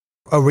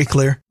Are we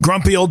clear?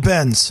 Grumpy Old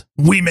Bens,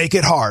 we make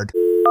it hard.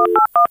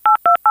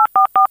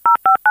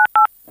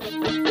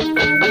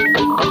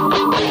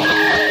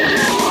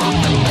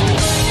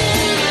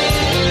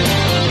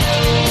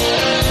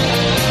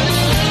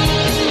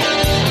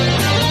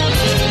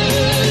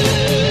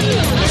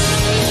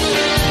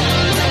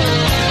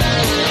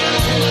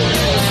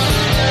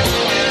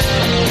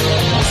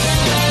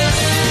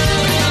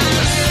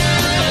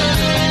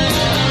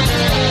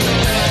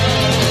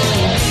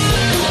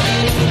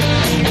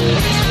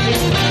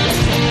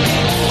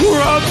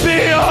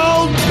 Grumpy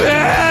Old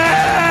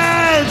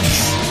Bens!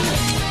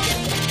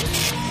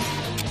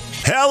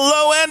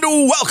 Hello and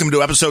welcome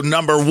to episode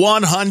number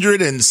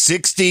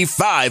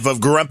 165 of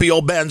Grumpy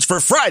Old Bens for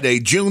Friday,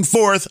 June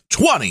 4th,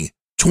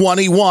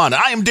 2021.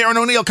 I am Darren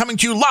O'Neill coming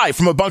to you live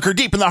from a bunker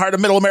deep in the heart of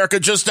Middle America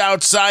just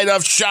outside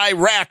of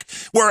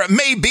Chirac, where it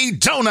may be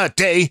donut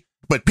day,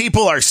 but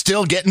people are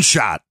still getting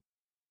shot.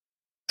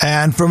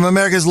 And from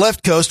America's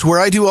left coast, where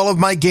I do all of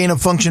my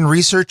gain-of-function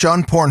research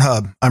on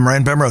Pornhub, I'm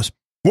Ryan Bemrose.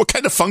 What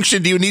kind of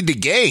function do you need to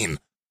gain?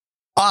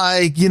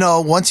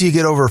 Once you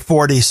get over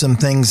 40, some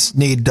things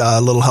need a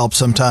little help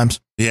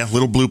sometimes. Yeah,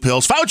 little blue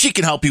pills. Fauci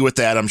can help you with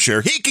that, I'm sure.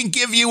 He can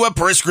give you a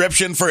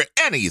prescription for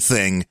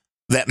anything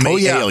that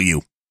may ail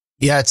you.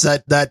 Yeah, it's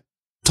that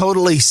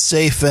totally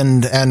safe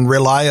and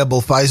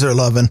reliable Pfizer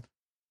loving.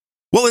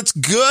 Well, it's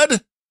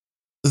good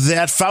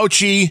that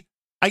Fauci,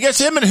 I guess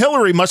him and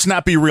Hillary must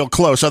not be real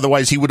close.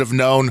 Otherwise, he would have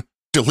known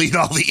delete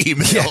all the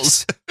emails.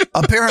 Yes.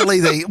 Apparently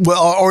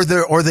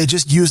or they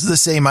just use the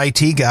same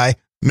IT guy.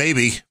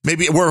 Maybe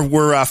were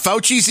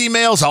Fauci's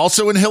emails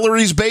also in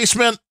Hillary's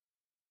basement?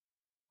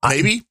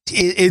 Maybe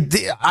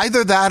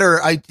either that or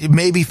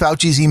maybe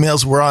Fauci's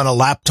emails were on a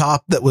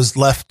laptop that was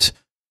left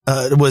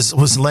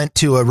was lent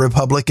to a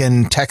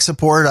Republican tech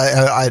support.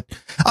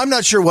 I'm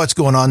not sure what's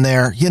going on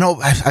there.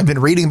 I've been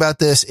reading about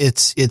this.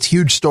 It's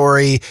huge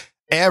story.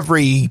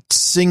 Every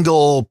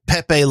single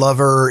Pepe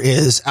lover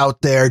is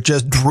out there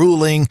just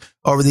drooling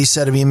over these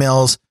set of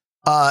emails.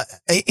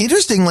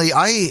 Interestingly,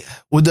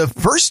 with the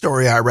first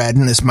story I read,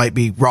 and this might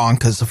be wrong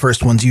because the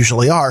first ones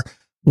usually are,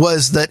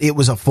 was that it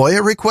was a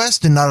FOIA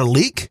request and not a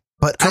leak.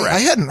 But I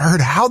hadn't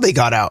heard how they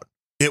got out.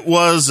 It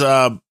was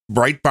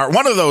Breitbart.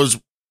 One of those,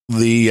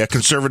 the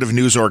conservative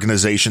news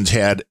organizations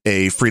had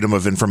a Freedom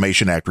of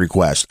Information Act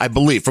request, I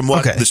believe, from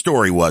what the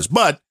story was.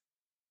 But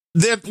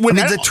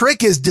the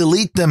trick is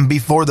delete them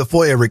before the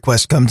FOIA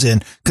request comes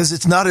in, because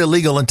it's not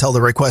illegal until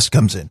the request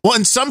comes in. Well,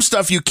 and some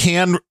stuff you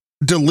can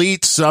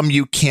delete, some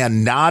you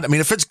cannot. I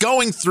mean, if it's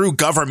going through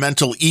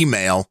governmental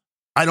email,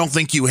 I don't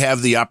think you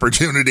have the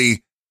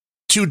opportunity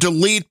to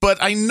delete. But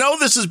I know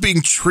this is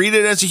being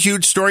treated as a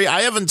huge story.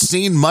 I haven't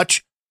seen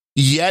much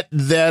yet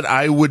that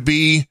I would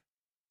be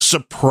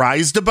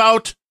surprised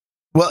about.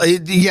 Well,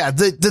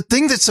 the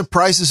thing that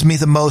surprises me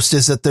the most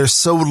is that there's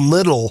so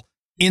little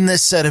in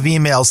this set of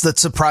emails that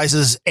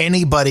surprises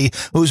anybody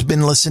who's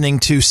been listening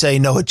to, say,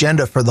 No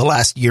Agenda for the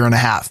last year and a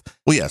half.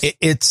 Well,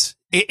 yes.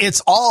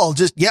 It's all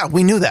just,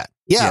 we knew that.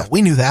 Yeah,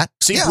 we knew that.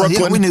 See,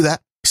 Brooklyn we knew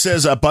that.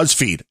 Says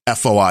BuzzFeed,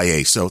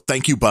 FOIA. So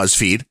thank you,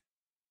 BuzzFeed.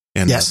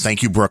 And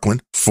thank you,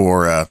 Brooklyn,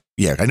 for, I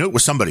know it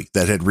was somebody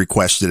that had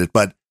requested it.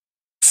 But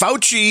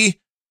Fauci,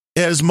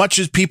 as much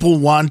as people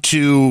want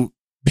to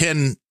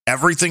pin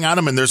everything on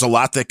him, and there's a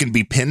lot that can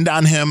be pinned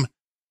on him,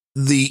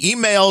 the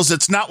emails,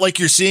 it's not like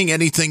you're seeing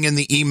anything in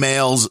the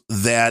emails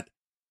that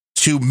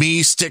to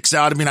me sticks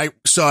out. I mean, I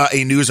saw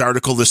a news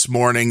article this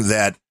morning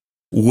that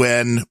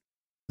when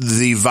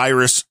the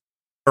virus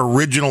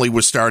originally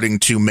was starting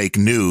to make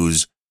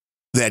news,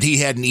 that he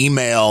had an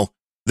email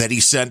that he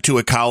sent to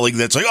a colleague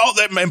that's like, oh,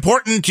 that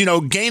important,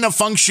 gain of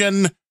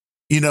function,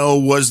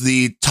 was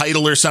the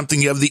title or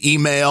something of the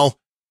email.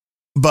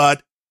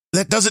 But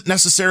that doesn't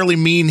necessarily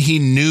mean he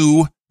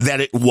knew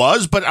that it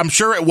was, but I'm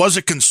sure it was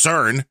a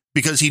concern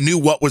because he knew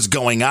what was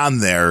going on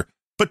there.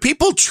 But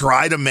people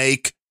try to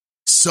make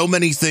so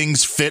many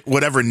things fit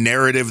whatever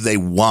narrative they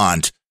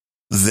want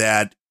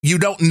that you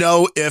don't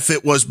know if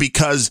it was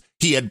because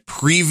he had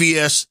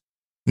previous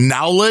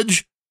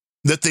knowledge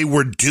that they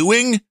were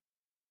doing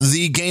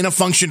the gain of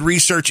function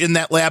research in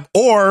that lab,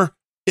 or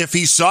if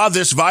he saw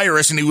this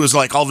virus and he was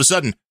like, all of a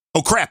sudden,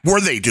 oh crap,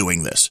 were they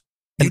doing this?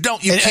 You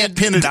can't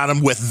pin it on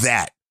him with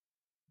that.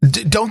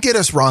 Don't get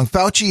us wrong.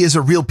 Fauci is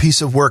a real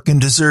piece of work and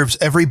deserves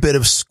every bit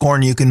of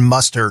scorn you can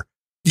muster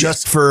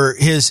just for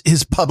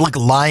his public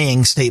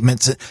lying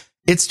statements.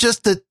 It's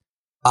just that,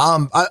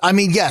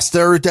 yes,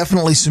 there are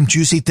definitely some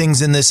juicy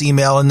things in this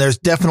email, and there's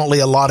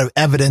definitely a lot of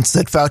evidence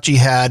that Fauci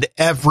had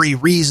every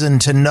reason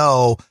to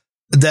know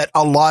that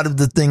a lot of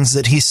the things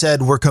that he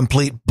said were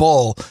complete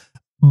bull.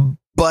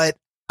 But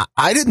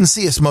I didn't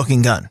see a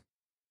smoking gun.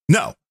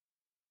 No.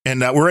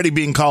 And we're already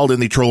being called in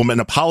the Trollerman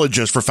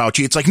apologist for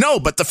Fauci. It's like, no,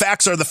 but the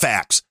facts are the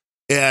facts.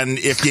 And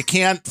if you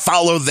can't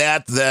follow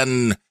that,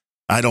 then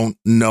I don't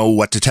know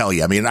what to tell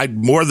you. I mean, I'd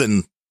more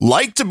than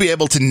like to be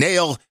able to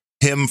nail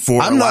him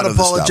for I'm not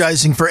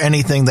apologizing for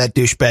anything that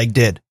douchebag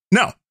did.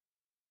 No.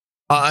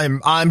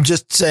 I'm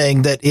just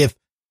saying that if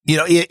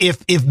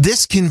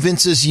this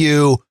convinces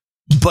you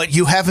but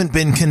you haven't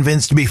been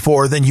convinced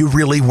before, then you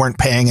really weren't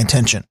paying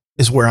attention,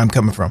 is where I'm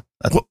coming from.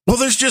 Well,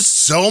 there's just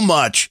so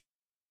much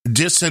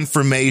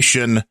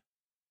disinformation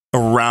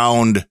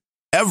around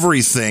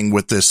everything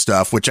with this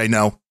stuff, which I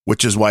know,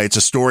 which is why it's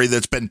a story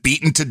that's been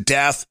beaten to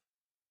death.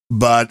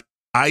 But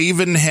I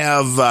even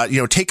have,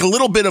 take a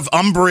little bit of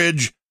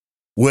umbrage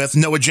with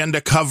No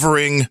Agenda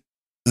covering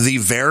the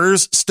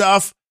VAERS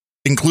stuff,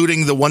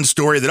 including the one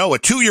story that, a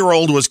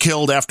 2-year-old was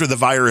killed after the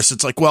virus.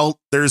 It's like, well,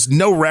 there's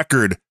no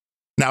record.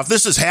 Now, if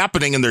this is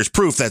happening and there's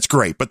proof, that's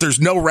great. But there's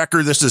no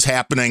record this is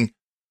happening.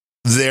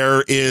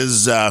 There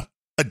is a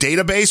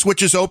database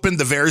which is open,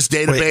 the VAERS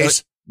database.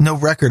 Wait, no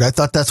record. I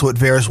thought that's what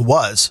VAERS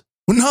was.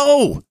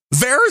 No,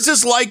 VAERS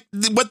is like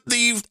what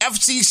the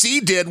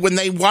FCC did when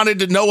they wanted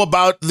to know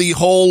about the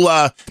whole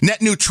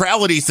net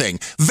neutrality thing.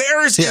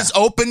 VAERS is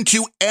open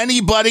to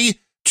anybody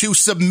to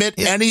submit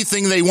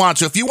anything they want.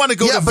 So if you want to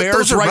go to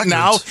VAERS right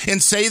now and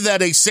say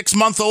that a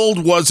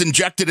 6-month-old was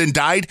injected and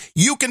died,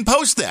 you can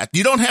post that.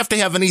 You don't have to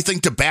have anything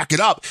to back it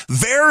up.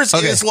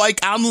 VAERS is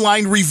like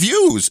online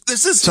reviews.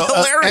 This is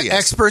hilarious.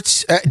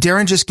 Experts,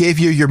 Darren just gave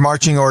you your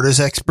marching orders.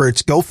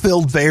 Experts, go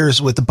fill VAERS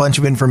with a bunch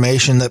of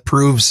information that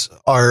proves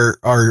our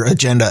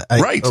agenda.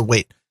 Right.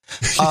 Wait.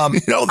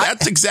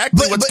 That's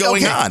exactly what's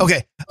going on.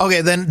 Okay.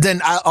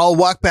 Then I'll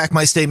walk back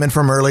my statement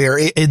from earlier.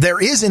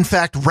 There is in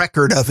fact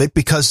record of it,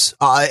 because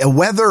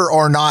whether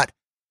or not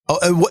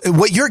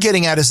what you're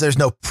getting at is there's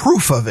no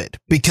proof of it,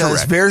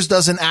 because VAERS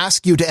doesn't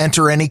ask you to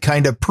enter any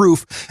kind of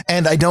proof.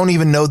 And I don't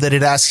even know that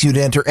it asks you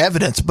to enter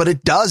evidence, but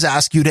it does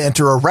ask you to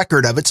enter a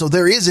record of it. So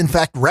there is in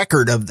fact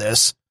record of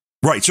this.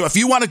 Right. So if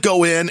you want to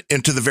go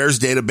into the VAERS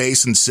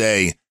database and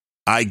say,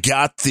 I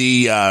got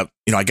the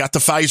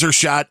Pfizer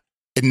shot,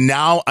 and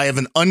now I have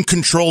an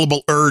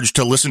uncontrollable urge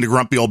to listen to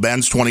Grumpy Old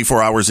Ben's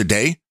 24 hours a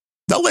day,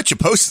 they'll let you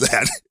post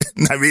that.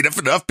 I mean, if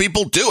enough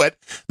people do it,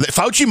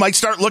 Fauci might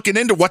start looking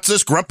into what's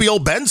this Grumpy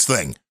Old Ben's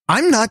thing.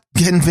 I'm not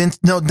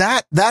convinced. No,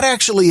 that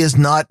actually is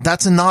not,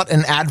 that's not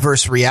an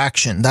adverse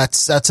reaction.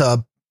 That's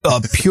a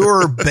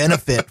pure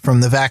benefit from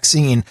the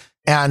vaccine.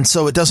 And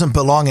so it doesn't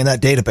belong in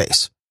that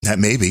database. That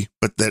may be,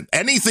 but that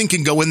anything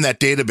can go in that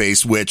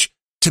database, which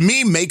to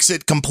me makes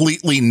it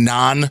completely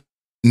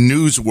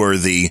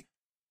non-newsworthy,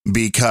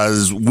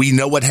 because we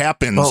know what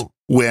happens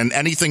when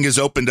anything is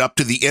opened up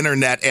to the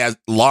internet at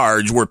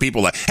large, where people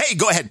are like, hey,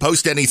 go ahead,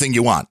 post anything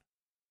you want.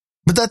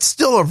 But that's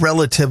still a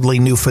relatively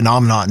new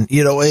phenomenon.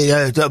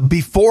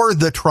 Before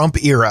the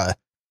Trump era,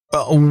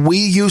 we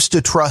used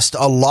to trust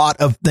a lot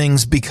of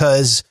things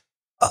because,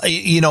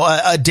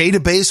 a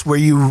database where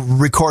you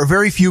record,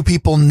 very few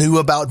people knew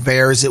about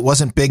VAERS. It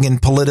wasn't big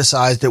and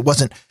politicized. It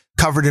wasn't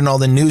covered in all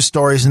the news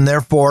stories. And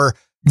therefore,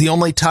 the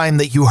only time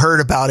that you heard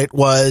about it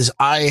was,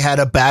 I had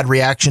a bad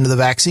reaction to the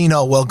vaccine.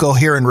 Oh, well, go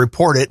here and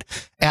report it.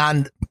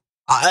 And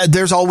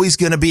there's always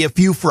going to be a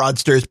few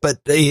fraudsters, but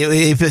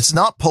if it's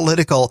not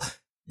political,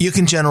 you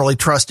can generally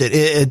trust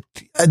it.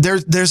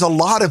 There's a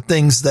lot of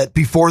things that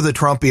before the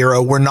Trump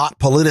era were not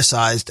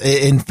politicized.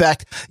 In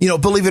fact,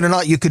 believe it or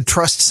not, you could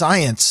trust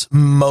science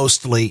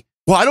mostly.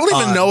 Well, I don't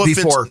even know if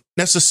it's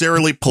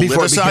necessarily politicized.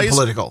 Before it became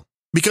political.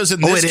 Because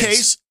in this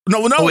case,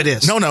 no, it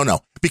is.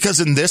 No.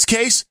 Because in this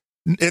case,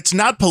 it's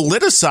not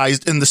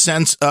politicized in the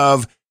sense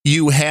of,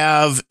 you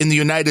have in the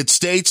United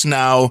States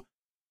now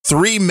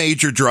 3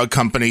 major drug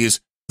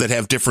companies that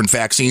have different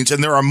vaccines,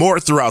 and there are more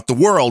throughout the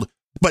world.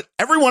 But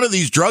every one of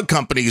these drug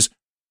companies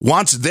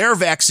wants their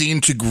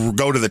vaccine to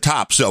go to the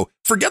top. So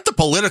forget the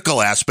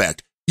political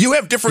aspect. You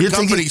have different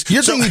companies.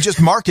 You're thinking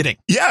just marketing.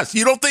 Yes.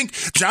 You don't think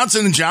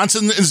Johnson &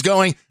 Johnson is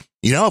going,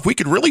 if we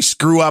could really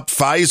screw up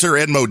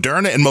Pfizer and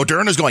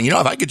Moderna's going, if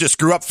I could just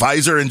screw up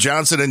Pfizer and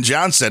Johnson &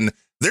 Johnson,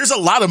 there's a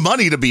lot of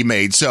money to be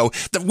made. So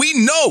that we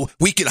know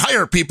we can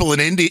hire people in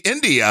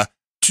India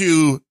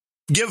to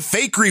give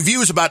fake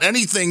reviews about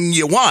anything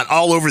you want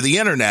all over the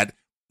internet.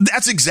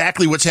 That's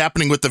exactly what's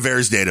happening with the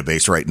VAERS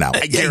database right now.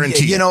 I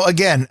guarantee you.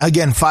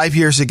 Again, 5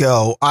 years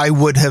ago, I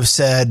would have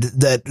said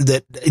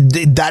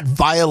that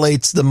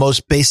violates the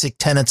most basic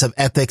tenets of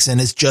ethics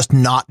and is just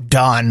not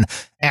done.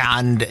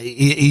 And,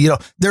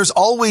 there's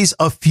always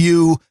a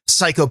few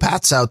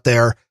psychopaths out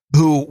there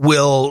who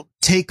will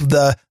take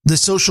the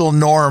social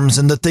norms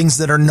and the things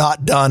that are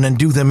not done and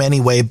do them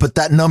anyway. But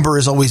that number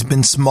has always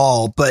been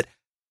small. But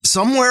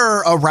somewhere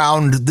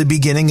around the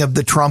beginning of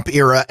the Trump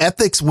era,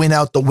 ethics went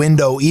out the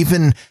window,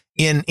 even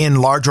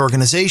in large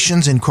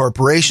organizations and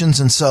corporations.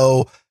 And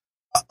so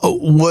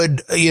would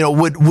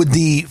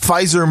the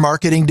Pfizer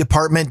marketing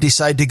department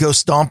decide to go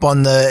stomp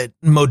on the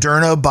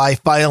Moderna by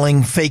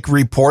filing fake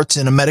reports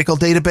in a medical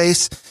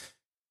database?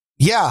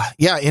 Yeah.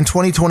 In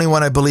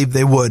 2021, I believe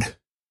they would.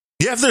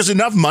 Yeah, if there's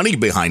enough money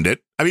behind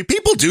it. I mean,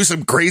 people do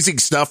some crazy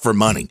stuff for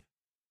money.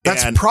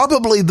 That's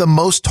probably the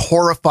most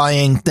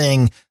horrifying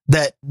thing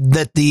that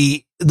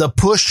the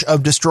push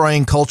of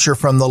destroying culture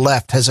from the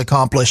left has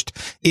accomplished,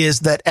 is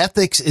that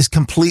ethics is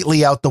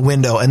completely out the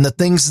window. And the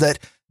things that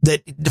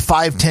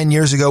 5-10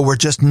 years ago were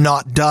just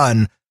not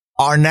done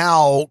are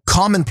now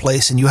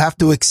commonplace. And you have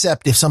to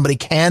accept, if somebody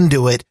can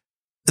do it,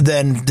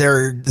 then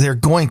they're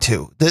going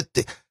to.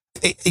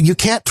 you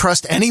can't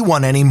trust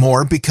anyone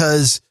anymore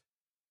because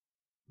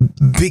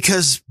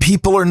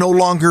people are no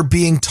longer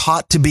being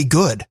taught to be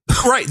good.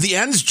 Right. The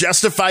ends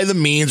justify the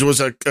means was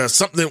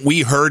something that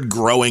we heard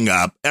growing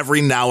up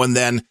every now and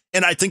then.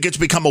 And I think it's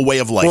become a way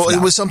of life. Well, now.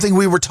 It was something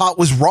we were taught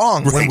was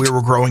wrong when we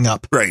were growing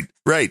up. Right.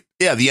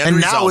 Yeah. The end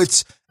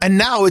result.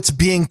 Now it's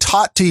being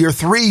taught to your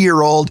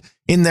 3-year-old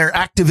in their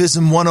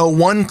Activism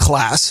 101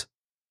 class.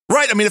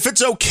 Right. I mean, if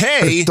it's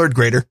okay, third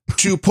grader,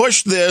 to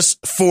push this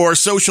for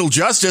social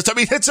justice, I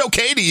mean, it's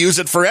okay to use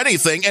it for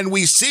anything. And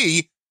we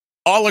see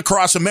all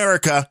across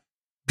America,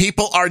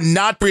 people are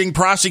not being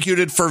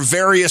prosecuted for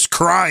various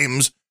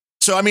crimes.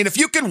 So, I mean, if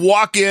you can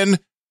walk in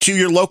to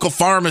your local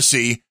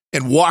pharmacy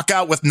and walk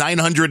out with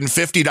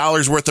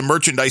 $950 worth of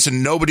merchandise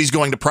and nobody's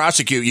going to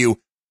prosecute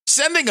you,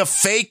 sending a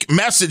fake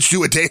message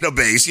to a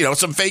database,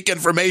 some fake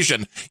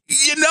information,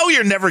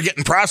 you're never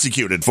getting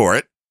prosecuted for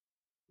it.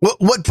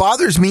 What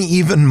bothers me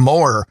even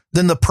more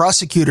than the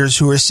prosecutors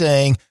who are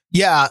saying,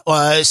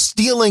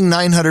 stealing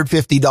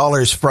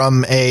 $950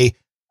 from a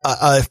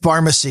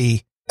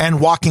pharmacy and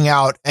walking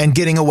out and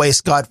getting away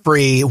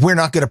scot-free, we're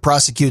not going to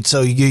prosecute,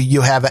 so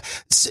you have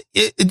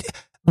it.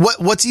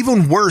 What's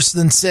even worse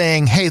than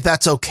saying, hey,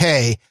 that's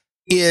okay,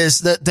 is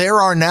that there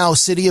are now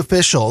city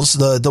officials.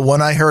 The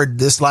one I heard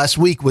this last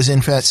week was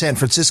in San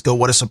Francisco.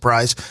 What a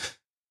surprise.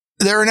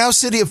 There are now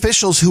city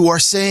officials who are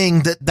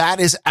saying that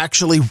is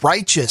actually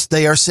righteous.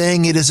 They are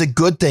saying it is a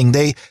good thing.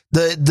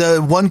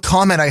 The one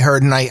comment I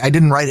heard, and I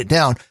didn't write it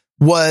down,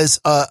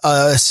 was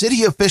a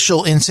city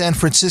official in San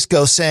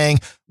Francisco saying,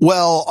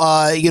 well,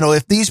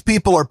 if these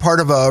people are part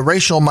of a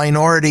racial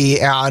minority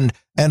and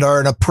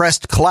are an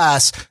oppressed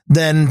class,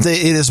 then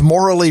it is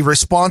morally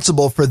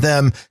responsible for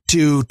them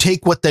to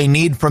take what they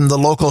need from the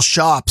local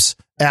shops.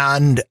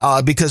 And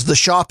because the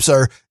shops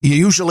are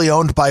usually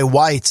owned by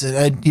whites,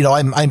 and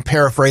I'm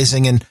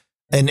paraphrasing and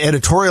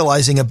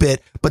editorializing a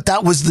bit, but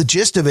that was the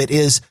gist of it,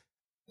 is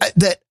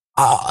that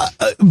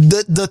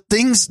the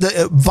things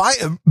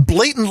that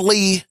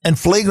blatantly and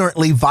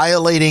flagrantly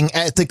violating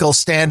ethical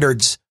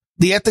standards,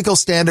 the ethical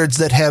standards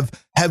that have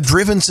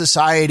driven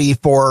society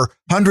for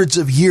hundreds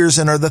of years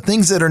and are the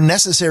things that are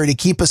necessary to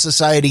keep a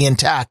society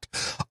intact,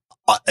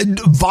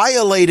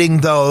 violating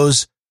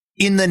those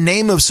in the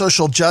name of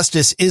social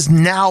justice is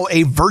now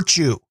a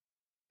virtue.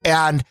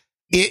 And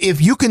if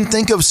you can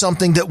think of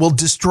something that will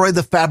destroy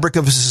the fabric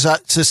of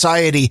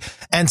society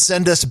and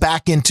send us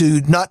back into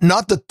not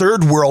the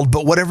third world,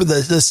 but whatever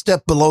the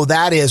step below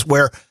that is,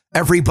 where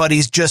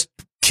everybody's just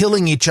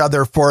killing each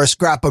other for a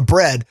scrap of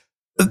bread,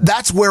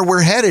 that's where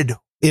we're headed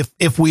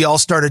if we all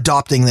start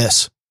adopting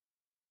this.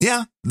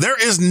 Yeah, there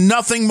is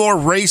nothing more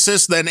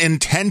racist than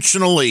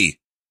intentionally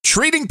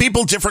treating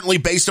people differently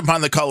based upon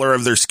the color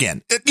of their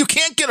skin. You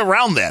can't get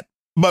around that.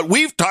 But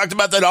we've talked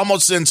about that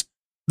almost since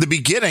the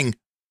beginning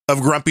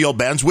of Grumpy Old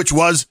Bens, which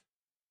was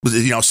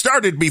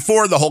started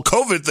before the whole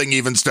COVID thing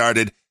even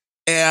started.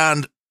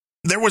 And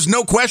there was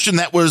no question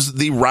that was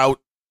the route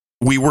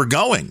we were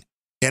going.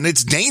 And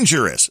it's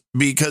dangerous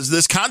because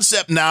this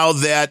concept now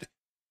that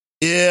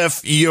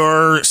if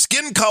your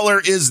skin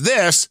color is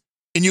this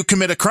and you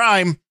commit a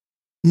crime,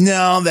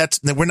 no,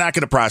 we're not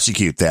going to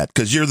prosecute that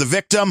because you're the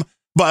victim.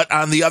 But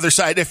on the other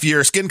side, if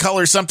your skin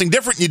color is something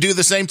different, you do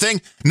the same thing.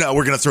 No,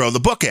 we're going to throw the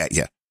book at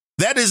you.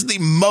 That is the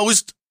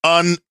most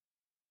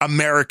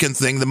un-American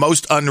thing, the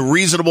most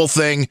unreasonable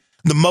thing,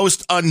 the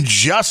most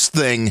unjust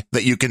thing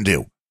that you can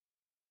do.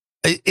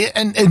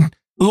 And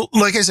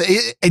like I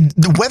say,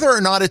 whether or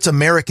not it's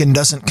American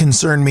doesn't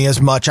concern me as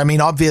much. I mean,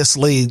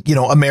 obviously,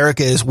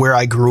 America is where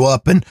I grew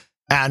up, and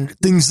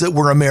things that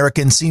were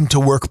American seemed to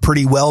work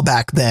pretty well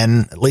back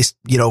then, at least,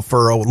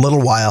 for a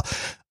little while.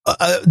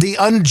 The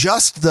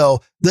unjust,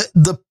 though,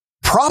 the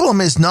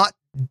problem is not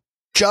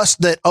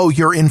just that,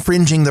 you're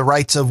infringing the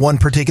rights of one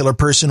particular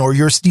person, or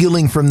you're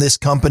stealing from this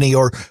company,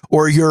 or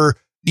you're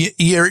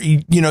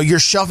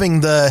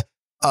shoving the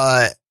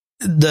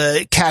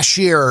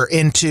cashier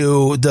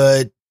into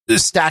the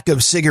stack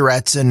of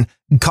cigarettes and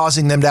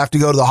causing them to have to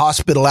go to the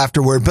hospital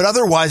afterward. But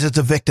otherwise, it's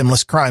a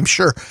victimless crime.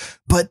 Sure.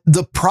 But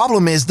the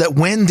problem is that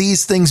when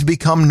these things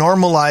become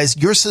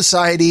normalized, your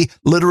society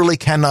literally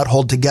cannot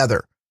hold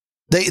together.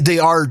 They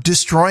are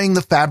destroying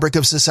the fabric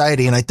of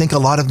society, and I think a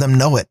lot of them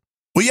know it.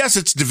 Well, yes,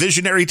 it's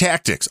divisionary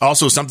tactics.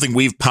 Also something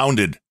we've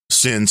pounded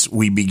since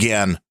we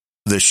began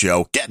this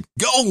show.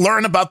 Go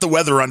learn about the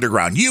Weather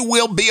Underground. You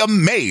will be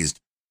amazed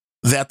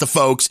that the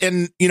folks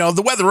in,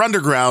 the Weather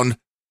Underground,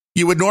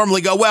 you would normally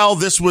go, well,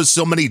 this was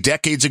so many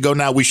decades ago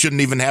now, we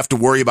shouldn't even have to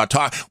worry about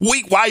talk.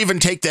 Why even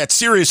take that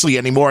seriously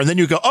anymore? And then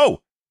you go,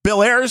 oh,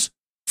 Bill Ayers,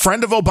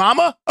 friend of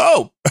Obama?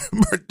 Oh,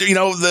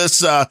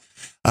 this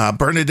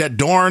Bernadette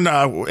Dorn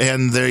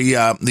and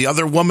the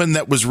other woman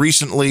that was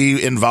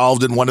recently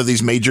involved in one of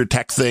these major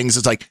tech things.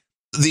 It's like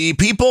the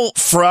people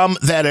from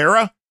that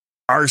era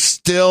are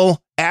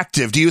still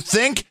active. Do you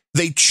think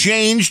they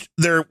changed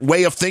their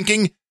way of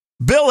thinking?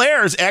 Bill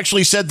Ayers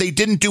actually said they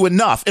didn't do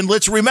enough. And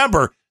let's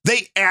remember,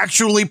 they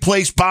actually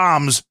placed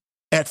bombs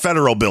at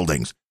federal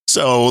buildings.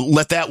 So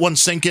let that one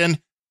sink in.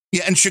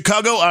 Yeah, in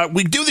Chicago,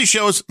 we do these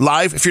shows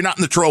live. If you're not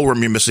in the troll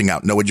room, you're missing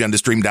out.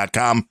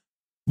 NoAgendaStream.com.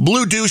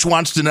 Blue Douche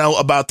wants to know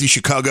about the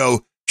Chicago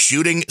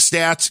shooting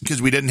stats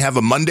because we didn't have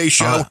a Monday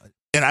show.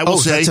 And I will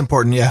say, that's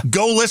important. Yeah.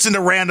 Go listen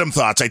to Random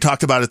Thoughts. I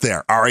talked about it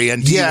there.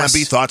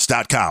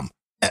 RANDOMBthoughts.com.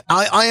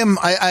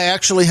 I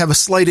actually have a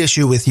slight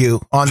issue with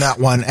you on that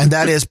one. And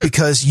that is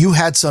because you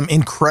had some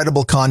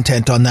incredible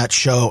content on that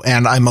show.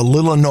 And I'm a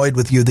little annoyed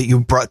with you that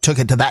you took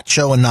it to that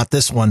show and not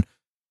this one.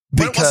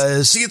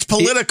 Because it's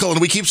political,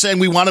 and we keep saying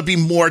we want to be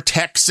more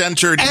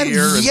tech-centered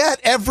here. And yet,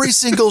 every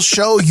single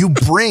show, you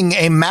bring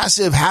a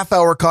massive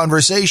half-hour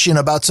conversation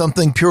about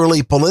something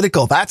purely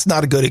political. That's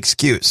not a good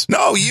excuse.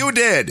 No, you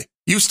did.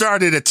 You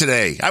started it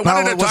today. I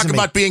wanted to talk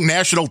about being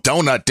National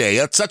Donut Day.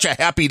 It's such a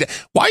happy day.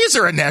 Why is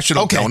there a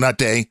National Donut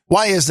Day?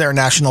 Why is there a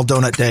National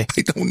Donut Day?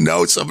 I don't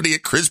know. Somebody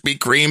at Krispy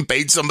Kreme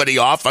paid somebody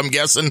off, I'm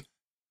guessing.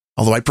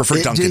 Although I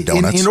prefer Dunkin'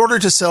 Donuts. In order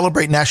to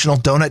celebrate National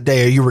Donut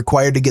Day, are you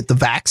required to get the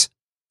vax?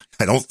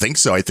 I don't think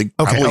so. I think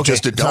probably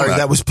just a donut. Sorry,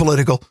 that was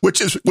political.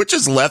 Which is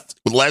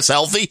less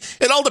healthy.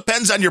 It all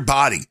depends on your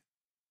body.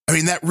 I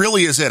mean, that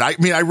really is it. I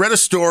mean, I read a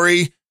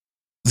story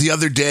the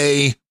other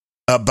day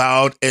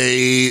about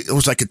it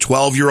was like a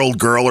 12-year-old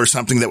girl or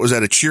something that was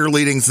at a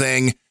cheerleading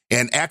thing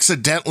and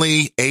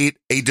accidentally ate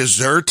a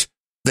dessert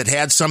that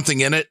had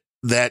something in it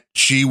that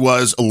she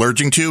was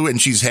allergic to,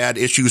 and she's had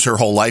issues her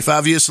whole life,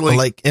 obviously.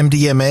 Like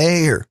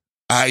MDMA or?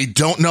 I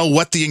don't know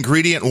what the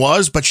ingredient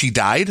was, but she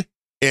died.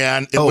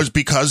 And it was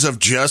because of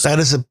just... That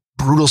is a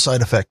brutal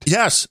side effect.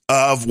 Yes,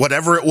 of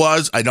whatever it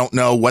was. I don't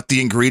know what the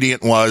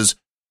ingredient was,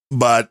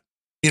 but,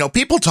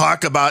 people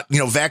talk about,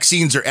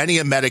 vaccines or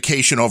any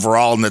medication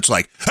overall, and it's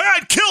like, hey,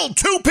 it killed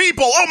 2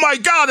 people. Oh, my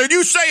God. And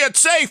you say it's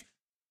safe.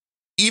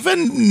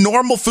 Even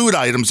normal food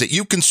items that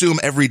you consume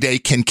every day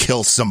can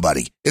kill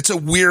somebody. It's a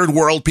weird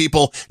world,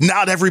 people.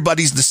 Not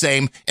everybody's the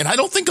same. And I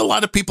don't think a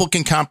lot of people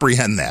can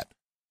comprehend that,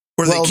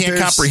 or they can't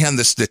comprehend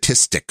the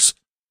statistics.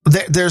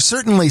 There's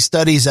certainly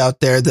studies out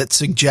there that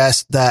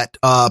suggest that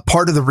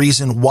part of the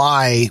reason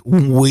why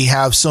we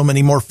have so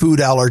many more food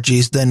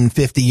allergies than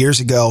 50 years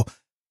ago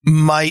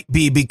might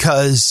be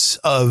because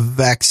of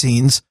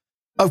vaccines.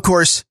 Of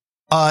course,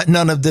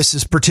 none of this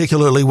is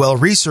particularly well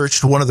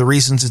researched. One of the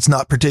reasons it's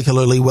not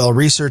particularly well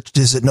researched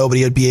is that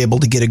nobody would be able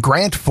to get a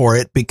grant for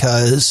it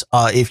because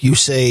if you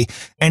say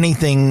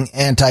anything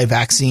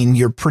anti-vaccine,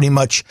 you're pretty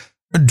much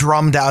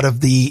drummed out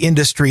of the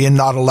industry and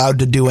not allowed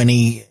to do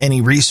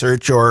any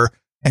research or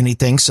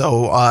anything.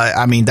 So,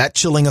 I mean, that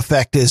chilling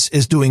effect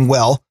is doing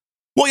well.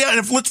 Well, yeah.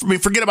 And let's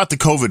forget about the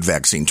COVID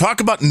vaccine.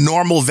 Talk about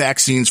normal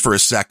vaccines for a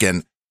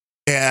second.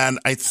 And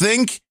I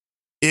think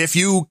if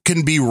you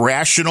can be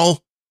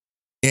rational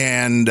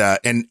and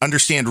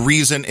understand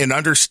reason and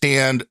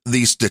understand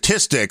the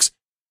statistics,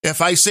 if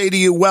I say to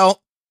you,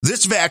 well,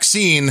 this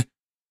vaccine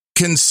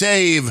can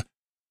save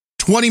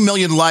 20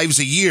 million lives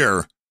a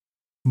year,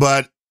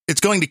 but it's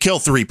going to kill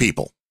 3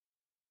 people.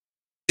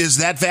 Is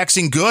that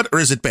vaccine good or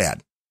is it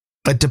bad?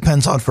 It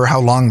depends on for how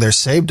long they're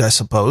saved, I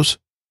suppose.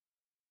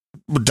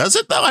 Does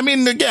it, though? I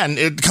mean, again,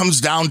 it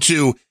comes down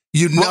to,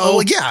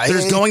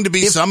 there's going to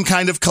be some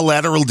kind of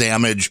collateral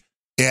damage,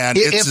 and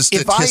it's a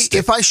statistic.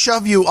 If I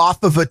shove you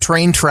off of a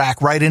train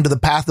track right into the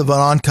path of an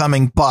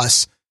oncoming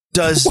bus,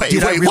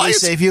 did I really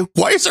save you?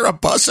 Why is there a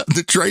bus on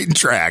the train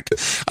track?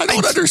 I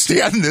don't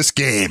understand this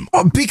game.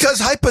 Because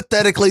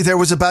hypothetically, there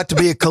was about to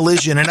be a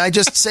collision, and I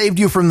just saved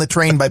you from the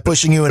train by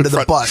pushing you into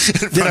the bus.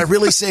 Did I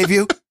really save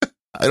you?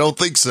 I don't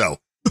think so.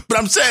 But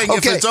I'm saying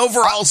if it's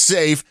overall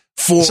safe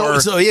for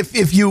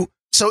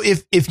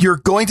if you're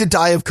going to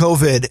die of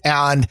COVID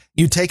and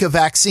you take a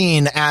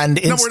vaccine and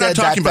instead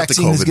that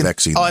vaccine is going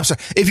to, I'm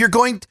sorry. If you're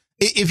going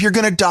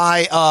to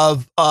die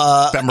of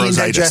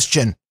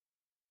indigestion.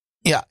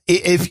 Yeah.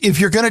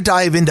 If you're going to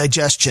die of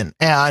indigestion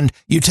and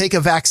you take a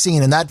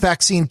vaccine and that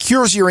vaccine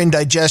cures your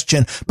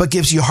indigestion, but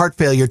gives you heart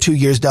failure 2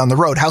 years down the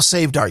road, how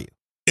saved are you?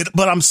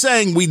 But I'm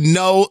saying we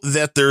know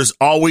that there's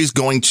always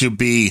going to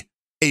be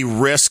a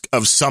risk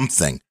of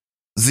something.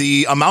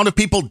 The amount of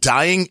people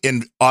dying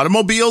in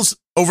automobiles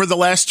over the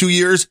last 2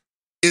 years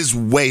is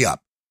way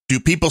up. Do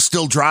people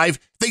still drive?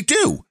 They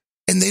do.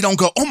 And they don't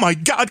go, oh my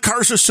God,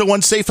 cars are so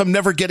unsafe, I'm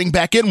never getting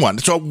back in one.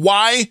 So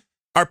why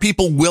are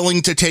people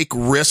willing to take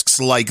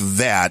risks like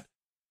that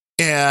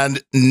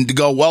and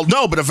go, well,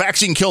 no, but a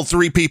vaccine killed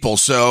 3 people,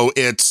 so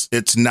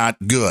it's not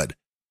good.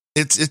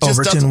 It just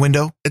Overton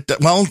window?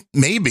 Well,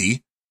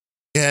 maybe.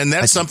 And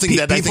that's something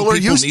that I think people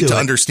need to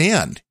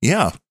understand.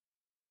 Yeah.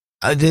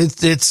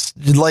 It's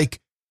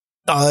like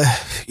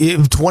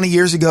 20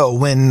 years ago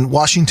when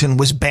Washington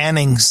was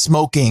banning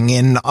smoking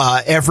in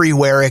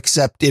everywhere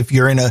except if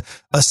you're in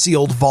a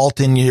sealed vault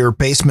in your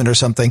basement or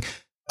something.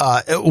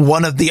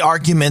 One of the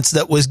arguments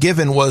that was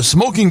given was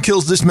smoking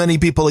kills this many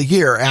people a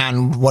year.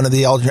 And one of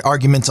the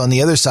arguments on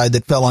the other side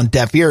that fell on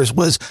deaf ears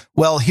was,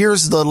 well,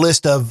 here's the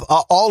list of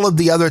all of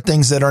the other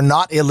things that are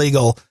not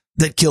illegal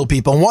that kill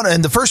people.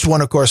 And the first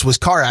one, of course, was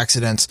car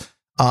accidents.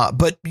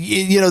 But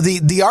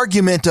the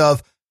argument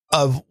of,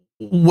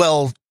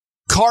 well,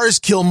 cars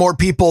kill more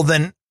people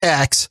than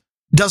X,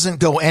 doesn't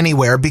go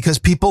anywhere because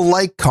people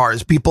like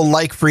cars. People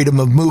like freedom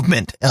of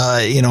movement,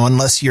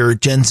 unless you're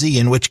Gen Z,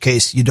 in which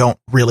case you don't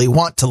really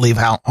want to leave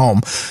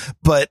home.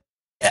 But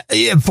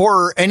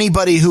for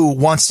anybody who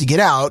wants to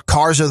get out,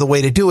 cars are the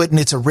way to do it, and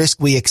it's a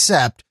risk we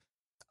accept.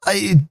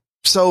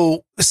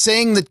 So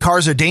saying that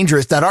cars are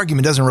dangerous, that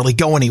argument doesn't really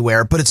go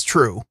anywhere, but it's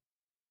true.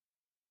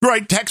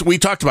 Right. We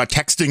talked about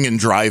texting and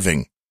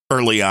driving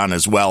early on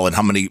as well, and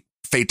how many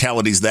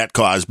fatalities that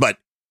caused. But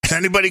is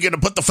anybody going to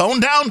put the phone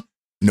down?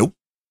 Nope.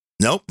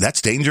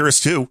 That's dangerous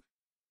too.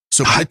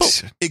 So people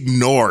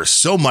ignore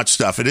so much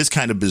stuff. It is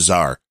kind of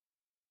bizarre.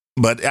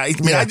 But I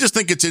just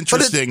think it's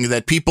interesting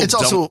that people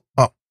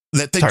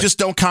just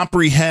don't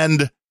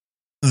comprehend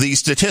the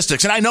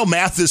statistics. And I know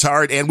math is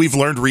hard, and we've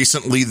learned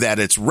recently that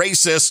it's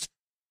racist.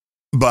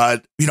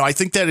 But, I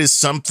think that is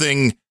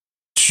something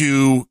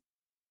to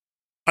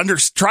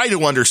try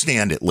to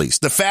understand, at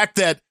least. The fact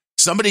that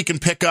somebody can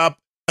pick up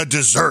a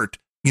dessert,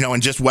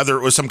 and just whether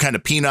it was some kind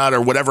of peanut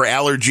or whatever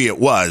allergy it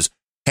was,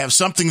 have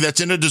something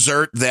that's in a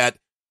dessert that,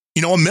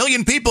 1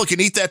 million people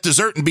can eat that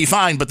dessert and be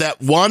fine. But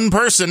that one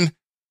person,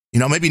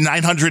 maybe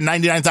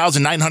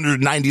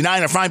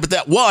 999,999 are fine. But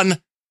that one,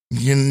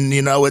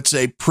 it's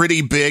a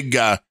pretty big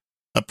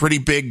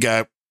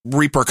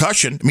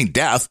repercussion. I mean,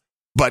 death.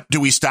 But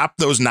do we stop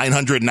those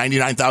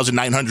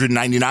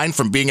 999,999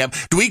 from being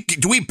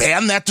do we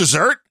ban that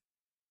dessert?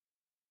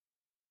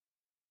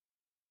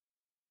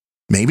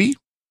 Maybe.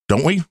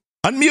 Don't we?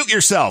 Unmute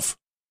yourself.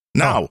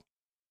 No,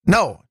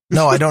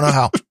 I don't know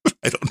how.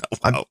 I don't know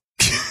how.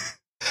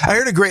 I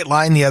heard a great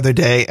line the other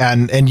day,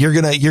 and you're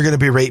gonna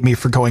berate me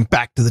for going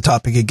back to the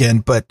topic again,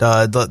 but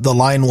the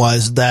line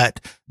was that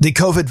the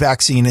COVID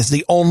vaccine is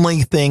the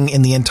only thing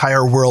in the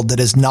entire world that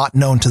is not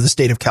known to the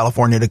state of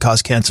California to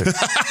cause cancer.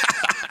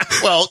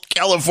 Well,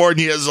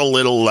 California is a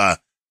little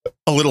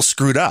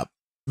screwed up.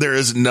 There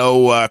is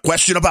no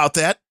question about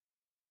that,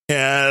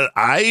 and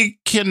I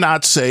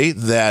cannot say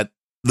that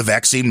the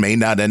vaccine may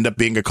not end up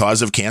being a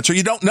cause of cancer.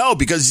 You don't know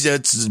because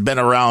it's been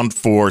around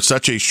for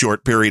such a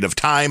short period of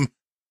time.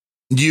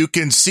 You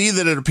can see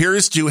that it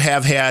appears to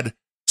have had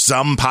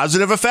some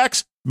positive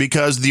effects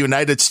because the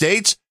United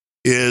States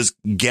is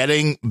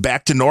getting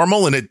back to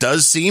normal, and it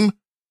does seem.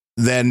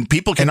 Then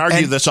people can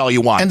argue this all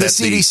you want. And the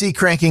CDC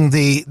cranking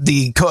the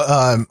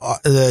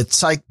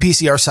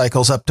PCR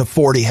cycles up to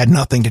 40 had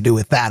nothing to do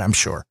with that, I'm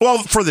sure.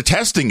 Well, for the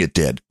testing, it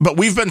did. But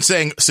we've been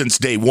saying since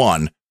day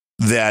one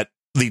that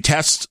the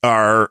tests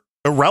are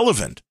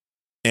irrelevant.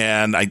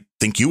 And I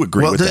think you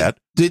agree with that.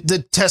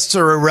 The tests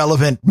are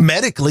irrelevant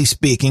medically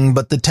speaking,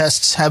 but the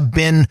tests have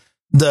been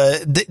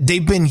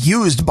they've been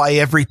used by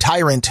every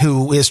tyrant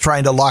who is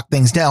trying to lock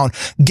things down.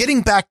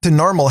 Getting back to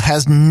normal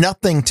has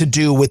nothing to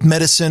do with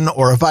medicine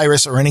or a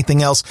virus or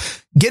anything else.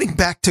 Getting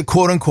back to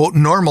quote unquote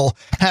normal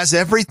has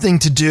everything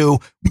to do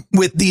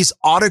with these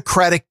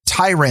autocratic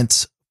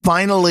tyrants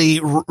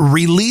finally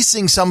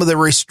releasing some of the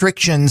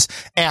restrictions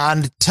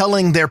and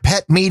telling their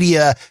pet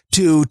media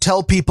to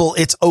tell people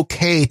it's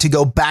okay to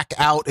go back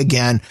out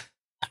again.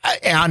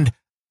 And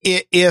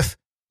if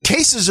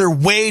cases are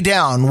way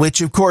down,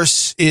 which of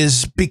course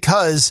is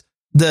because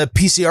the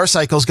PCR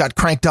cycles got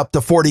cranked up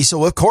to 40.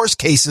 So of course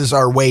cases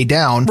are way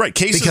down. Right.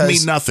 Cases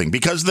mean nothing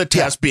because of the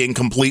test being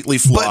completely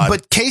flawed.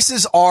 But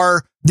cases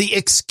are the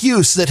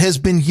excuse that has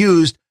been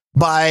used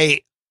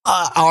by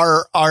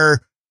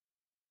our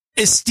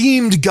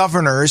esteemed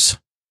governors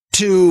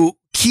to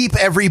keep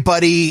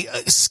everybody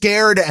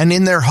scared and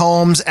in their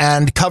homes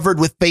and covered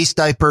with face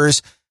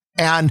diapers.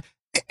 And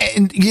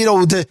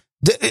the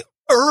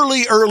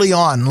early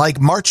on, like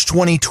March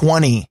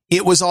 2020,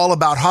 it was all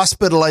about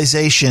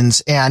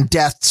hospitalizations and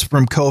deaths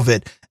from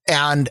COVID.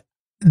 And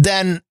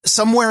then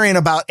somewhere in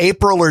about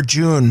April or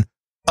June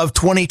of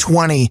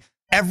 2020,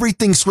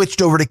 everything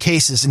switched over to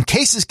cases, and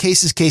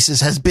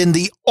cases has been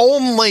the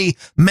only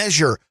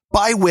measure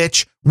by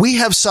which we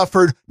have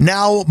suffered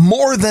now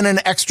more than an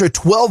extra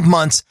 12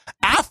 months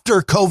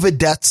after COVID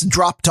deaths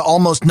dropped to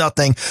almost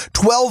nothing,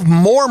 12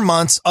 more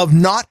months of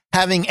not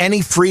having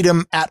any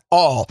freedom at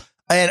all.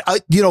 And,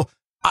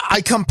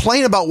 I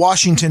complain about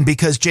Washington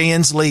because Jay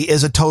Inslee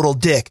is a total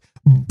dick,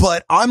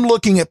 but I'm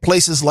looking at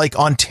places like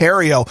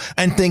Ontario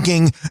and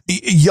thinking,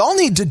 y'all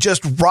need to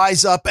just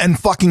rise up and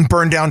fucking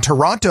burn down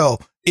Toronto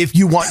if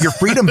you want your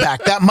freedom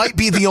back. That might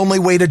be the only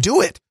way to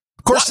do it.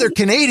 Of course, they're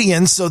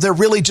Canadians, so they're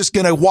really just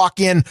going to walk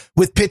in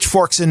with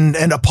pitchforks and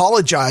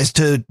apologize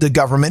to the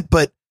government.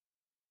 But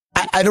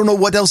I don't know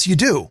what else you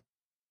do.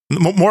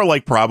 More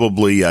like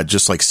probably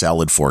just like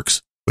salad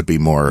forks. Would be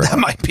more. That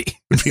might be.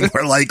 Would be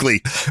more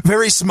likely.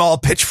 Very small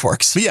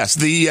pitchforks. But yes,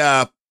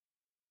 the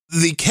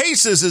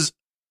cases is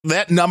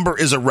that number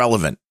is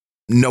irrelevant.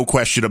 No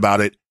question about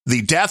it.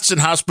 The deaths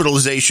and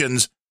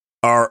hospitalizations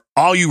are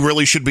all you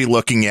really should be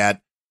looking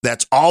at.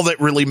 That's all that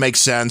really makes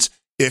sense.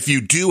 If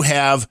you do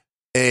have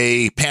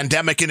a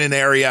pandemic in an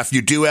area, if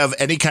you do have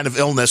any kind of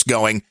illness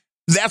going,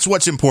 that's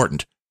what's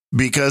important.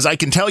 Because I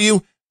can tell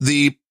you,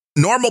 the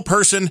normal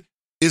person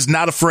is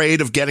not afraid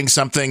of getting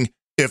something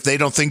if they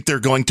don't think they're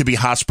going to be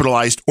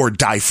hospitalized or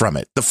die from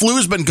it. The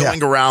flu's been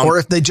going around. Or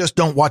if they just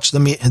don't watch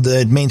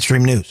the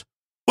mainstream news.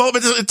 Well,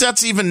 but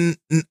that's even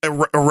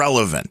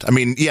irrelevant. I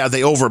mean, yeah,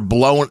 they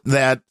overblown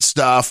that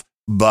stuff,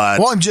 but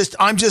well,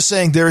 I'm just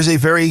saying there is a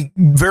very,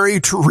 very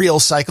real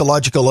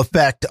psychological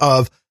effect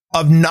of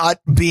not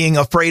being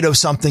afraid of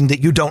something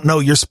that you don't know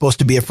you're supposed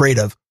to be afraid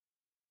of.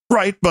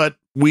 Right. But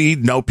we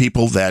know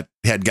people that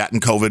had gotten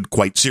COVID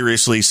quite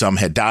seriously. Some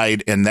had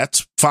died, and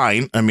that's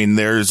fine. I mean,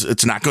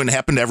 it's not going to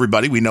happen to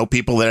everybody. We know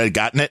people that had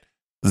gotten it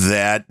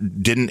that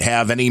didn't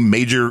have any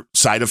major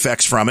side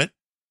effects from it.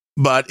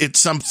 But it's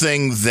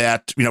something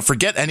that,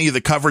 forget any of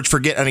the coverage,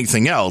 forget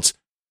anything else.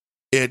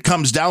 It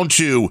comes down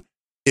to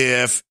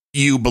if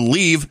you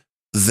believe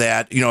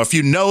that, if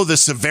you know the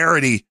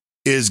severity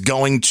is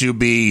going to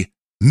be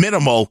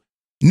minimal,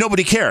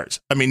 nobody cares.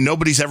 I mean,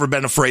 nobody's ever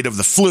been afraid of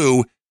the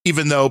flu,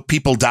 even though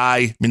people die.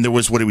 I mean, there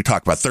was, what did we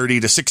talk about?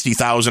 30 to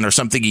 60,000 or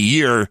something a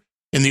year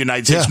in the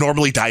United States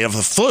normally die of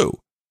the flu.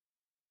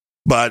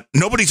 But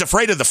nobody's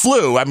afraid of the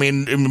flu. I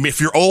mean, if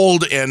you're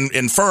old and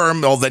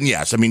infirm, well, then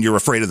yes. I mean, you're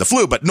afraid of the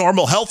flu. But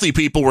normal, healthy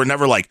people were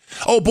never like,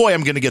 oh, boy,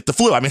 I'm going to get the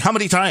flu. I mean, how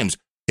many times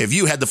have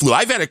you had the flu?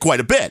 I've had it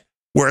quite a bit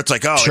where it's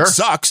like, oh, It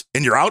sucks.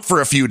 And you're out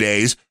for a few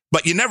days.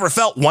 But you never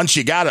felt once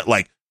you got it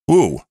like,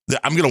 ooh,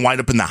 I'm going to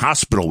wind up in the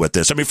hospital with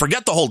this. I mean,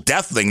 forget the whole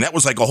death thing. That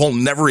was like a whole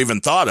never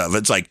even thought of.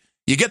 It's like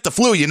you get the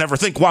flu. You never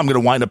think, well, I'm going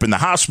to wind up in the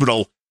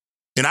hospital.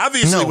 And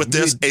obviously with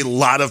this, a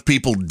lot of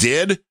people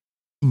did.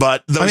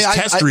 But those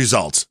test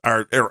results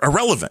are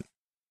irrelevant.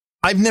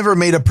 I've never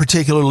made a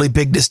particularly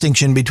big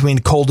distinction between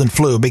cold and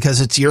flu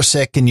because you're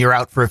sick and you're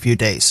out for a few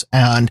days.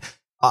 And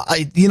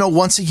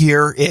once a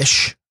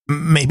year-ish,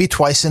 maybe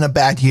twice in a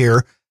bad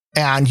year,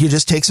 and you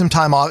just take some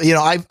time off.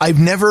 I've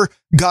never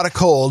got a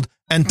cold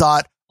and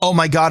thought, oh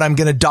my God, I'm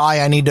going to die.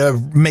 I need to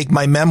make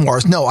my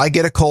memoirs. No, I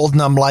get a cold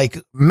and I'm like,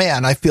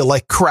 man, I feel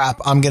like crap.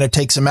 I'm going to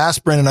take some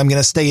aspirin and I'm going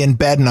to stay in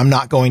bed and I'm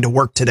not going to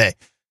work today.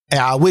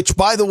 Which,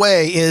 by the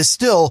way, is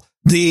still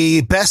the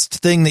best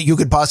thing that you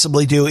could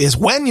possibly do is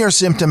when you're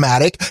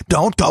symptomatic,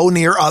 don't go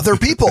near other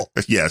people.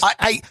 Yes.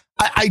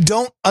 I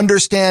don't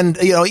understand,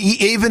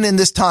 even in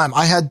this time,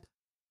 I'm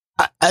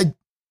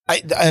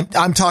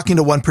talking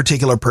to one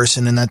particular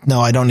person and that,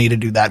 no, I don't need to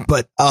do that.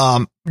 But,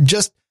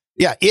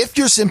 if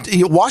you're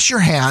you wash your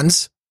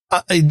hands.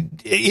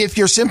 If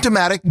you're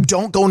symptomatic,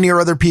 don't go near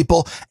other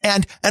people.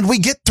 And we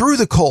get through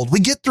the cold. We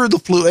get through the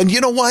flu. And you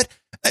know what?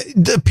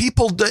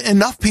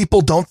 Enough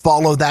people don't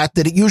follow that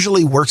it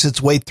usually works its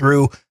way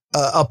through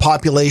a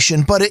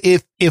population. But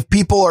if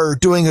people are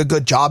doing a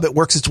good job, it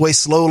works its way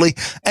slowly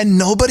and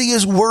nobody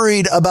is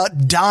worried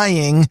about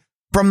dying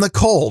from the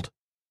cold.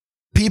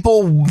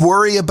 People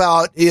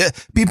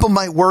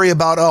might worry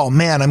about, oh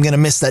man, I'm going to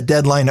miss that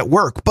deadline at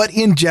work. But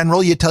in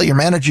general, you tell your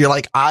manager, you're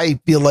like, I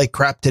feel like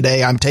crap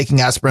today. I'm taking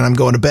aspirin. I'm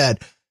going to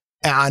bed.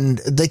 And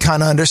they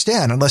kind of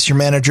understand unless your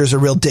manager's a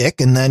real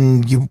dick. And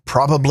then you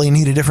probably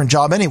need a different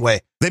job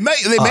anyway. They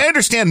may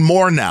understand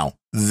more now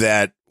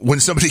that when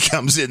somebody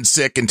comes in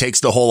sick and takes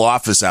the whole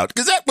office out,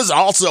 because that was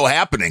also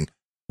happening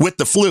with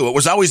the flu. It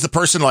was always the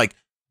person like,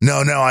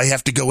 no, I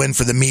have to go in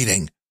for the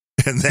meeting.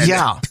 And then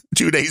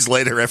 2 days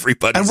later,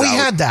 everybody's out. And we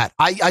had that.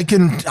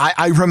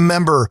 I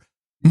remember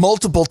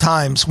multiple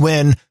times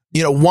when,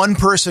 one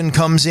person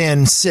comes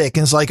in sick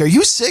and is like, are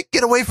you sick?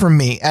 Get away from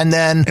me. And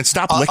then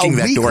stop licking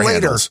that door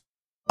handles.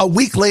 A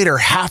week later,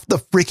 half the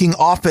freaking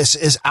office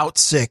is out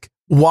sick.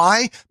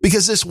 Why?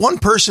 Because this one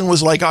person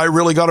was like, I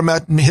really got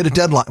to hit a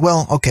deadline.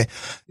 Well, okay.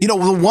 The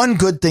one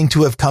good thing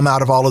to have come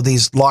out of all of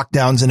these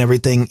lockdowns and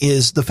everything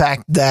is the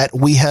fact that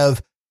I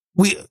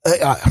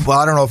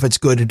don't know if it's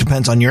good. It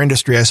depends on your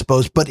industry, I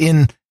suppose. But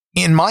in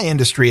my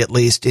industry, at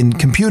least in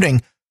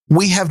computing,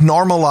 we have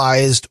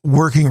normalized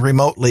working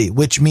remotely,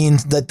 which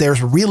means that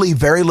there's really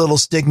very little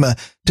stigma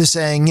to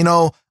saying,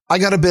 I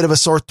got a bit of a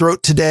sore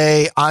throat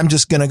today. I'm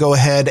just going to go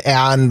ahead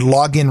and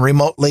log in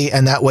remotely.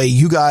 And that way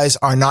you guys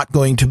are not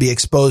going to be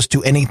exposed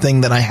to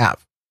anything that I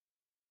have.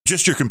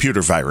 Just your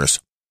computer virus.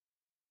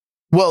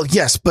 Well,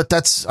 yes, but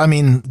that's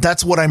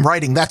what I'm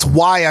writing. That's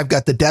why I've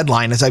got the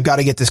deadline is I've got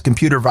to get this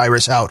computer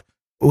virus out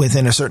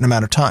within a certain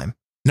amount of time.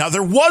 Now,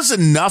 there was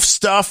enough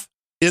stuff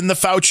in the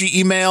Fauci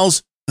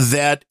emails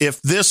that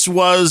if this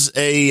was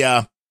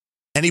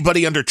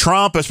anybody under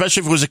Trump,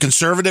 especially if it was a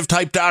conservative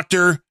type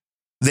doctor,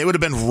 they would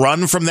have been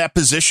run from that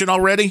position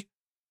already.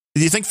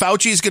 Do you think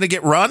Fauci is going to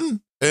get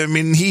run? I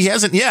mean, he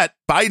hasn't yet.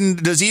 Do you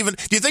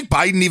think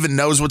Biden even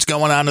knows what's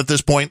going on at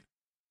this point?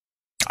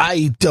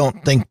 I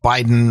don't think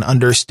Biden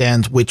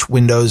understands which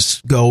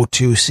windows go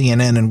to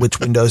CNN and which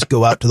windows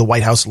go out to the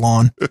White House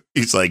lawn.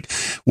 He's like,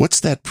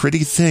 what's that pretty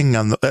thing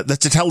on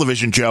that's a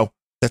television, Joe.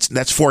 That's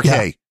 4K.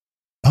 Yeah.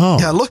 Oh,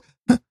 yeah.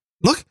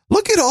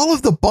 Look at all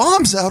of the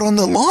bombs out on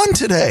the lawn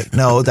today.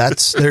 No,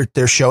 that's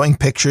they're showing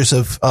pictures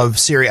of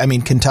Syria. I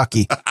mean,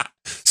 Kentucky.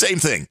 Same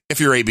thing. If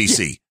you're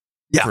ABC,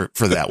 yeah.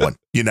 For that one,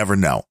 you never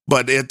know.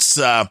 But it's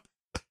I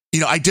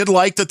did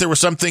like that there were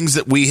some things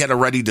that we had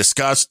already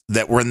discussed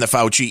that were in the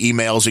Fauci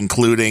emails,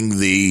 including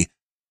the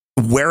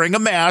wearing a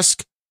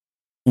mask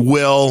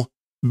will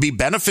be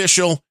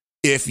beneficial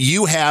if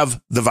you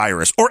have the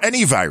virus or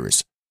any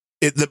virus.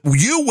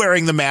 You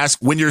wearing the mask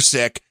when you're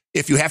sick,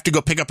 if you have to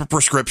go pick up a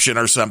prescription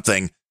or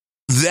something,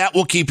 that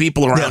will keep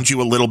people around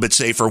you a little bit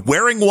safer.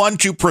 Wearing one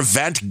to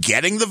prevent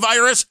getting the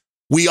virus,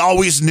 we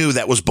always knew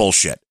that was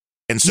bullshit.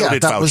 And so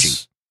did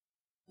Fauci.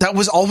 That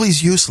was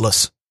always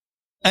useless.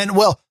 And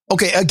well,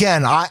 okay,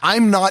 again,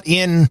 I'm not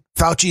in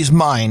Fauci's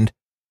mind,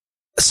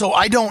 so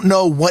I don't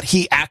know what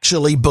he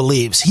actually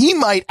believes. He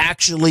might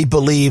actually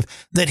believe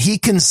that he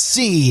can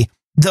see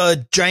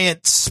the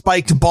giant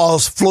spiked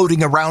balls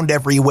floating around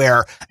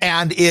everywhere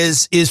and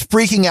is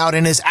freaking out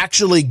and is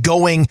actually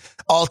going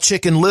all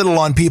Chicken Little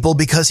on people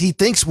because he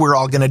thinks we're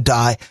all going to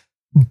die.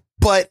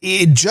 But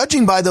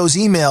judging by those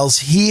emails,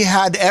 he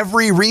had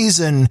every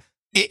reason,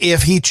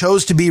 if he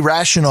chose to be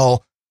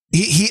rational,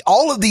 he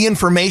all of the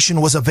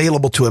information was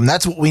available to him.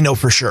 That's what we know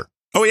for sure.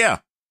 Oh, yeah.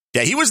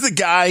 Yeah, he was the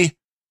guy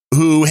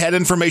who had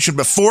information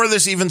before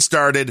this even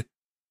started,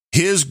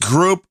 his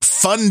group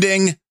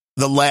funding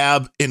the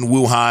lab in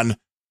Wuhan.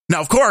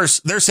 Now, of course,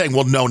 they're saying,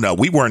 well, no,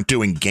 we weren't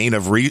doing gain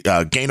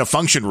of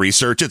function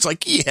research. It's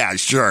like, yeah,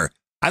 sure.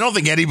 I don't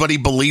think anybody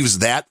believes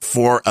that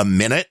for a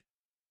minute.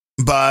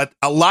 But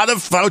a lot of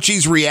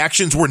Fauci's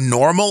reactions were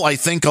normal. I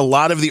think a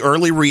lot of the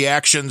early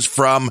reactions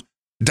from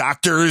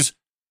doctors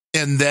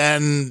and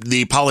then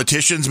the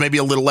politicians, maybe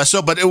a little less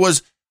so. But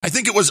I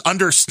think it was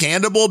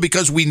understandable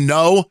because we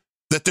know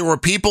that there were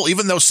people,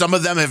 even though some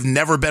of them have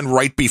never been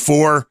right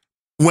before,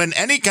 when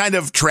any kind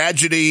of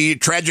tragic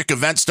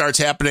event starts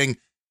happening.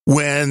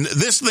 When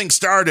this thing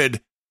started,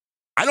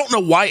 I don't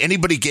know why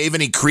anybody gave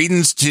any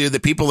credence to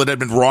the people that had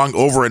been wrong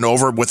over and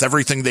over with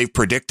everything they've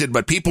predicted.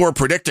 But people were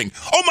predicting,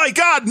 oh, my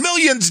God,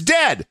 millions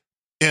dead.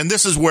 And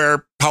this is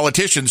where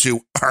politicians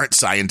who aren't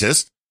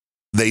scientists,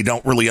 they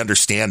don't really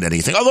understand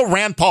anything. Although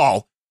Rand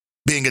Paul,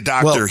 being a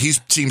doctor, he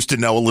seems to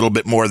know a little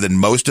bit more than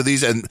most of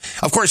these. And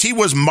of course, he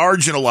was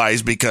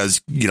marginalized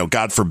because,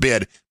 God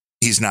forbid,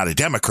 he's not a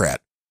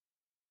Democrat.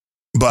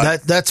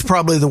 But that's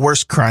probably the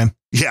worst crime.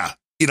 Yeah.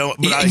 You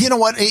know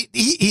what?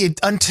 He,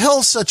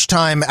 until such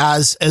time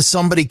as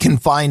somebody can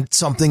find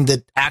something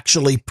that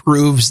actually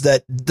proves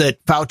that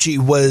Fauci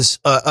was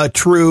a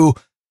true,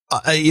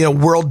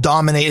 world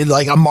dominated,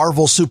 like a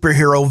Marvel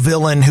superhero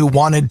villain who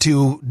wanted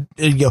to,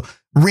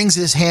 wrings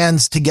his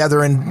hands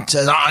together and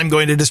says, I'm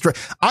going to destroy.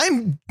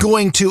 I'm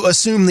going to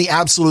assume the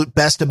absolute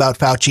best about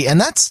Fauci. And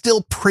that's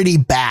still pretty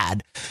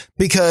bad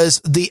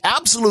because the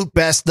absolute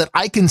best that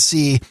I can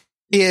see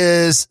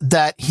is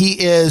that he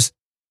is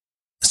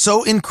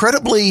so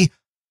incredibly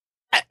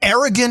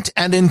arrogant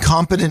and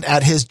incompetent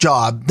at his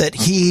job that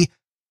he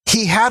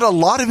had a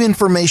lot of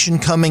information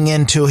coming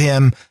into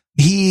him.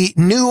 He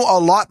knew a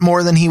lot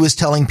more than he was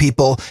telling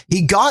people.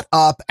 He got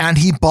up and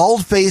he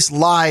bald-faced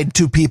lied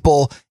to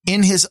people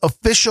in his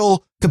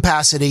official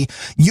capacity.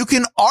 You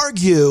can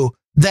argue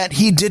that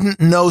he didn't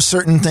know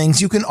certain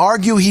things. You can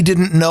argue he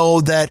didn't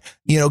know that,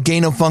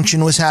 gain of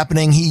function was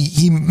happening.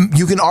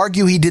 You can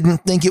argue he didn't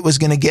think it was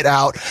going to get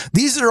out.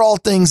 These are all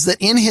things that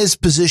in his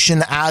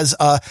position as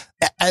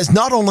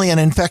not only an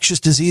infectious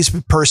disease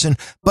person,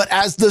 but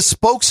as the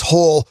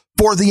spokeshole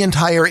for the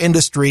entire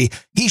industry,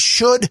 he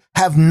should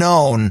have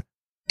known.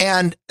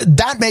 And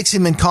that makes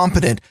him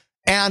incompetent.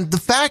 And the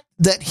fact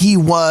that he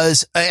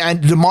was,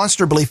 and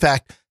demonstrably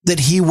fact that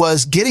he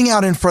was getting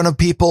out in front of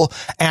people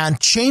and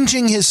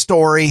changing his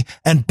story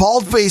and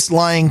bald-faced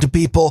lying to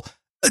people,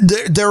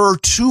 there are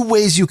two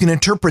ways you can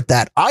interpret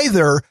that.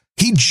 Either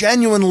he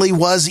genuinely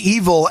was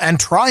evil and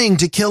trying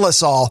to kill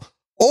us all,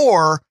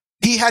 or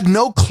he had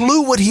no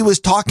clue what he was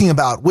talking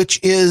about, which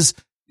is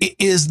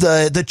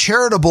the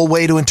charitable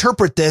way to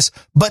interpret this.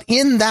 But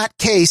in that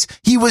case,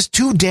 he was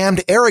too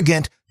damned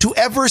arrogant to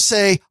ever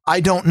say,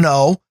 I don't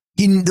know.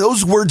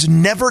 Those words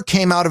never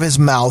came out of his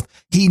mouth.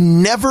 He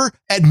never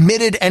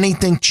admitted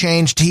anything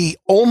changed. He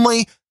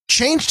only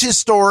changed his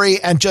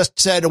story and just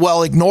said,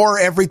 well, ignore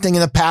everything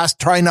in the past.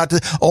 Try not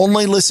to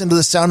only listen to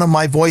the sound of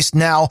my voice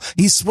now.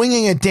 He's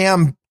swinging a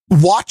damn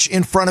watch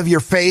in front of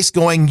your face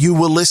going, you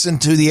will listen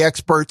to the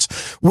experts.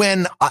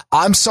 When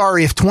I'm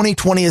sorry, if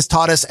 2020 has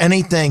taught us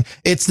anything,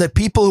 it's that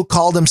people who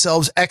call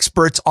themselves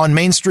experts on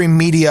mainstream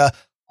media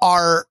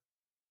are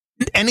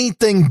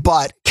anything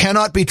but,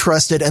 cannot be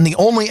trusted. And the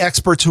only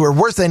experts who are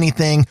worth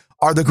anything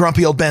are the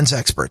grumpy old Ben's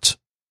experts.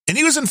 And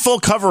he was in full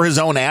cover his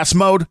own ass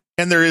mode.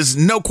 And there is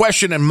no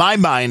question in my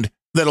mind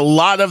that a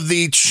lot of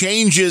the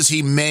changes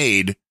he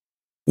made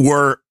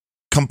were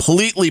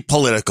completely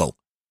political,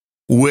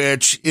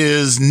 which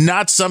is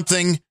not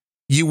something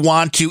you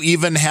want to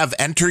even have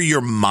enter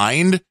your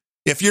mind.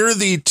 If you're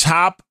the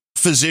top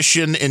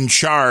physician in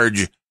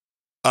charge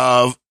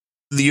of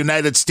the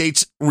United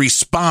States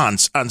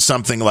response on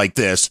something like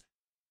this,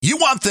 you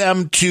want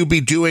them to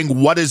be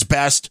doing what is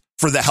best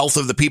for the health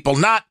of the people,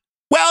 not,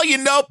 well,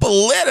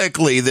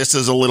 politically, this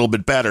is a little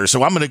bit better,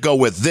 so I'm going to go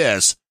with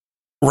this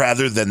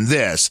rather than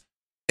this.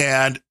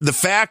 And the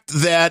fact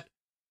that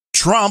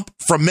Trump,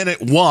 from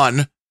minute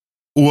one,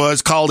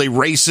 was called a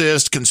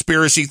racist,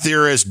 conspiracy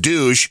theorist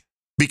douche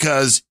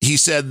because he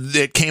said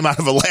it came out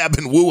of a lab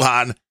in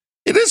Wuhan,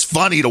 it is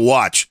funny to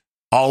watch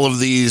all of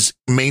these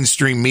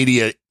mainstream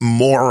media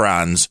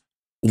morons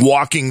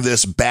walking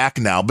this back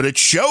now. But it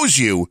shows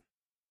you,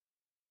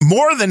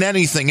 more than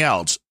anything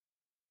else,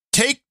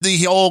 take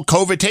the whole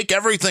COVID, take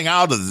everything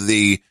out of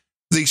the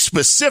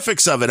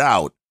specifics of it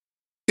out,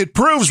 it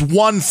proves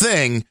one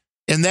thing,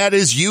 and that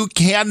is you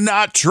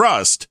cannot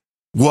trust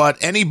what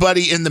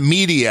anybody in the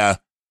media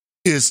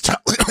is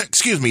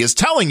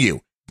telling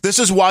you. This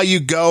is why you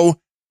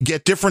go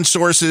get different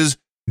sources,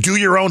 do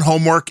your own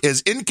homework,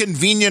 as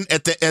inconvenient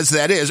as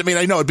that is. I mean,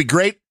 I know it'd be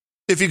great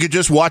if you could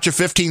just watch a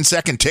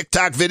 15-second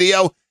TikTok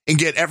video and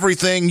get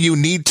everything you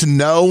need to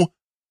know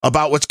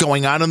about what's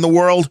going on in the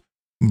world.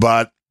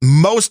 But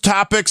most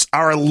topics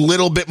are a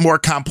little bit more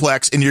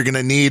complex, and you're going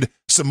to need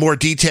some more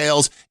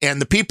details.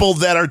 And the people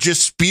that are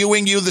just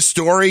spewing you the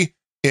story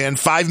in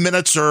 5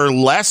 minutes or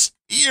less,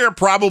 you're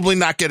probably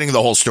not getting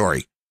the whole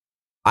story.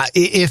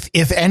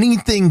 If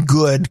anything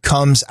good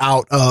comes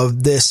out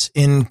of this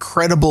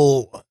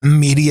incredible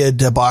media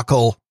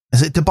debacle,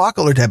 is it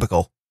debacle or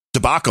debacle?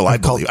 Debacle, I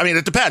believe. I mean,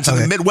 it depends. Okay.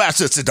 In the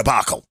Midwest, it's a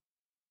debacle.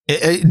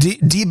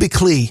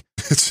 Debacle.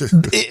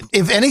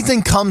 If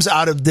anything comes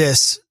out of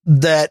this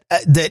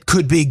that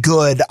could be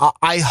good,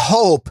 I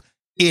hope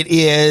it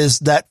is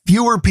that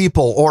fewer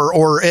people,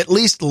 or at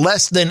least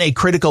less than a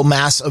critical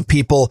mass of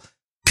people,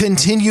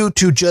 continue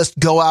to just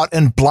go out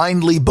and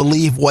blindly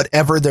believe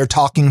whatever their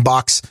talking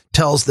box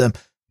tells them,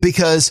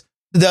 because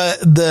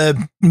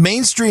the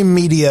mainstream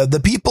media, the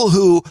people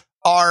who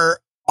are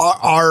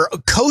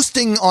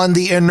coasting on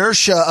the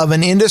inertia of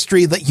an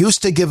industry that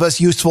used to give us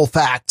useful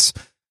facts,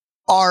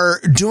 are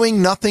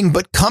doing nothing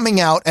but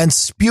coming out and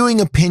spewing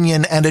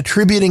opinion and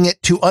attributing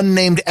it to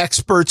unnamed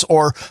experts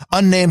or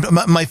unnamed,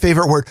 my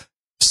favorite word,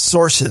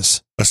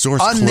 sources. A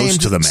source close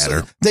to the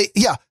matter.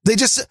 They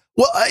just,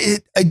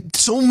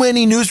 so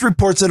many news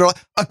reports that are,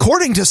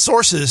 according to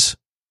sources,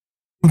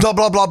 blah,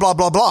 blah, blah, blah,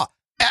 blah, blah.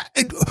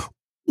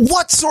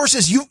 What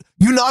sources? You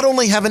not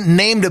only haven't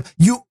named them,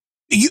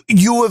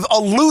 you have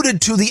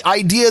alluded to the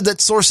idea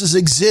that sources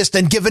exist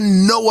and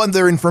given no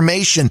other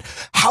information.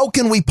 How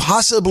can we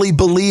possibly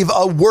believe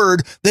a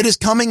word that is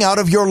coming out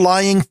of your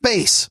lying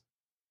face?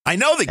 I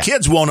know the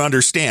kids won't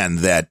understand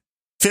that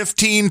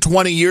 15,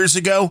 20 years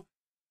ago.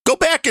 Go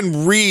back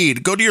and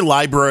read. Go to your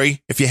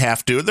library if you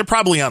have to. They're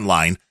probably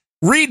online.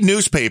 Read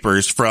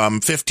newspapers from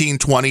 15,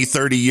 20,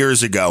 30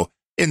 years ago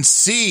and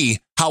see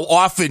how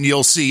often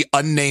you'll see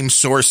unnamed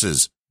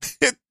sources.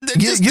 You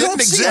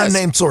don't see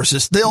unnamed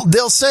sources.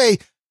 They'll say,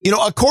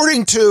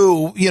 according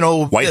to,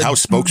 White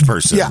House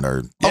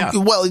spokesperson.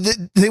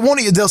 They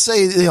won't. They'll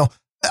say,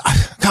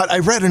 God, I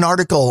read an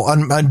article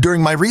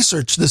during my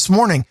research this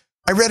morning.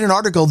 I read an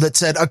article that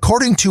said,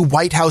 according to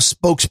White House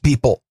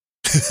spokespeople.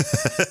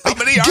 How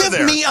many are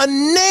there? Give me a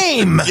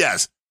name.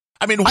 Yes.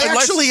 I mean,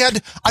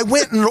 I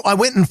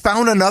went and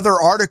found another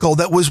article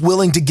that was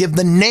willing to give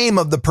the name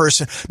of the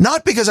person,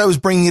 not because I was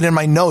bringing it in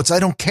my notes. I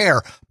don't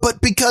care, but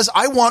because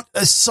I want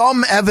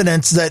some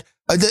evidence that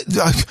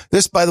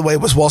this, by the way,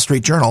 was Wall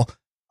Street Journal.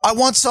 I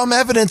want some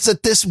evidence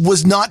that this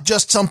was not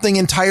just something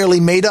entirely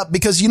made up,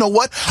 because you know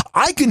what?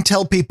 I can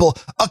tell people,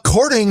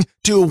 according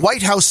to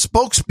White House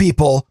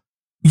spokespeople,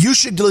 you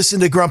should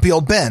listen to Grumpy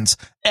Old Ben's.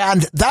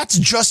 And that's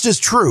just as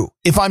true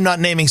if I'm not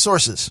naming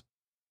sources.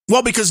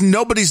 Well, because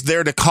nobody's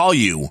there to call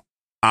you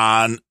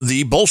on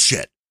the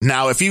bullshit.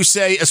 Now, if you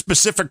say a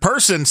specific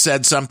person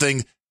said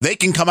something, they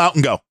can come out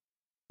and go,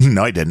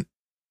 no, I didn't.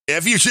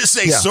 If you just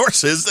say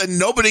sources, then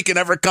nobody can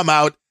ever come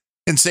out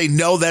and say,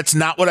 no, that's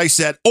not what I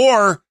said.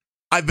 Or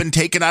I've been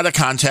taken out of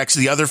context.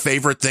 The other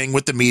favorite thing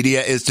with the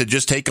media is to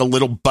just take a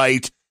little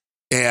bite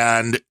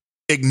and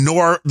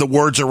ignore the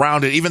words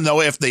around it, even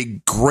though if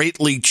they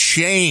greatly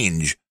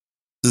change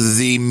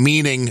the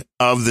meaning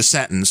of the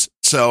sentence.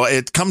 So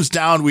it comes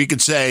down, we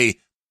could say,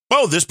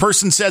 oh, this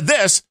person said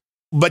this,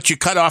 but you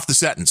cut off the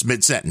sentence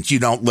mid-sentence. You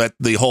don't let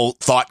the whole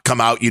thought come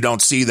out. You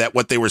don't see that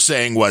what they were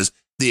saying was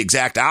the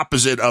exact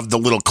opposite of the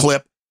little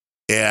clip.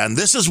 And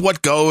this is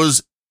what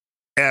goes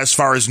as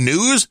far as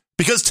news,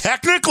 because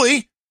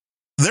technically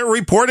they're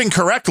reporting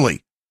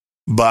correctly.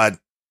 But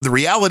the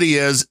reality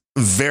is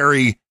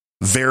very,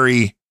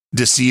 very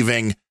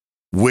deceiving,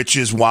 which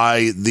is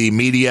why the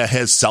media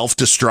has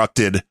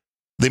self-destructed.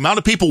 The amount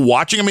of people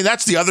watching, I mean,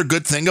 that's the other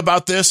good thing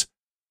about this.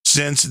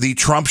 Since the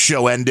Trump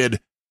show ended,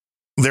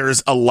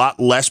 there's a lot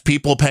less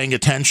people paying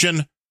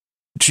attention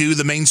to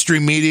the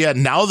mainstream media.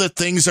 Now that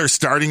things are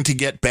starting to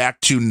get back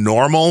to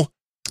normal,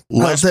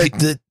 has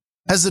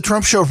the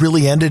Trump show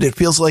really ended? It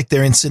feels like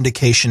they're in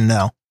syndication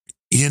now.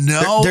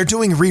 They're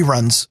doing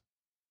reruns.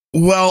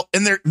 Well,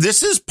 and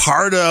this is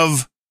part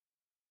of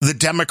the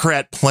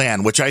Democrat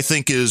plan, which I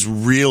think is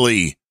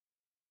really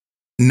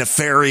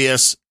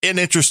nefarious and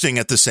interesting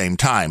at the same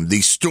time.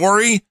 The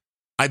story,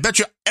 I bet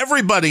you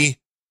everybody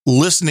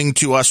listening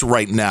to us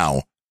right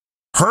now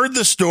heard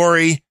the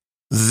story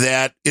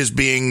that is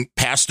being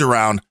passed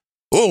around.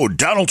 Oh,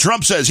 Donald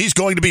Trump says he's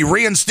going to be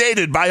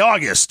reinstated by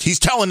August. He's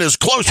telling his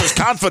closest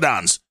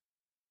confidants.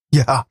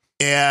 Yeah.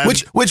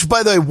 And which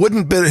by the way,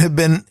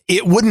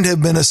 wouldn't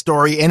have been a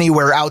story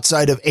anywhere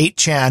outside of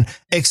 8chan,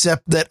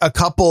 except that a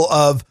couple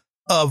of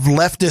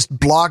leftist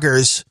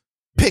bloggers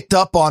picked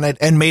up on it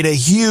and made a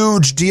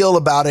huge deal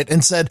about it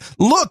and said,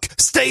 look,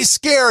 stay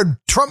scared.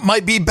 Trump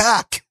might be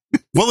back.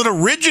 Well, it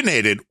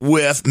originated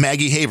with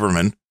Maggie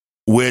Haberman,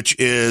 which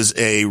is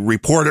a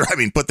reporter,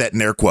 put that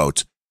in air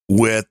quotes,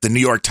 with the New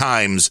York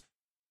Times,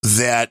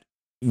 that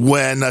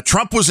when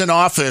Trump was in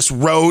office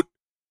wrote,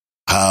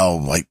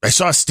 I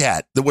saw a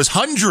stat, there was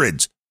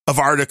hundreds of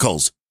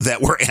articles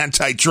that were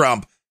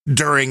anti-Trump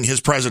during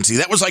his presidency.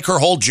 That was like her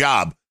whole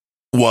job,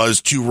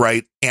 was to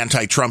write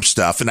anti-Trump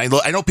stuff. And I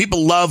know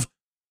people love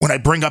when I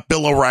bring up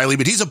Bill O'Reilly,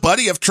 but he's a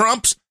buddy of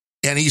Trump's,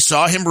 and he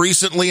saw him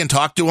recently and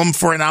talked to him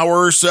for an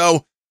hour or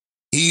so.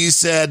 He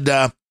said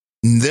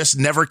this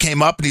never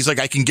came up. And he's like,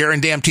 I can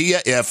guarantee you,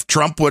 if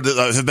Trump would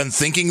have been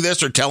thinking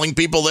this or telling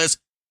people this,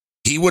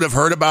 he would have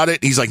heard about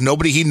it. He's like,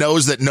 nobody he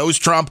knows that knows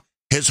Trump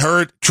has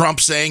heard Trump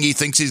saying he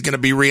thinks he's going to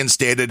be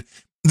reinstated.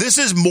 This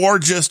is more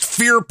just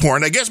fear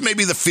porn. I guess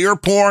maybe the fear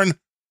porn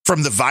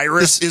from the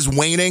virus is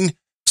waning.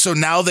 So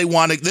now they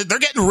want to, they're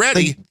getting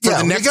ready for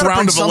the next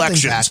round of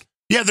elections.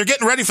 Yeah, they're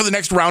getting ready for the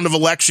next round of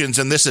elections.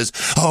 And this is,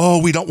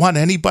 we don't want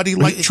anybody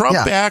like Trump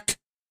back.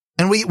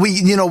 And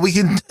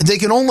they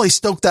can only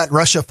stoke that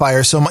Russia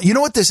fire so much. You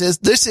know what this is?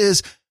 This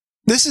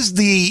is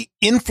the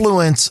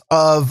influence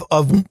of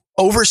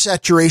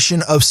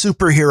oversaturation of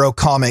superhero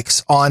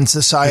comics on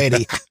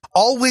society.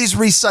 Always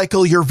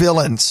recycle your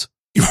villains.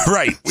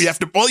 Right. We have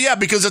to,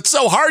 because it's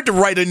so hard to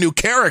write a new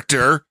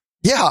character.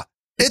 Yeah.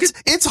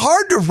 It's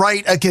hard to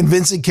write a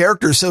convincing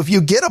character. So if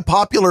you get a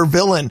popular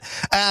villain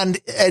and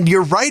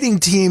your writing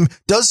team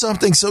does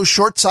something so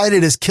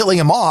short-sighted as killing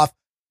him off,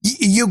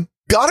 you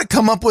got to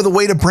come up with a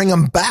way to bring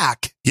him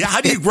back. Yeah.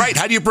 How do you bring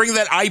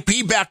that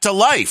IP back to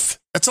life?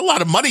 That's a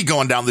lot of money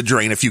going down the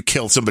drain if you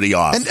kill somebody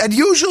off. And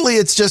usually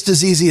it's just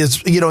as easy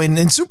as, in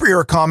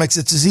superhero comics,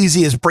 it's as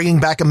easy as bringing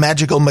back a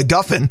magical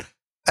MacGuffin.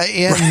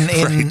 He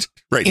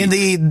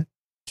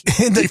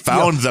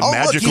found the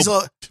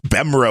magical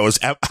Bemrose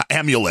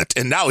amulet,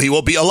 and now he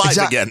will be alive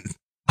again.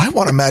 I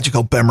want a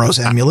magical Bemrose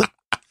amulet.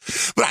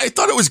 But I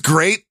thought it was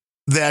great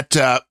that,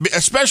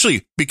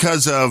 especially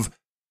because of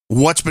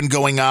what's been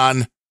going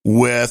on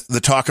with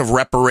the talk of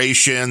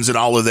reparations and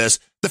all of this,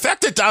 the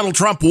fact that Donald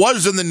Trump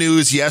was in the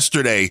news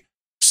yesterday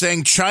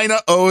saying China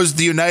owes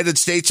the United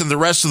States and the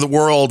rest of the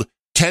world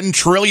 $10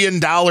 trillion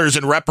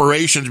in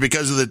reparations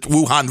because of the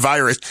Wuhan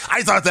virus.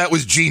 I thought that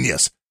was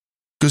genius.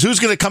 Because who's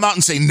going to come out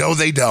and say, no,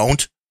 they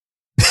don't?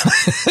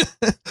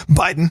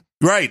 Biden.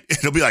 Right.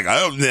 It'll be like,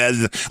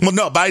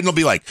 Biden will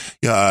be like,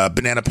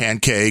 banana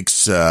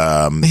pancakes.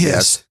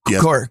 Yes.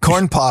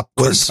 Corn Pop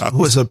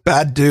was a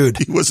bad dude.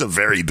 He was a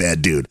very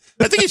bad dude.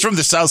 I think he's from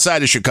the south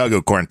side of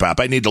Chicago, Corn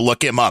Pop. I need to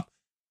look him up,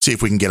 see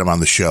if we can get him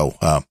on the show.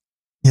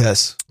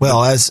 Yes.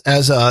 Well,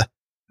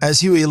 as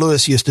Huey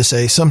Lewis used to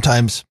say,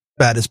 sometimes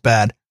bad is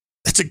bad.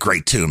 That's a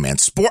great tune, man.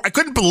 Sport. I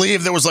couldn't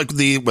believe there was like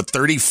the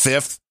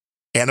 35th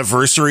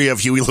anniversary of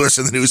Huey Lewis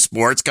in the News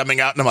Sports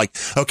coming out, and I'm like,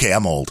 okay,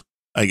 I'm old.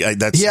 I had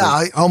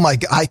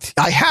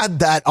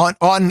that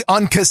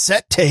on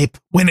cassette tape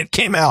when it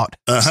came out.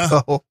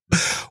 So,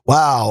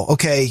 wow.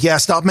 Okay. Yeah.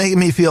 Stop making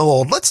me feel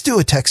old. Let's do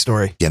a tech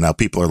story. Yeah. Now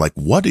people are like,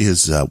 what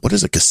is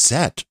a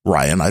cassette,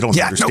 Ryan? I don't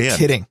understand. No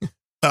kidding.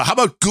 How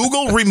about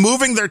Google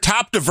removing their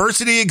top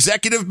diversity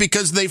executive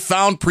because they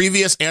found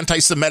previous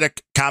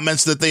anti-Semitic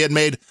comments that they had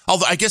made?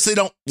 Although I guess they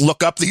don't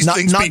look up these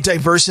things. Not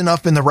diverse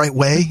enough in the right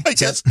way. I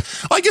guess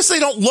they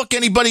don't look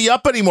anybody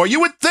up anymore. You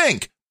would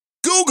think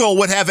Google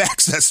would have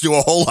access to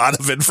a whole lot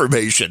of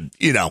information.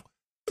 They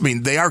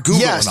are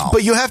Google and all.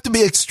 But you have to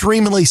be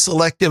extremely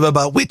selective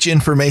about which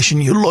information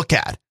you look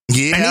at.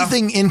 Yeah.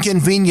 Anything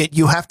inconvenient,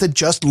 you have to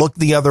just look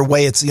the other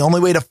way. It's the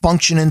only way to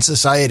function in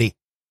society.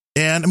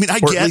 And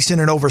at least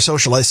in an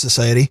over-socialized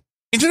society.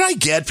 And I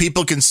get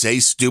people can say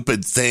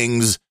stupid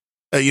things,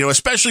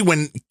 especially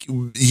when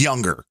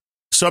younger.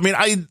 So,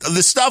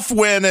 the stuff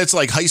when it's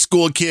like high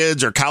school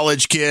kids or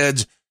college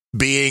kids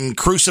being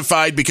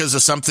crucified because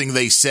of something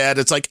they said,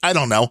 it's like, I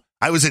don't know.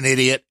 I was an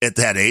idiot at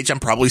that age. I'm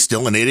probably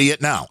still an idiot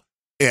now.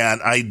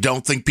 And I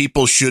don't think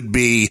people should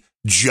be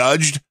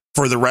judged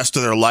for the rest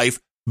of their life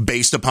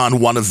based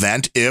upon one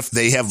event. If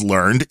they have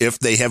learned, if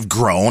they have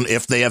grown,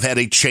 if they have had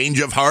a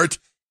change of heart,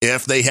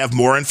 if they have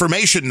more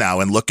information now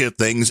and look at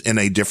things in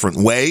a different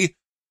way.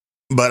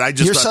 But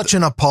you're such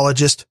an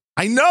apologist.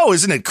 I know.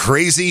 Isn't it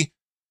crazy?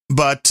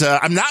 But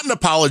I'm not an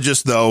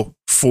apologist, though,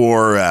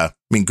 for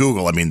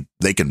Google.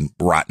 They can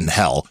rot in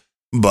hell.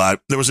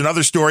 But there was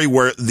another story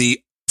where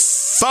the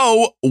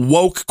faux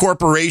woke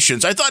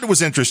corporations, I thought it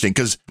was interesting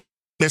because,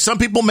 as some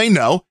people may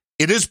know,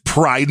 it is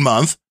Pride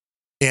Month.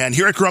 And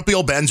here at Grumpy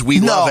Old Ben's, we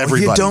love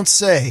everybody. You don't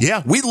say.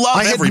 Yeah, we love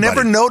everybody. I had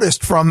never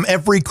noticed from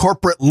every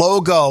corporate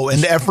logo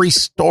and every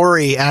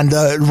story and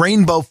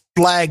rainbow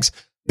flags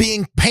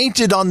being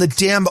painted on the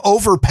damn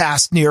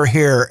overpass near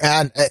here.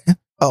 And,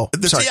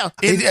 sorry. Yeah,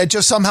 it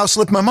just somehow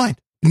slipped my mind.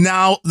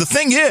 Now, the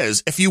thing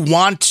is, if you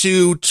want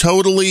to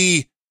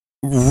totally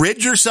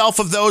rid yourself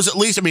of those, at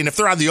least, if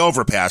they're on the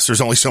overpass,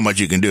 there's only so much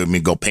you can do.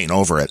 Go paint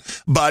over it.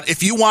 But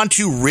if you want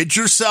to rid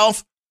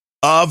yourself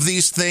of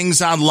these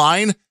things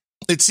online,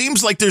 it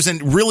seems like there's a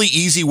really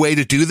easy way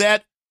to do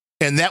that,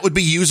 and that would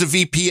be use a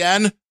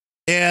VPN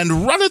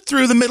and run it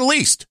through the Middle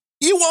East.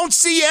 you won't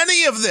see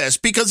any of this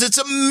because it's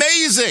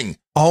amazing.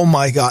 Oh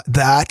my God.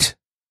 That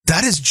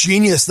is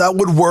genius. That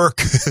would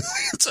work.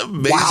 It's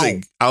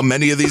amazing how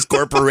many of these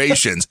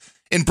corporations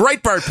and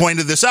Breitbart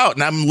pointed this out.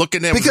 And I'm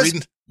looking at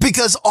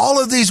because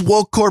all of these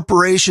woke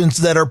corporations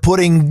that are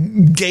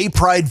putting gay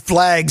pride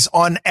flags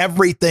on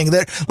everything,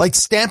 they're like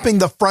stamping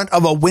the front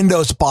of a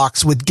Windows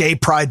box with gay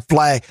pride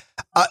flag.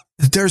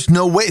 There's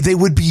no way they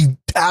would be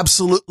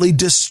absolutely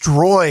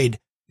destroyed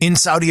in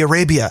Saudi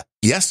Arabia.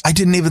 Yes. I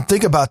didn't even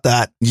think about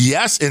that.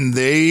 Yes. And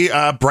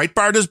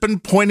Breitbart has been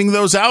pointing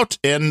those out.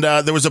 And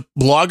there was a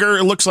blogger,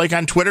 it looks like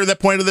on Twitter,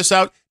 that pointed this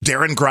out.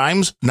 Darren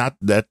Grimes, not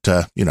that,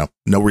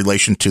 no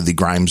relation to the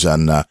Grimes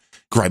on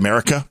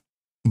Grimerica,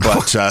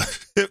 but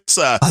it's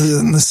other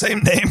than the same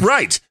name.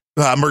 Right.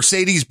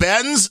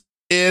 Mercedes-Benz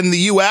in the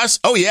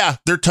U.S. Oh, yeah.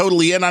 They're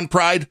totally in on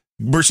Pride.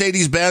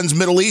 Mercedes-Benz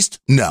Middle East.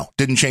 No,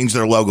 didn't change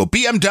their logo.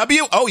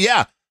 BMW. Oh,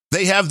 yeah.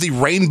 They have the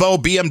rainbow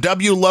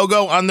BMW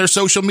logo on their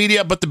social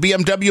media, but the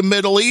BMW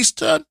Middle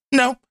East,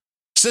 no.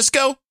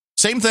 Cisco,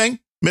 same thing.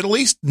 Middle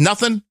East,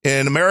 nothing.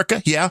 In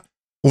America, yeah.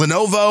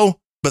 Lenovo,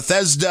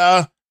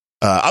 Bethesda,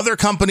 other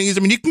companies.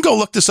 I mean, you can go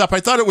look this up. I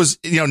thought it was,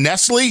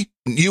 Nestle,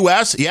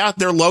 U.S. Yeah,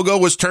 their logo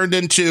was turned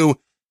into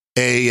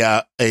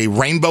a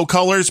rainbow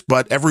colors,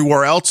 but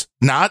everywhere else,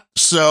 not.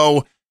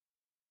 So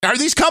are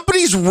these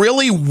companies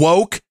really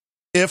woke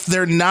if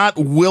they're not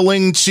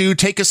willing to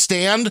take a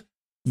stand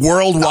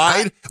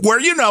worldwide, where,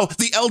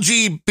 the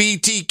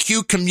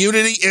LGBTQ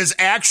community is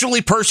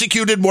actually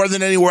persecuted more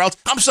than anywhere else?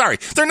 I'm sorry,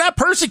 they're not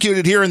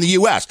persecuted here in the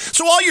U.S.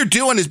 So all you're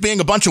doing is being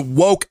a bunch of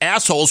woke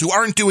assholes who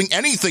aren't doing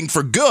anything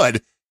for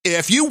good.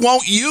 If you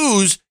won't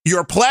use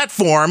your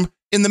platform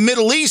in the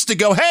Middle East to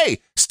go, hey,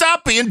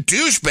 stop being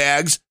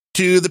douchebags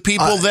to the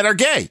people that are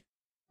gay.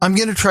 I'm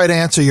going to try to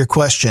answer your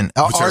question.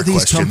 Are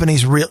these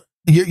companies real?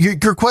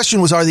 Your question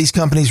was, are these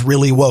companies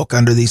really woke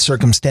under these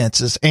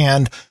circumstances?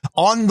 And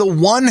on the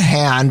one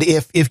hand,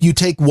 if you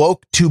take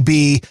woke to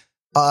be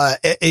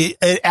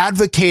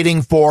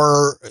advocating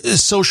for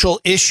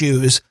social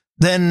issues,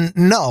 then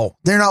no,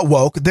 they're not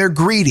woke. They're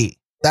greedy.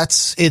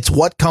 It's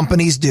what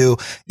companies do.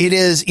 It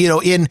is,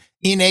 in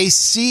a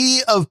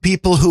sea of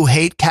people who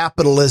hate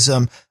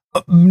capitalism,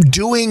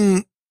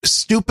 doing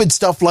stupid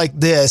stuff like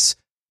this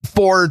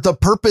for the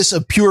purpose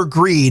of pure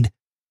greed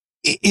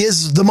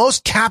is the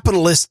most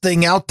capitalist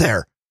thing out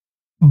there.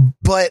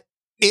 But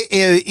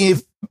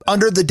if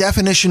under the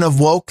definition of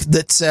woke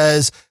that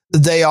says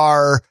they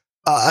are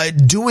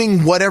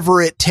doing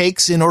whatever it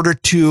takes in order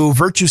to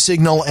virtue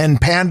signal and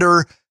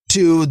pander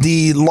to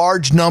the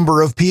large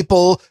number of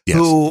people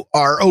who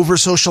are over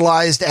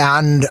socialized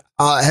and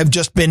have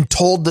just been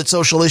told that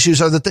social issues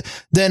are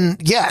then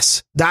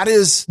yes, that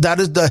is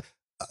the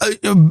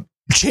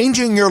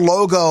changing your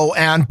logo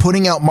and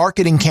putting out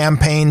marketing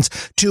campaigns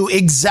to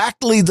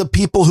exactly the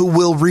people who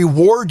will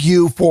reward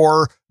you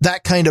for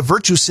that kind of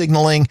virtue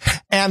signaling,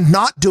 and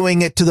not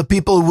doing it to the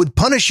people who would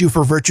punish you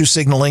for virtue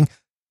signaling,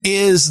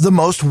 is the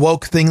most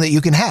woke thing that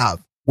you can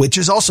have, which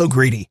is also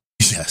greedy.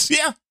 Yes.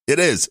 Yeah, it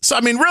is. So,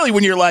 I mean, really,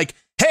 when you're like,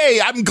 hey,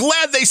 I'm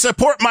glad they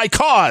support my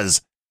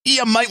cause,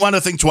 you might want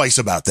to think twice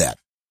about that.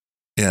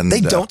 And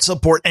they don't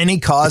support any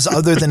cause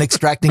other than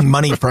extracting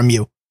money from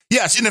you.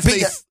 Yes, and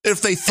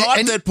if they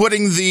thought that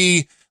putting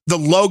the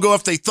logo,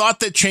 if they thought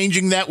that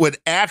changing that would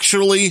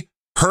actually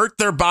hurt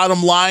their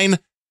bottom line,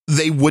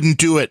 they wouldn't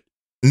do it.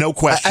 No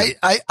question.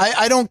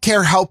 I don't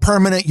care how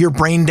permanent your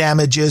brain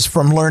damage is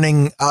from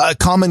learning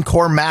Common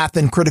Core math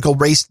and critical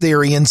race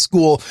theory in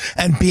school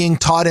and being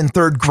taught in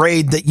third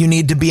grade that you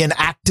need to be an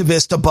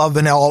activist above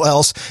and all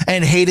else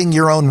and hating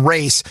your own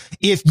race.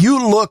 If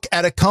you look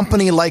at a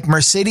company like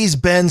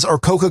Mercedes-Benz or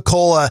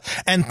Coca-Cola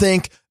and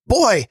think,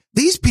 boy,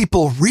 these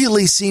people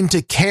really seem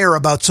to care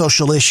about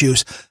social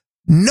issues.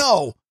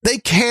 No, they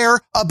care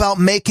about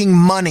making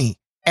money.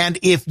 And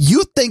if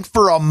you think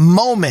for a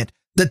moment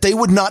that they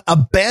would not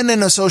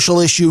abandon a social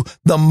issue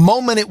the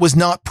moment it was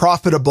not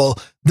profitable,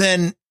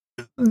 then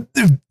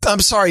I'm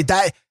sorry,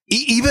 that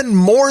even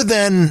more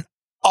than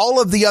all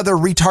of the other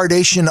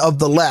retardation of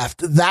the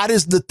left, that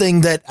is the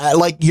thing that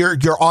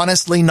you're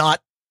honestly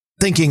not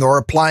thinking or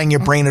applying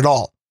your brain at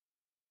all.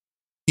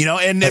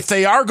 And if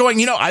they are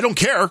going, I don't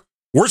care.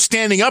 We're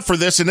standing up for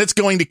this and it's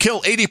going to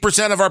kill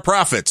 80% of our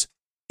profits.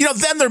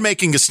 Then they're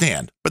making a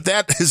stand. But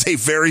that is a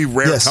very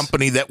rare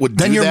company that would do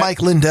that. Then you're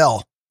Mike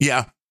Lindell.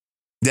 Yeah,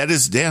 that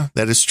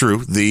is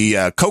true.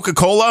 The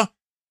Coca-Cola,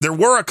 there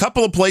were a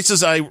couple of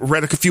places I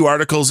read a few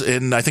articles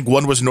in, I think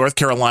one was North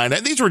Carolina.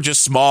 And these were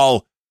just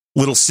small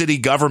little city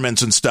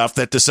governments and stuff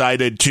that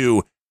decided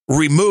to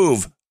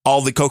remove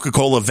all the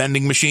Coca-Cola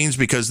vending machines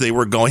because they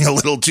were going a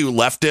little too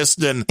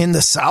leftist. And in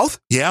the South?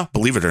 Yeah,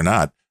 believe it or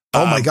not.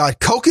 Oh, my God.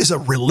 Coke is a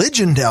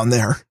religion down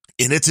there.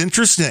 And it's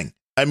interesting.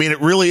 I mean, it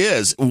really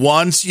is.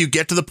 Once you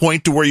get to the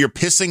point to where you're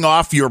pissing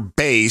off your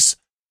base,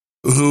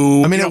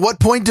 who... at what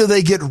point do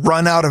they get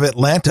run out of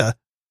Atlanta?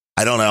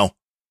 I don't know.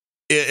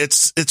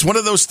 It's one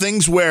of those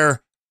things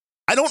where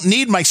I don't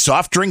need my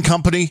soft drink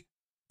company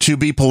to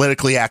be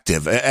politically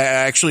active.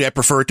 Actually, I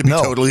prefer it to be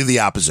totally the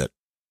opposite.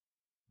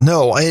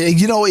 No,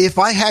 if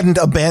I hadn't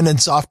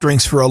abandoned soft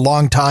drinks for a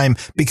long time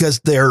because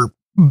they're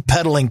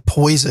peddling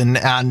poison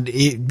and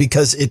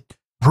because it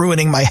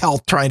ruining my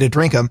health trying to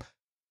drink them,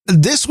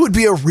 this would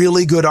be a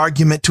really good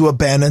argument to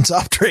abandon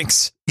soft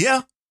drinks.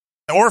 Yeah.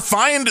 Or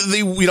find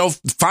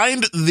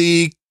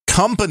the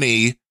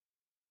company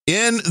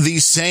in the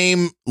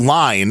same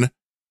line.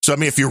 So, I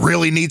mean, if you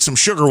really need some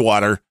sugar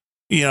water,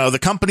 the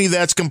company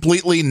that's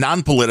completely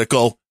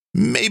non-political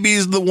maybe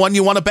is the one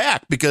you want to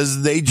back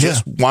because they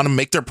just want to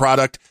make their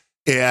product.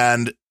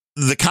 And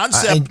the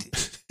concept,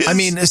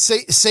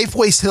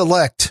 Safeway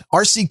Select,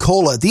 RC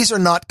Cola, these are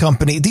not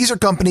company. These are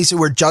companies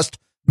who are just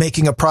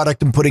making a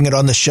product and putting it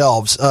on the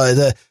shelves.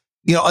 The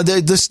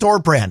store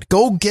brand,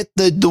 go get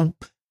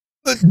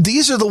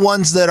these are the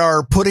ones that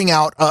are putting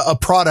out a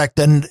product.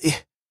 And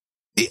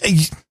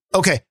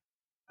okay,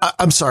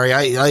 I'm sorry.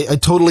 I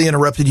totally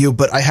interrupted you,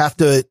 but I have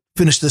to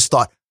finish this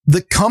thought.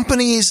 The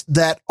companies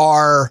that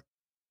are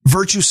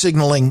virtue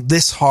signaling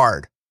this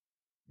hard,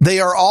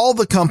 they are all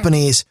the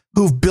companies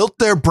who've built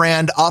their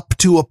brand up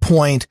to a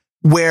point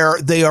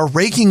where they are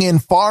raking in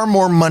far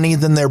more money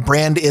than their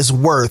brand is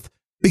worth.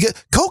 Because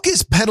Coke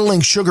is peddling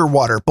sugar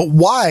water, but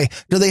why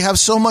do they have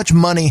so much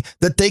money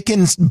that they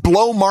can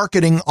blow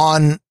marketing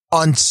on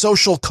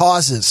social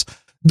causes?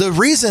 The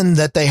reason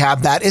that they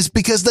have that is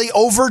because they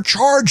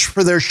overcharge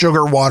for their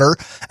sugar water,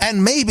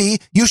 and maybe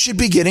you should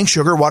be getting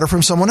sugar water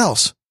from someone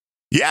else.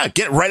 Yeah,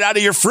 get it right out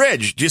of your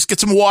fridge. Just get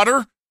some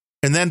water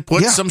and then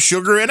put some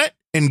sugar in it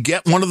and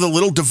get one of the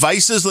little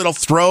devices that'll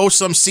throw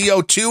some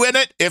CO2 in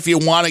it if you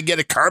want to get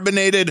it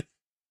carbonated.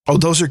 Oh,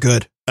 those are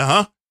good.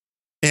 Uh-huh.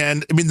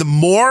 And I mean, the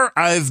more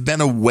I've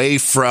been away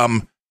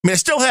from, I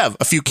still have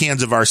a few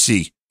cans of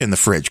RC in the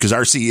fridge because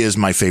RC is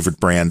my favorite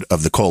brand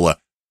of the cola,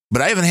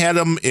 but I haven't had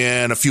them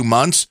in a few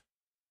months.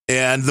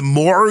 And the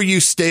more you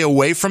stay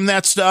away from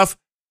that stuff,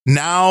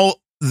 now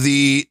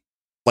the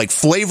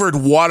flavored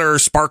water,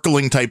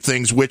 sparkling type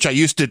things, which I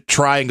used to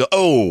try and go,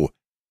 oh,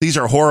 these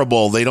are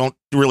horrible. They don't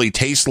really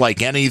taste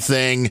like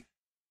anything.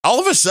 All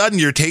of a sudden,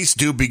 your tastes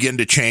do begin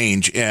to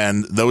change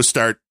and those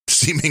start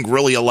seeming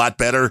really a lot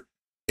better.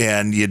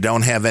 And you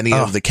don't have any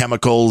of the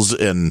chemicals.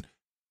 And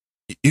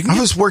I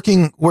was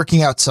working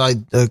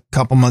outside a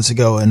couple months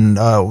ago and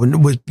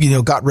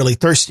got really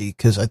thirsty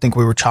because I think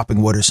we were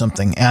chopping wood or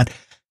something. And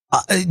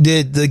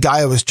the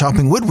guy I was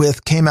chopping wood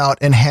with came out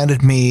and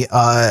handed me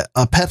a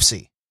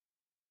Pepsi.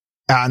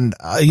 And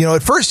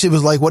at first it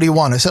was like, "What do you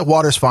want?" I said,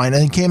 "Water's fine."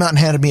 And he came out and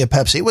handed me a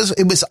Pepsi. It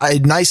was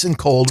nice and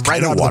cold,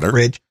 right out of the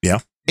fridge. Yeah.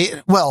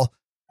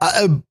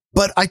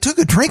 But I took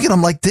a drink and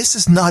I'm like, this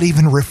is not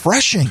even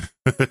refreshing.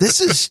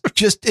 This is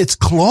just, it's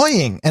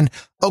cloying. And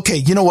okay,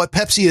 you know what?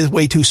 Pepsi is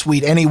way too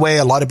sweet anyway.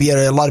 A lot of people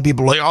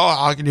are like, oh,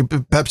 how can you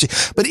put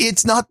Pepsi? But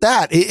it's not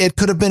that. It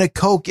could have been a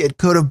Coke. It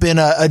could have been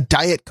a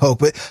Diet Coke.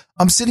 But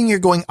I'm sitting here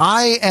going,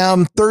 I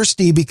am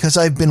thirsty because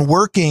I've been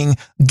working.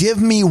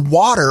 Give me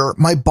water.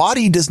 My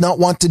body does not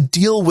want to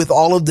deal with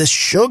all of this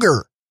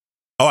sugar.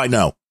 Oh, I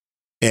know.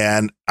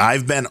 And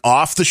I've been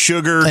off the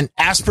sugar. And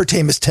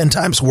aspartame is 10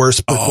 times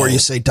worse before you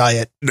say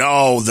diet.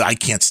 No, I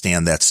can't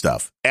stand that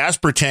stuff.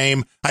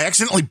 Aspartame. I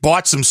accidentally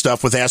bought some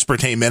stuff with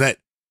aspartame in it.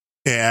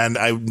 And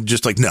I'm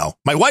just like, no.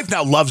 My wife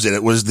now loves it.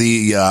 It was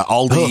the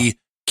Aldi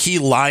key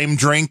lime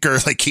drink or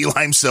key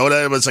lime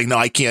soda. It was like, no,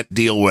 I can't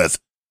deal with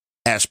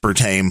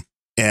aspartame.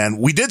 And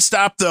we did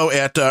stop, though,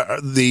 at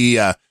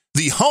the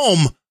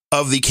home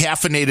of the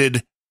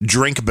caffeinated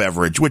drink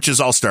beverage, which is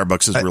all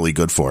Starbucks is really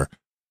good for.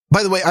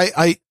 By the way,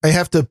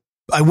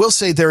 I will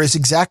say there is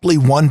exactly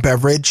one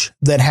beverage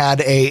that had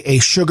a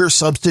sugar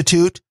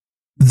substitute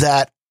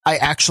that I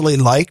actually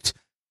liked.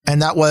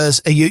 And that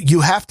was you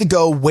have to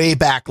go way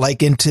back,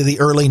 into the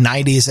early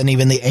 90s and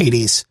even the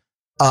 80s.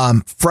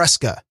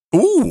 Fresca,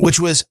 which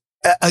was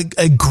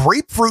a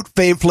grapefruit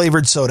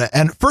flavored soda.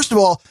 And first of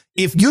all,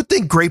 if you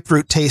think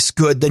grapefruit tastes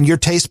good, then your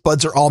taste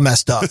buds are all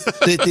messed up.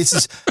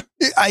 It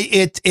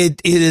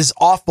is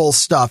awful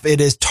stuff.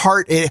 It is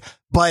tart,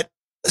 but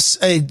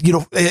and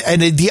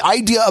the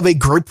idea of a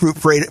grapefruit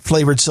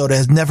flavored soda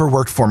has never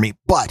worked for me,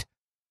 but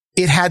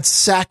it had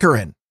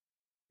saccharin.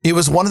 It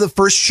was one of the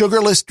first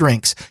sugarless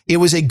drinks. It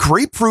was a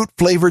grapefruit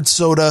flavored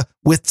soda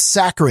with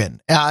saccharin.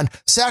 And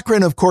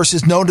saccharin, of course,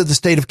 is known to the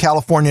state of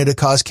California to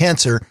cause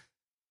cancer.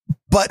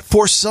 But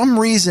for some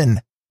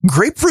reason,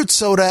 grapefruit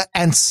soda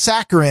and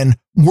saccharin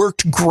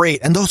worked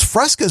great. And those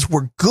Frescas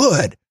were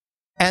good.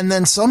 And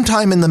then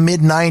sometime in the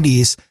mid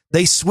 90s,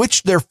 they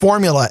switched their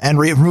formula and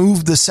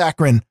removed the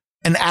saccharin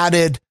and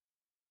added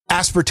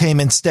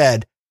aspartame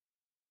instead.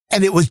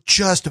 And it was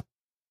just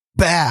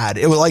bad.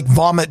 It was like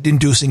vomit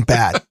inducing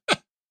bad.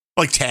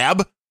 Like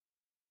Tab?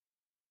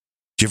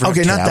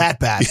 Okay, not that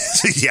bad.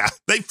 Yeah,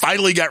 they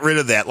finally got rid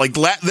of that.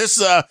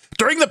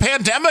 During the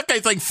pandemic, I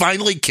think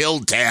finally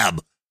killed Tab.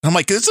 I'm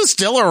like, this is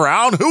still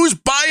around? Who's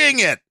buying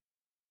it?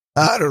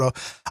 I don't know.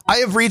 I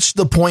have reached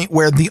the point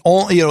where the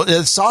only,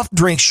 soft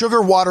drink,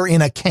 sugar water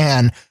in a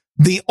can,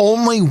 the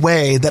only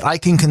way that I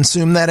can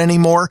consume that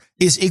anymore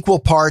is equal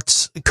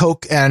parts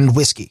Coke and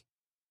whiskey.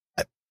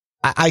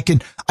 I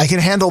can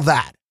handle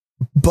that.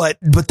 But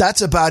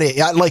that's about it.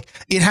 Like,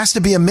 it has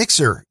to be a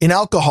mixer in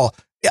alcohol.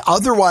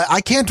 Otherwise,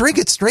 I can't drink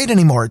it straight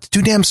anymore. It's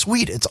too damn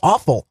sweet. It's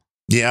awful.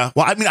 Yeah.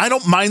 Well, I mean, I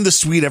don't mind the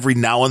sweet every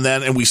now and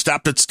then. And we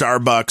stopped at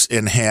Starbucks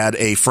and had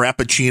a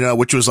Frappuccino,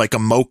 which was like a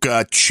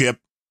mocha chip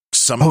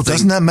something. Oh,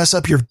 doesn't that mess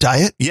up your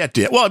diet? Yeah, it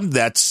did. Well,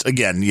 that's,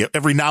 again,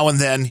 every now and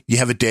then you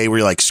have a day where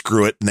you're like,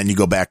 screw it, and then you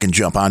go back and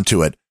jump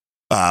onto it.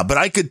 But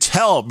I could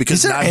tell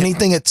because... Is there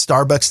anything at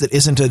Starbucks that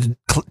isn't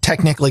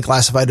technically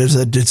classified as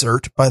a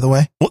dessert, by the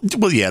way?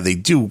 Well, yeah, they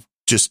do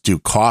just do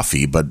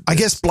coffee, but... I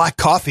guess black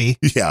coffee.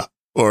 Yeah.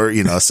 Or,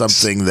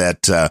 something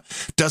that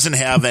doesn't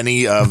have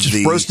any of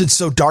the... roasted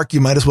so dark,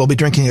 you might as well be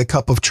drinking a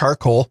cup of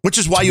charcoal. Which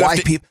is why you have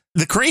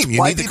the cream.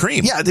 You need the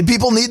cream. Yeah, the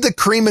people need the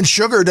cream and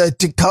sugar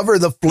to cover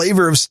the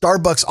flavor of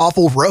Starbucks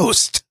awful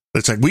roast.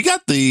 It's like, we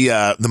got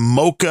the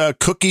mocha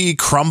cookie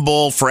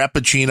crumble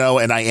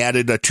Frappuccino, and I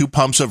added 2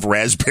 pumps of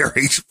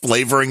raspberry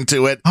flavoring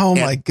to it. Oh,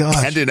 my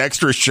gosh. And an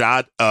extra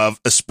shot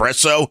of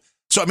espresso.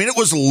 So, I mean, it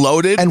was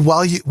loaded. And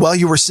while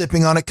you were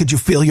sipping on it, could you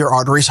feel your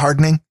arteries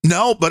hardening?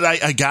 No, but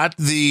I got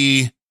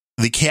the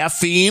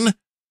caffeine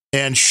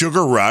and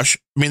sugar rush.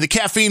 I mean, the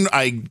caffeine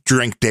I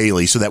drink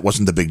daily, so that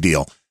wasn't the big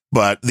deal.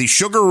 But the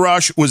sugar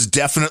rush was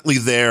definitely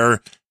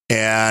there.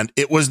 And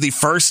it was the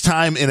first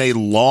time in a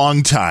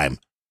long time,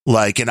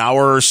 like an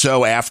hour or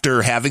so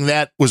after having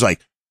that, was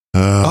like,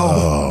 an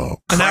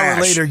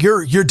hour later,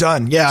 you're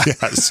done. Yeah.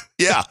 Yes.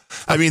 Yeah.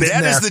 I mean,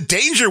 that is the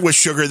danger with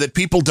sugar that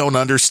people don't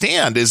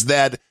understand, is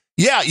that,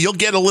 yeah, you'll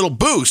get a little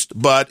boost,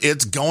 but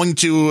it's going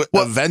to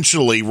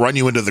eventually run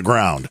you into the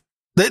ground.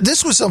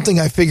 This was something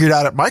I figured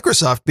out at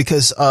Microsoft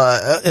because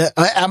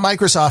at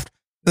Microsoft,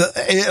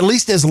 at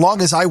least as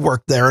long as I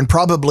worked there, and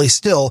probably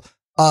still,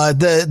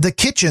 the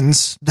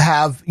kitchens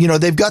have,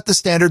 they've got the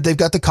standard, they've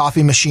got the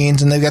coffee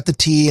machines and they've got the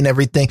tea and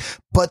everything,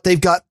 but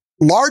they've got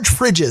large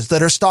fridges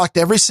that are stocked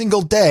every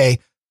single day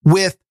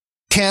with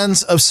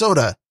cans of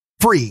soda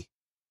free.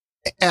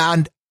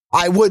 And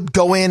I would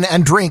go in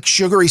and drink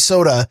sugary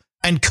soda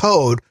and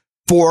code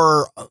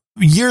for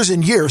years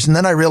and years. And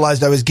then I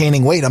realized I was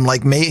gaining weight. I'm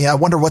like, I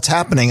wonder what's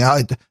happening.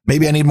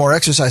 Maybe I need more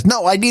exercise.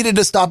 No, I needed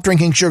to stop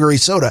drinking sugary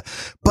soda.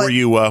 But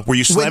were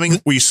you slamming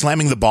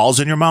the balls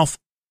in your mouth?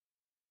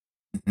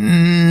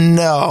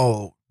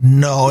 No.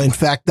 In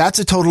fact, that's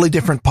a totally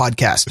different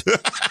podcast.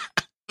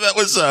 That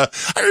was, I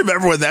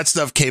remember when that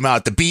stuff came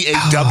out, the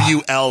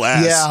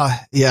BAWLS.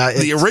 Yeah.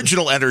 The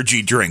original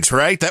energy drinks,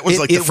 right? That was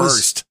the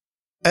first.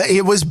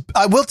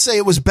 I will say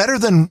it was better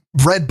than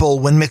Red Bull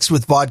when mixed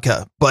with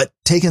vodka, but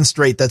taken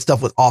straight, that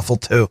stuff was awful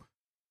too.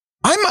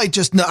 I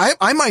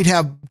might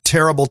have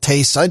terrible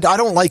tastes. I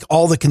don't like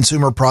all the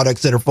consumer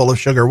products that are full of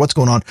sugar. What's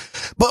going on?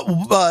 But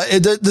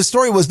the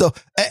story was, though,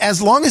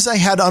 as long as I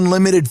had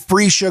unlimited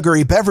free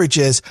sugary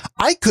beverages,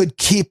 I could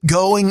keep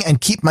going and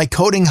keep my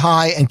coating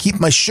high and keep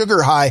my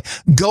sugar high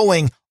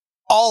going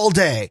all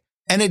day.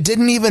 And it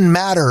didn't even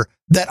matter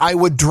that I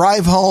would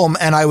drive home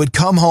and I would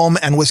come home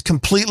and was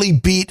completely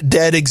beat,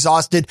 dead,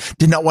 exhausted,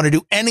 did not want to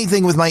do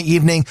anything with my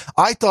evening.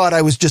 I thought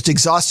I was just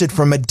exhausted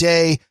from a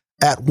day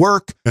at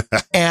work.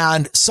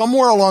 And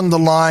somewhere along the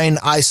line,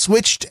 I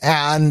switched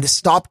and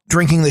stopped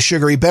drinking the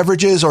sugary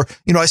beverages. Or,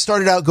 I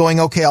started out going,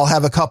 okay, I'll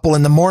have a couple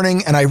in the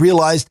morning. And I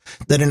realized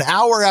that an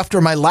hour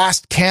after my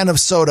last can of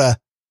soda,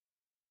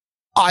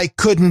 I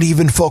couldn't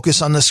even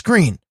focus on the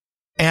screen.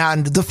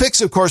 And the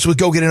fix, of course, was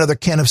go get another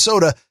can of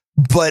soda.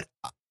 But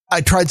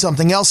I tried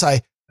something else.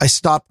 I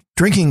stopped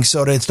drinking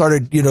soda and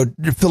started,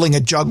 filling a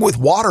jug with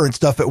water and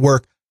stuff at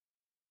work.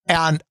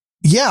 And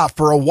yeah,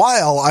 for a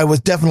while, I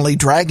was definitely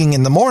dragging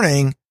in the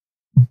morning,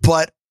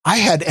 but I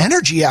had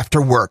energy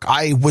after work.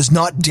 I was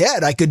not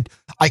dead. I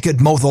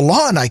could mow the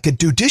lawn. I could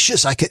do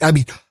dishes.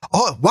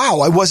 Oh,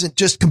 wow. I wasn't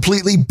just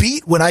completely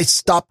beat when I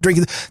stopped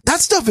drinking. That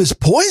stuff is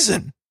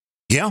poison.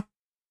 Yeah.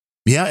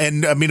 Yeah.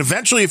 And I mean,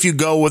 eventually, if you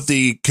go with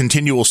the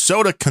continual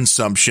soda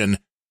consumption,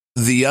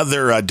 the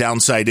other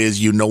downside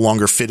is you no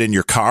longer fit in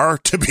your car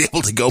to be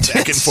able to go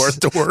back and forth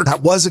to work.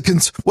 That was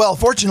well,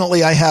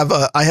 fortunately, I have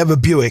a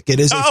Buick. It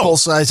is a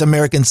full-size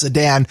American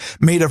sedan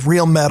made of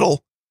real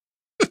metal.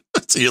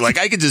 So you're like,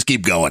 I could just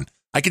keep going.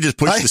 I could just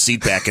push the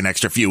seat back an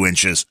extra few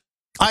inches.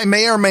 I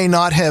may or may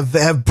not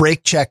have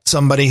brake checked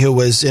somebody who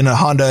was in a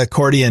Honda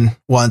Accordion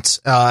once,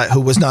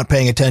 who was not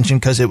paying attention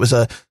because it was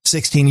a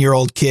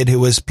 16-year-old kid who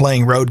was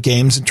playing road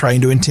games and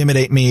trying to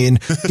intimidate me and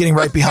getting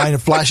right behind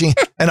and flashing.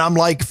 And I'm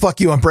like, fuck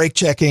you, I'm brake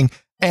checking.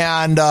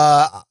 And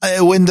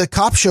when the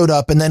cop showed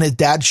up and then his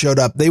dad showed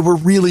up, they were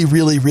really,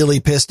 really, really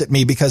pissed at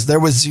me because there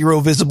was zero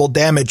visible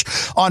damage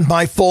on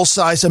my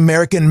full-size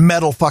American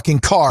metal fucking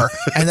car.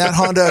 And that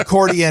Honda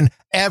Accordion,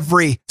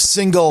 every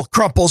single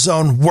crumple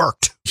zone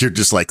worked. You're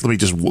just like, let me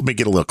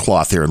get a little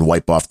cloth here and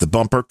wipe off the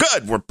bumper.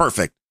 Good, we're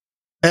perfect.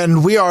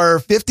 And we are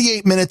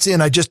 58 minutes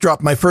in. I just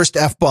dropped my first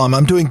F-bomb.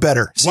 I'm doing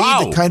better. See,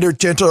 wow. The kinder,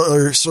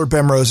 gentler Sir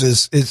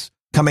Bemrose is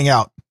coming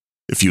out.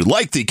 If you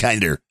like the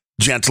kinder,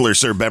 gentler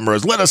Sir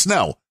Bemrose, let us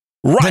know.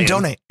 Ryan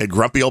donate at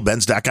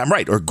grumpyoldbens.com.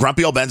 Right. Or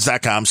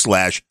grumpyoldbens.com/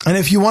 And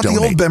if you want donate.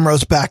 the old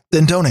Bemrose back,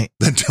 then donate.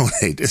 Then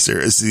donate.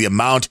 Is the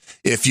amount,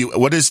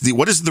 what is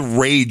the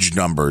Rage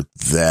number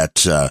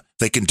that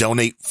they can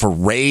donate for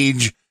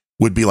Rage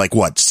would be like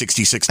what?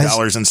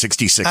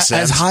 $66.66.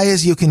 As high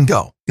as you can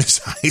go. As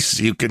high as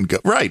you can go.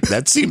 Right.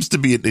 That seems to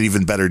be an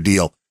even better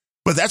deal.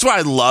 But that's why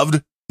I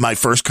loved my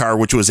first car,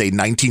 which was a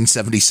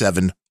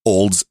 1977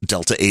 Olds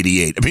Delta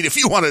 88. I mean, if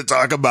you want to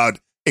talk about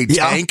a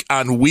tank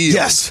on wheels,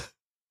 yes,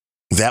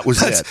 that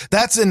was it.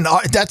 That's an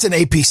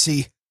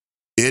APC.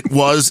 It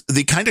was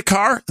the kind of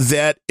car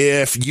that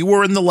if you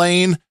were in the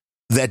lane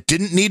that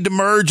didn't need to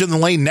merge and the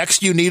lane next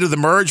to you needed the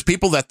merge,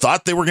 people that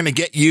thought they were going to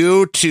get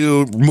you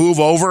to move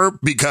over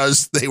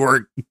because they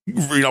were,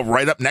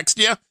 right up next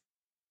to you.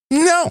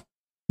 No.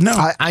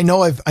 I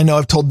know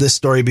I've told this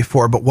story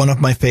before, but one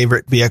of my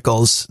favorite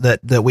vehicles that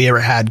we ever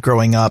had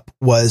growing up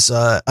was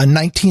a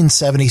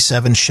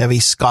 1977 Chevy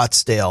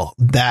Scottsdale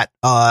that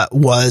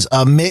was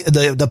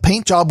the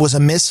paint job was a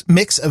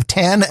mix of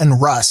tan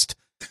and rust,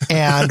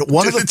 and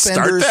one of the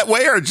fenders start that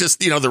way, or just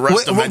the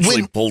rust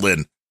eventually pulled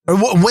in.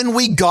 When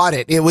we got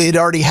it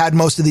already had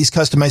most of these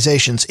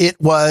customizations. It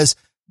was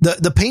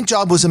the paint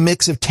job was a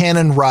mix of tan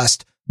and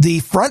rust.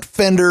 The front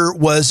fender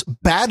was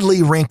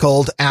badly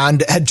wrinkled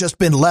and had just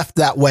been left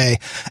that way.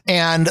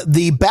 And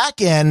the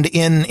back end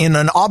in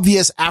an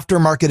obvious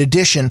aftermarket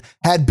edition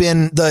had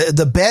been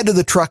the bed of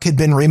the truck had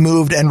been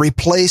removed and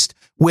replaced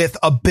with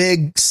a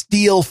big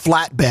steel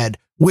flatbed,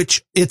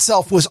 which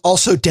itself was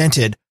also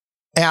dented.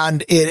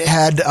 And it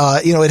had,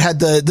 it had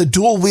the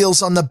dual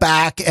wheels on the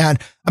back. And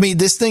I mean,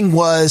 this thing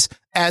was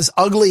as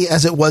ugly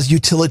as it was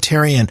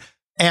utilitarian.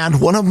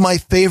 And one of my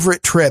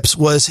favorite trips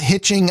was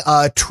hitching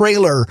a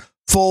trailer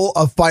full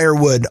of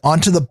firewood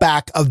onto the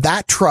back of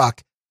that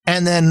truck.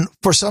 And then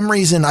for some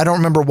reason, I don't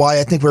remember why,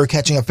 I think we were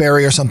catching a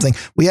ferry or something.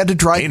 We had to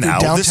drive through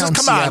downtown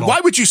Seattle. Why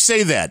would you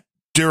say that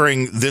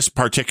during this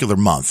particular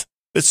month?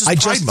 This is Pride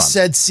just month.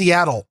 Said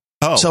Seattle.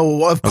 Oh,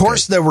 so of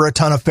course there were a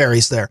ton of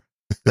ferries there.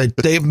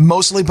 They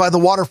mostly by the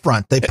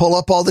waterfront. They pull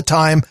up all the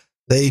time.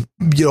 They,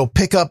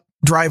 pick up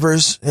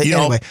drivers.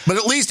 Anyway. But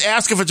at least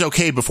ask if it's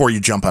okay before you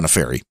jump on a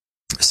ferry.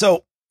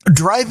 So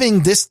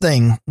driving this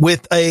thing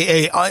with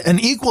an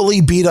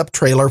equally beat up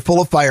trailer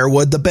full of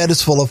firewood. The bed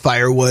is full of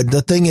firewood.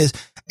 The thing is,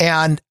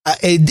 and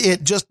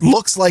it just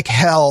looks like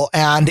hell.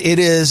 And it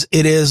is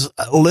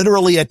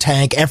literally a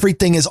tank.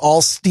 Everything is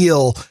all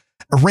steel,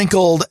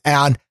 wrinkled,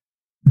 and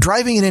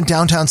driving it in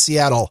downtown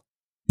Seattle.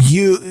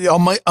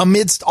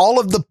 Amidst all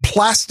of the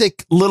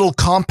plastic little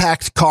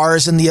compact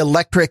cars and the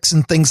electrics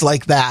and things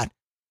like that,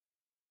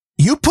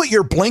 you put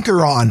your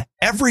blinker on,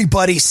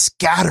 everybody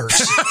scatters.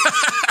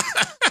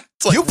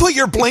 You put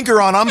your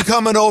blinker on, I'm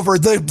coming over.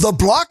 The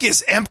block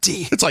is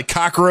empty. It's like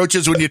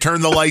cockroaches when you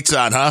turn the lights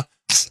on, huh?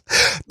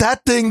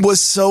 That thing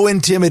was so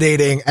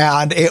intimidating.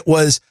 And it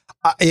was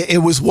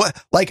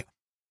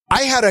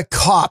I had a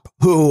cop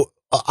who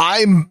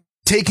I'm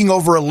taking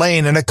over a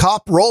lane, and a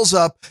cop rolls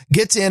up,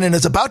 gets in, and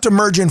is about to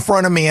merge in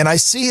front of me. And I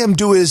see him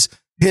do his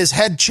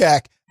head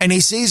check, and he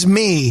sees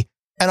me,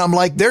 and I'm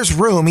like, there's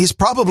room. He's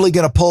probably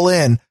going to pull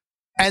in.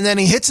 And then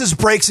he hits his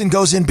brakes and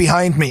goes in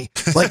behind me.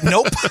 Like,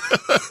 nope.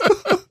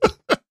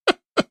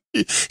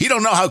 You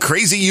don't know how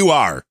crazy you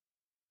are.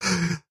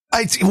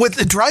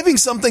 With driving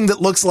something that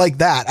looks like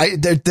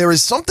that, there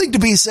is something to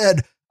be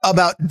said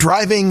about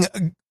driving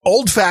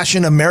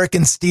old-fashioned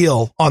American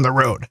steel on the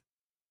road.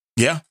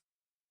 Yeah,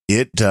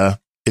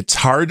 it's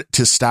hard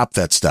to stop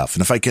that stuff.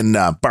 And if I can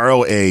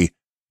borrow a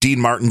Dean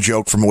Martin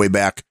joke from way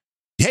back,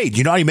 hey, do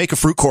you know how you make a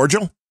fruit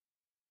cordial?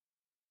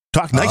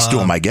 Talk nice to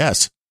him, I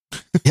guess.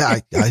 Yeah,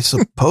 I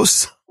suppose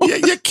so. Yeah,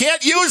 you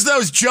can't use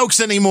those jokes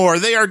anymore.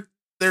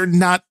 They're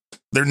not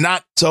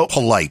so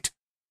polite.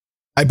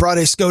 I brought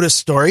a SCOTUS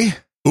story.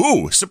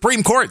 Ooh,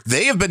 Supreme Court.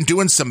 They have been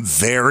doing some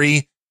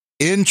very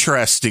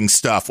interesting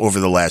stuff over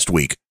the last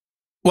week.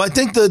 Well, I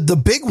think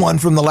the big one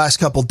from the last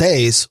couple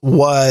days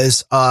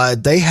was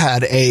they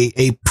had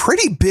a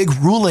pretty big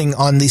ruling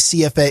on the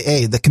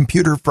CFAA, the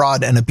Computer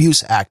Fraud and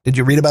Abuse Act. Did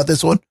you read about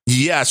this one?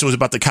 Yes, it was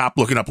about the cop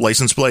looking up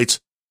license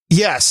plates.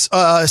 Yes.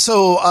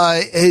 So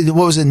what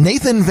was it?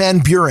 Nathan Van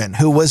Buren,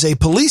 who was a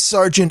police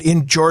sergeant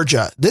in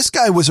Georgia. This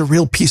guy was a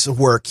real piece of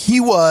work.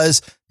 He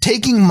was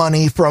taking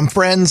money from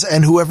friends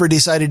and whoever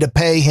decided to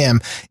pay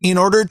him in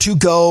order to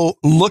go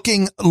look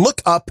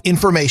up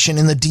information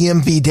in the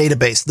DMV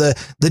database, the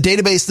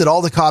database that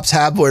all the cops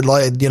have, where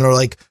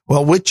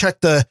well, we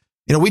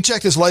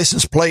checked his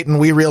license plate and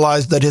we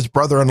realized that his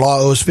brother-in-law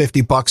owes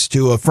 $50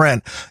 to a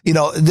friend.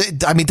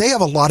 They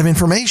have a lot of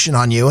information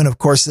on you. And of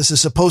course, this is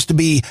supposed to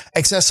be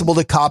accessible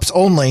to cops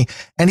only.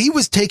 And he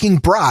was taking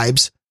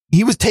bribes.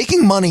 He was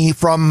taking money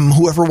from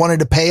whoever wanted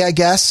to pay, I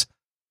guess,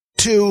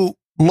 to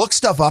look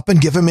stuff up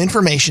and give him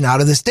information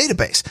out of this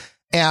database.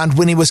 And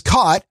when he was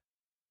caught,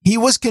 he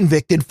was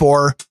convicted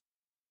for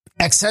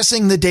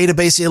accessing the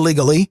database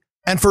illegally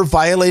and for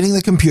violating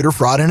the Computer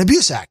Fraud and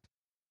Abuse Act.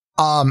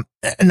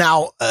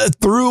 Now,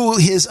 through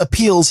his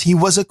appeals, he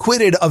was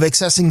acquitted of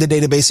accessing the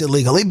database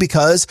illegally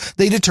because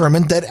they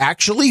determined that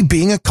actually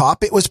being a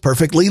cop, it was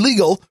perfectly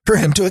legal for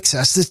him to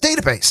access this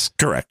database.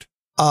 Correct.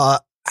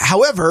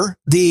 However,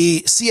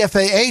 the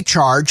CFAA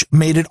charge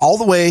made it all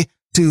the way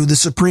to the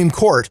Supreme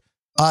Court.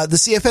 The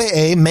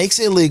CFAA makes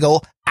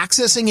illegal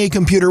accessing a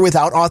computer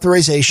without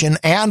authorization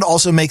and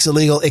also makes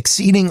illegal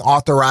exceeding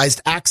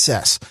authorized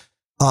access.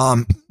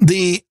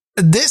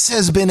 This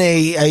has been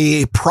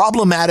a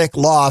problematic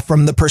law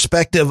from the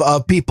perspective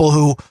of people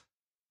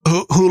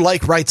who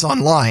like rights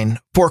online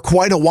for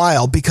quite a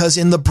while, because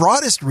in the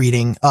broadest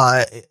reading,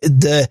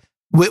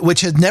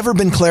 which had never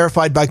been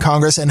clarified by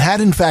Congress and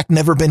had in fact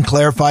never been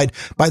clarified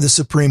by the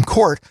Supreme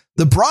Court,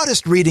 the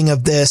broadest reading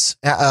of this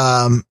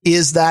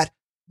is that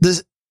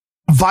the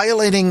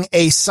violating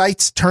a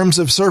site's terms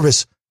of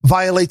service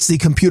violates the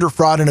Computer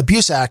Fraud and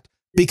Abuse Act,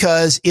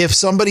 because if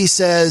somebody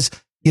says,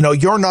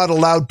 you're not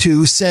allowed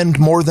to send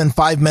more than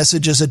 5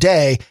 messages a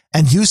day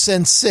and you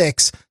send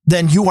 6,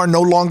 then you are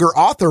no longer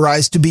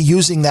authorized to be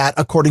using that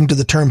according to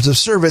the terms of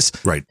service.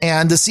 Right.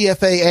 And the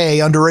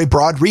CFAA, under a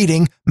broad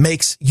reading,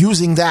 makes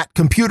using that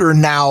computer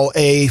now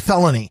a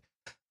felony.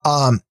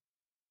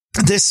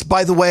 This,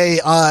 by the way,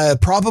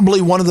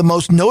 probably one of the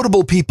most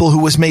notable people who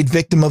was made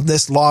victim of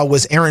this law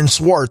was Aaron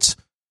Swartz,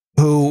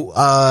 who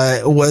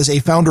was a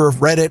founder of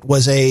Reddit,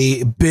 was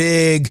a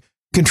big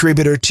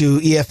contributor to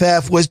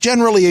EFF, was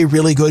generally a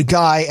really good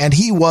guy, and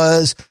he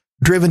was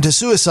driven to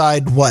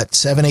suicide,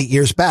 7-8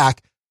 years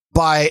back,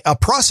 by a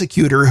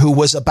prosecutor who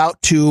was about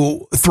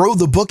to throw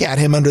the book at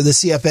him under the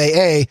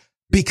CFAA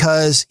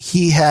because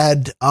he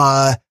had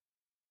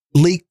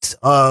leaked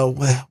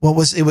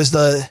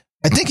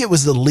I think it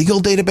was the legal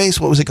database.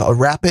 What was it called?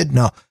 Rapid?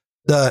 No,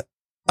 the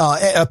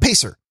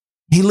Pacer.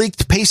 He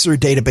leaked Pacer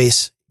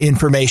database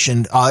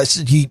information.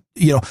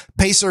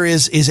 Pacer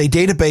is a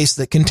database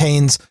that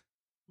contains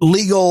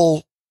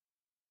legal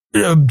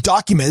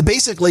document,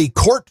 basically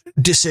court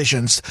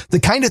decisions, the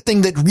kind of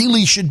thing that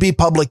really should be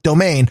public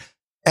domain.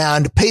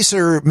 And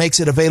Pacer makes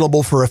it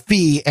available for a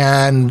fee.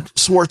 And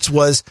Swartz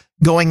was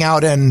going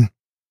out and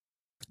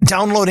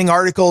downloading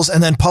articles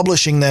and then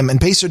publishing them.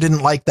 And Pacer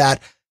didn't like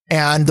that.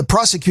 And the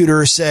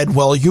prosecutor said,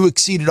 well, you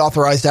exceeded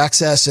authorized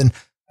access. And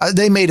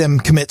they made him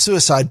commit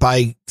suicide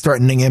by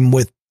threatening him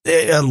with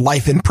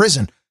life in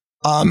prison.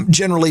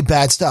 Generally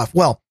bad stuff.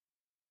 Well,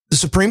 the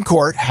Supreme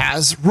Court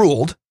has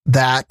ruled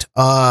that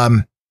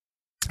the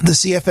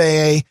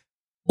CFAA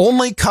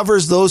only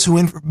covers those who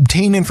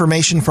obtain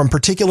information from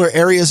particular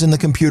areas in the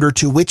computer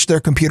to which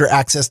their computer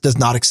access does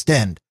not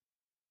extend.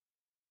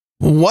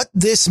 What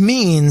this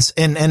means,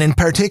 and in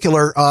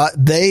particular,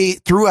 they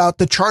threw out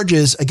the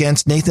charges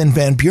against Nathan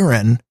Van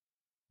Buren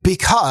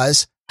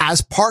because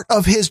as part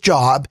of his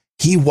job,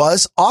 he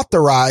was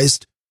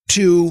authorized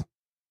to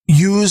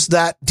use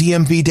that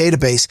DMV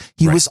database.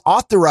 He was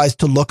authorized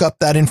to look up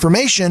that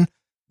information.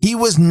 He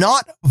was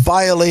not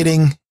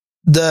violating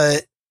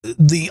the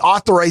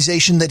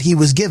authorization that he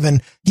was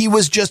given. He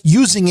was just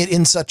using it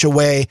in such a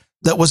way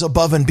that was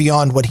above and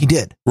beyond what he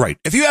did. Right.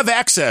 If you have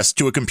access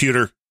to a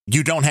computer,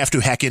 you don't have to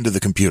hack into the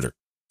computer.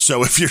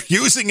 So if you're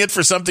using it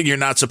for something you're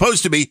not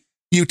supposed to be,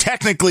 you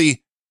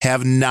technically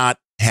have not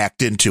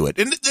hacked into it.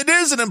 And it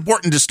is an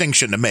important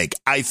distinction to make,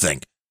 I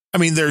think. I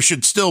mean, there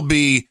should still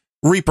be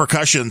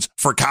repercussions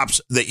for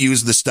cops that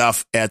use the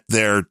stuff at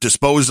their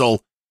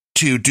disposal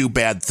to do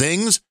bad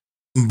things,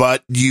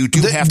 but you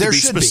do have to be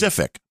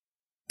specific.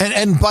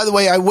 And by the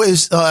way,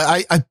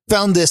 I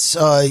found this,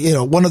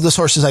 one of the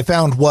sources I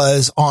found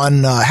was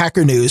on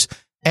Hacker News,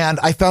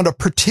 and I found a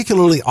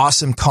particularly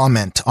awesome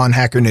comment on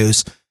Hacker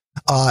News,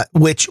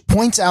 which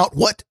points out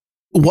what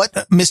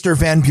Mr.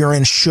 Van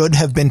Buren should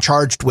have been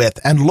charged with,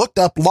 and looked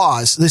up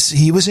laws.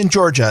 He was in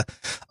Georgia.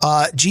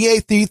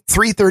 GA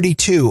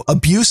 332,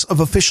 abuse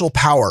of official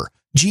power.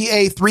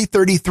 GA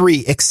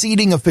 333,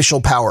 exceeding official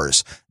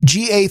powers.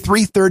 GA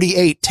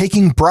 338,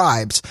 taking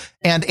bribes.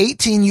 And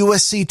 18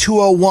 USC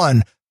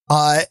 201,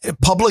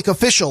 public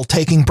official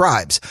taking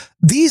bribes.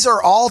 These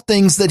are all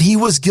things that he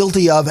was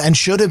guilty of and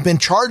should have been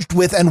charged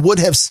with and would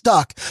have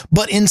stuck.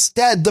 But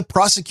instead, the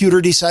prosecutor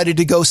decided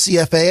to go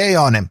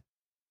CFAA on him.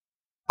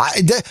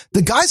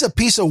 The guy's a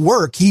piece of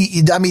work.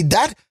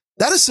 That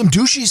is some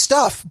douchey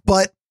stuff,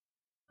 but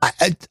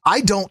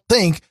I don't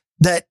think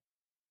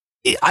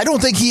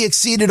he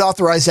exceeded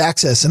authorized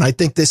access. And I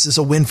think this is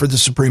a win for the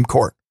Supreme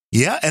Court.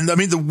 Yeah. And I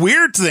mean, the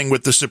weird thing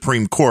with the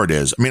Supreme Court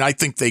is, I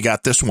think they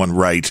got this one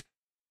right,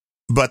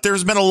 but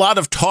there's been a lot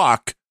of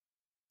talk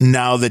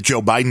now that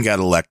Joe Biden got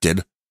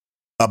elected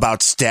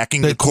about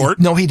stacking the court.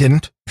 No, he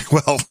didn't.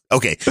 Well,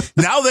 okay.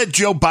 Now that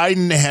Joe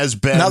Biden has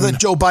been... Now that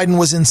Joe Biden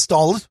was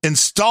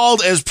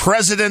installed as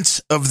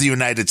president of the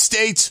United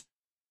States,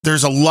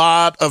 there's a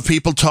lot of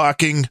people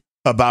talking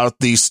about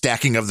the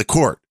stacking of the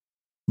court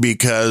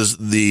because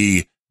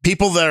the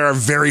people that are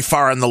very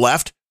far on the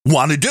left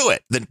want to do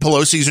it. Then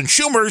Pelosi's and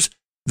Schumer's,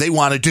 they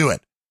want to do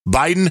it.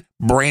 Biden,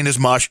 brain is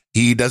mush.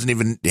 He doesn't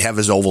even have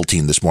his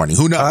Ovaltine this morning.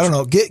 Who knows? I don't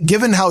know.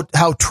 Given how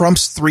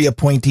Trump's 3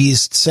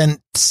 appointees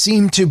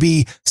seem to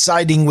be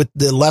siding with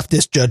the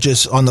leftist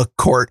judges on the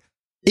court,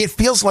 It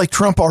feels like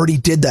Trump already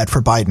did that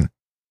for Biden.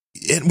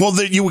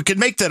 You could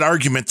make that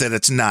argument that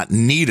it's not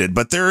needed,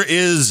 but there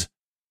is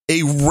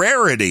a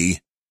rarity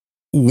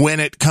when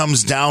it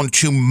comes down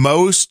to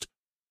most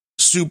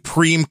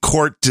Supreme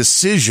Court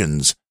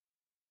decisions.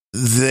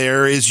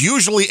 There is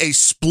usually a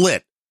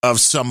split of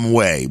some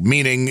way,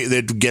 meaning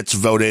it gets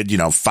voted,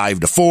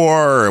 5-4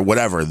 or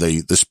whatever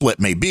the split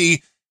may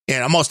be.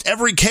 In almost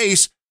every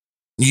case,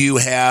 you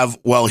have,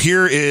 well,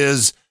 here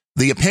is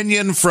the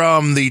opinion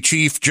from the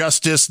Chief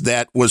Justice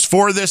that was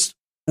for this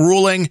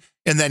ruling,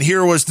 and then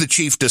here was the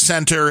chief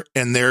dissenter,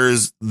 and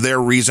there's their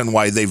reason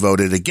why they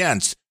voted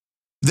against.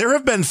 There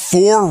have been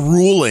 4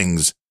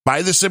 rulings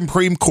by the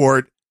Supreme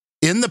Court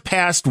in the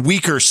past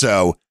week or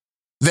so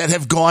that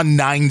have gone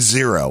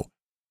 9-0,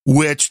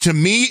 which to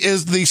me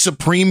is the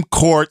Supreme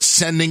Court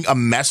sending a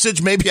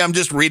message. Maybe I'm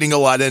just reading a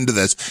lot into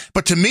this,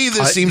 but to me,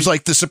 this seems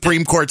like the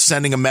Supreme Court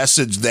sending a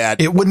message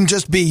that it wouldn't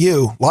just be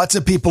you. Lots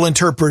of people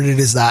interpret it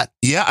as that.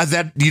 Yeah,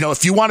 that,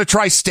 if you want to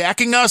try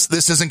stacking us,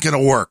 this isn't going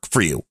to work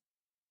for you.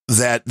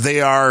 That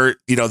they are,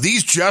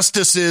 these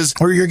justices,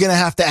 or you're going to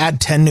have to add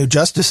 10 new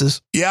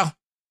justices. Yeah,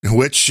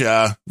 which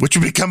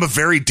would become a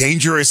very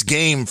dangerous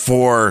game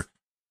for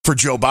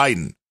Joe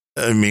Biden.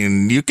 I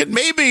mean, you could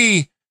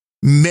maybe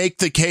make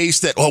the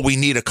case that, we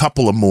need a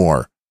couple of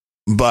more.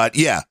 But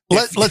yeah,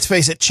 let's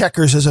face it,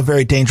 checkers is a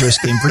very dangerous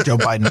game for Joe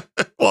Biden.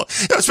 Well,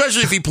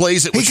 especially if he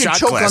plays it with shot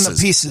choke glasses. On the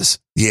pieces.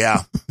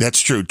 Yeah,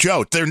 that's true.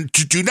 Joe,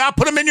 do not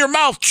put them in your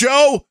mouth,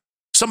 Joe.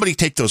 Somebody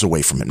take those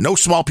away from him. No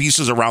small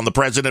pieces around the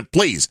president,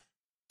 please.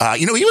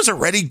 He was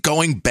already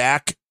going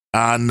back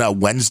on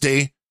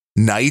Wednesday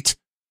night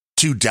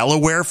to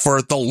Delaware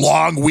for the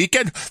long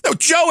weekend. No,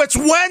 Joe, it's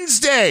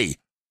Wednesday.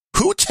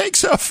 Who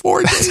takes a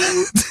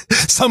 4-day?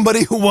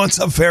 Somebody who wants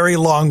a very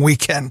long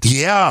weekend.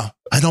 Yeah,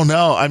 I don't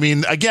know. I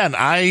mean, again,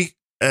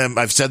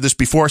 I've said this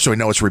before, so I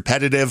know it's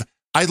repetitive.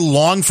 I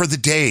long for the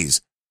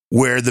days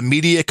where the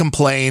media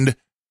complained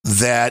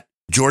that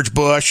George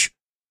Bush,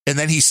 and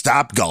then he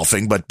stopped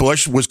golfing, but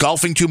Bush was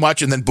golfing too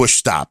much, and then Bush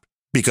stopped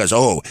because,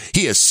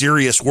 he has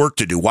serious work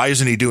to do. Why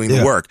isn't he doing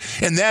the work?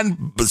 And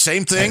then the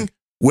same thing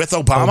with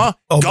Obama,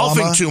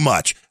 golfing too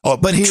much.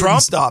 But he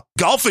Trump stopped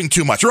golfing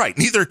too much. Right.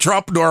 Neither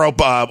Trump nor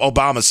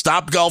Obama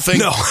stopped golfing.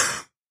 No.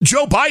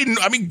 Joe Biden,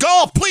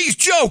 golf, please,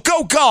 Joe,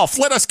 go golf.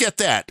 Let us get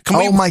that.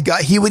 My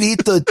God. He would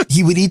eat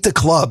the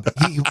club.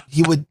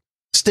 He would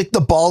stick the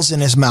balls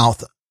in his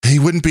mouth. He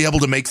wouldn't be able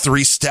to make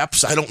 3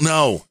 steps. I don't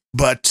know.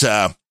 But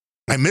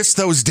I miss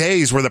those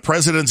days where the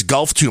presidents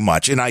golf too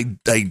much. And I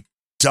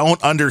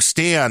don't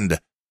understand. I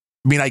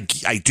mean,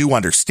 I do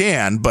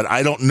understand, but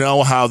I don't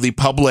know how the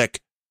public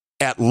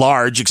at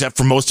large, except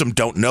for most of them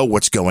don't know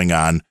what's going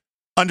on,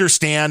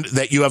 understand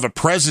that you have a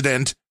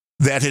president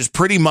that has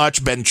pretty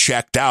much been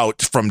checked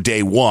out from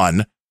day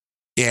one.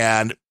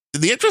 And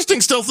the interesting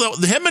still, though,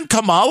 him and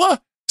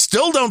Kamala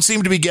still don't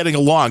seem to be getting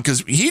along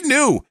because he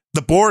knew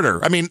the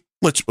border. I mean,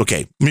 let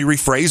me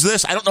rephrase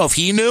this. I don't know if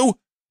he knew,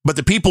 but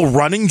the people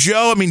running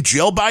Joe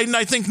Biden,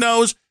 I think,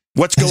 knows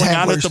what's going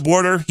on at the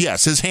border.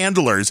 Yes, his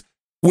handlers,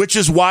 which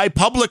is why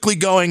publicly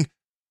going,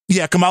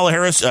 yeah, Kamala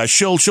Harris,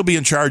 she'll be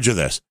in charge of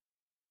this.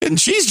 And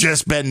she's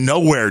just been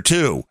nowhere,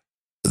 too.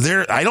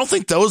 I don't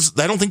think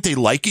they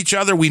like each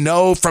other. We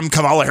know from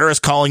Kamala Harris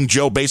calling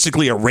Joe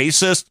basically a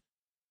racist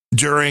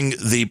during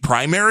the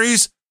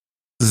primaries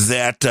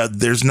that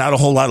there's not a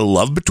whole lot of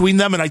love between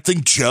them. And I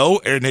think Joe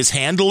and his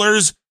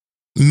handlers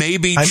may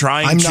be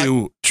trying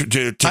to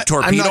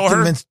torpedo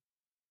her.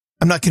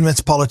 I'm not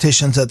convinced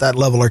politicians at that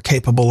level are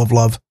capable of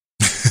love.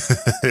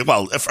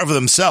 Well, for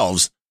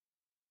themselves.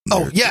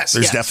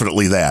 There's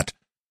definitely that.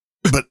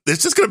 But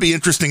it's just going to be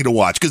interesting to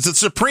watch because the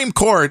Supreme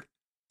Court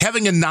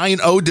having a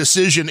 9-0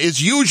 decision is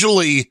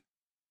usually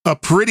a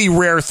pretty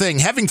rare thing.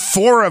 Having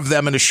 4 of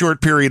them in a short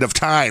period of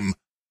time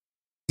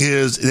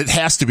it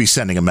has to be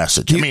sending a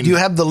message. Do you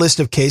have the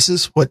list of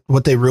cases,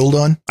 what they ruled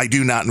on? I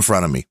do not in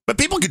front of me, but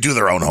people could do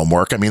their own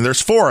homework. I mean,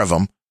 there's 4 of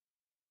them.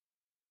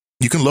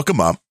 You can look them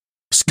up.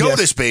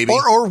 SCOTUS, baby.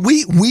 Or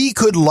we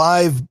could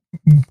live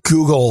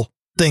Google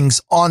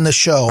things on the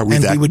show,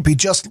 and we would be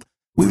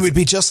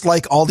just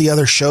like all the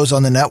other shows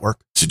on the network.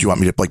 So do you want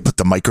me to put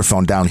the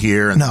microphone down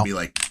here and be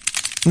like,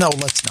 no,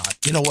 let's not.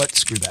 You know what?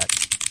 Screw that.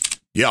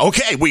 Yeah.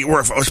 Okay.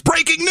 It's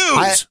breaking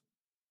news.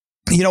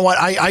 You know what?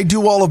 I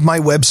do all of my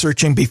web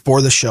searching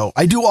before the show.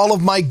 I do all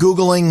of my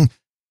Googling.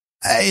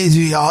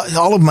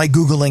 All of my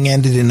Googling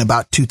ended in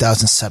about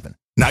 2007.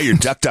 Now you're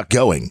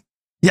DuckDuckGoing.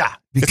 Yeah.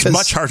 It's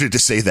much harder to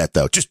say that,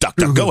 though. Just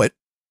DuckDuckGo it.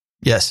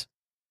 Yes.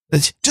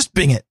 Just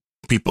Bing it.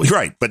 You're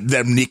right. But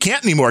then you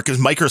can't anymore because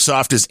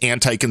Microsoft is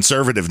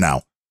anti-conservative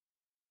now.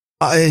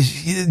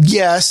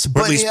 Yes.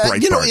 Or at least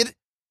Breitbart.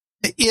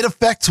 It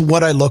affects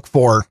what I look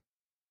for.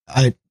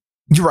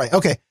 You're right.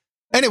 Okay.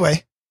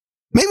 Anyway,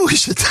 maybe we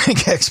should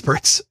thank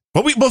experts.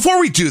 Well, before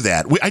we do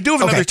that, I do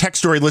have another tech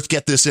story. Let's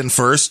get this in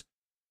first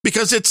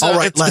because it's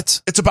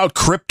it's about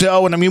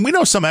crypto. And we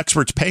know some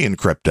experts pay in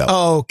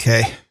crypto.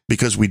 Okay.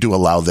 Because we do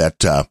allow that.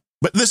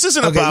 But this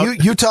isn't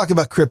about. You talk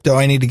about crypto.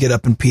 I need to get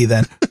up and pee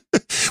then.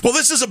 Well,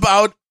 this is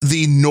about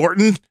the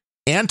Norton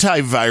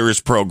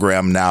antivirus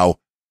program now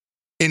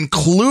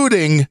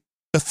including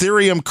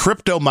Ethereum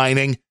crypto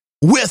mining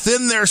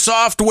within their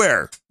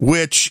software,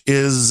 which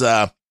is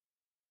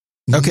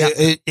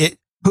okay.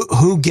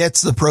 Who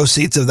gets the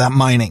proceeds of that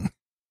mining?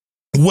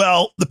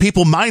 Well, the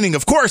people mining,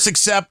 of course,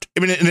 except, I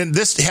mean, and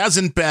this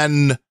hasn't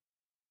been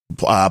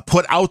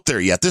put out there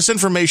yet. This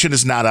information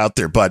is not out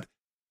there, but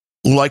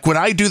like when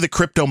I do the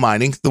crypto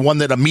mining, the one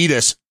that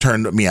Ametis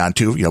turned me on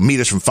to,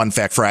 Ametis from Fun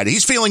Fact Friday,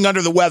 he's feeling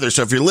under the weather.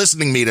 So if you're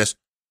listening, Ametis,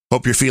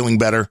 hope you're feeling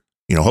better.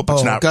 Hope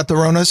it's not. Got the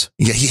Ronas?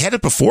 Yeah, he had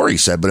it before, he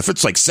said, but if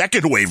it's like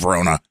second wave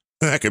Rona,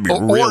 that could be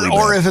really bad.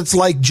 Or if it's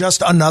like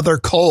just another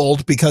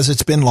cold because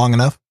it's been long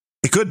enough.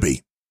 It could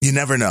be. You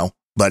never know.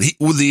 But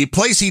the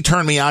place he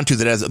turned me on to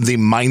that has the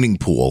mining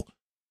pool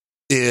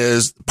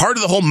is part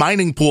of the whole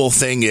mining pool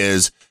thing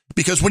is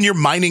because when you're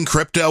mining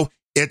crypto,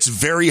 it's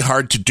very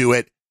hard to do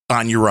it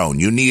on your own.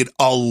 You need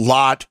a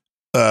lot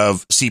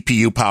of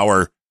CPU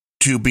power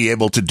to be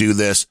able to do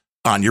this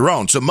on your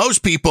own. So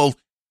most people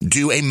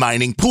do a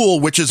mining pool,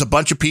 which is a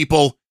bunch of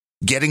people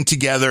getting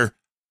together,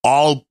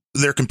 all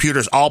their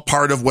computers, all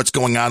part of what's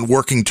going on,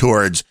 working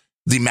towards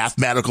the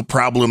mathematical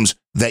problems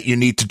that you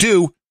need to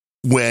do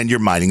when you're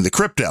mining the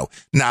crypto.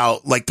 Now,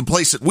 like the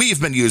place that we've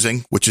been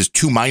using, which is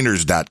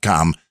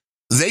 2miners.com,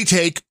 they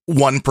take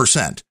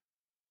 1%,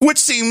 which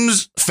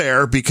seems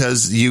fair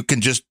because you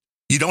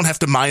don't have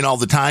to mine all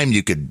the time.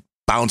 You could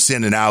bounce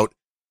in and out.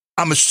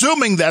 I'm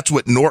assuming that's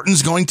what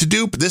Norton's going to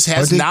do, but this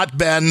has not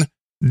been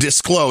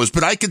disclosed.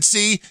 But I could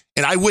see,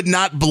 and I would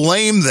not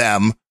blame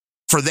them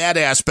for that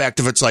aspect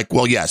of it's like,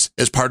 well, yes,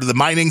 as part of the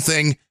mining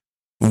thing,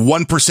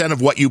 1%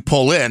 of what you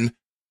pull in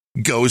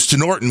goes to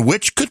Norton,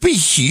 which could be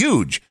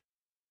huge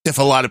if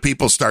a lot of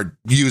people start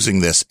using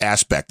this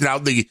aspect. Now,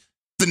 the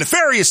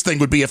nefarious thing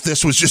would be if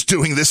this was just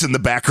doing this in the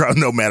background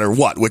no matter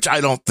what, which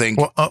I don't think.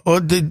 But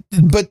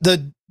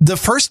the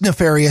first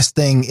nefarious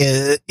thing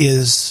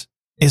is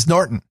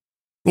Norton.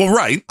 Well,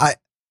 right. I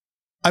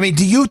mean,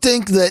 do you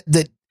think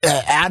that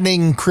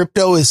adding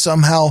crypto is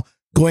somehow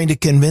going to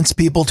convince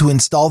people to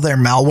install their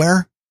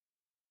malware?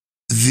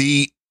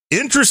 The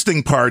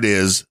interesting part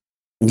is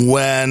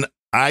when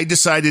I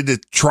decided to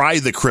try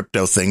the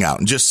crypto thing out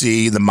and just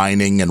see the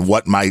mining and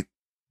what my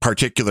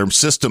particular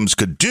systems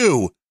could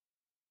do,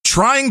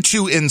 trying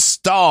to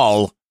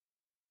install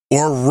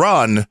or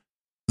run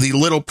the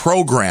little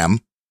program,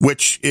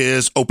 which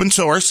is open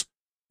source,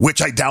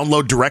 which I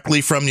download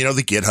directly from, the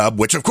GitHub,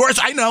 which of course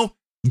I know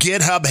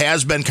GitHub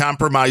has been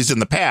compromised in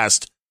the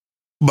past,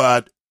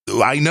 but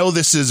I know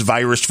this is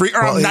virus free,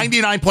 or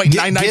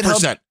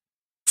 99.99%,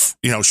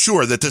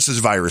 sure that this is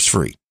virus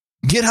free.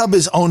 GitHub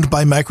is owned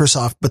by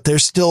Microsoft, but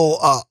there's still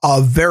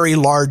a very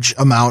large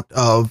amount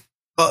of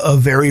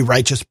very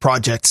righteous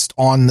projects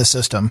on the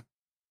system.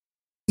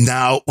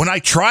 Now, when I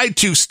tried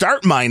to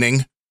start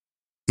mining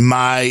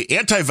my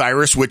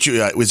antivirus, which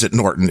was at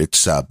Norton,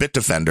 it's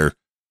Bitdefender,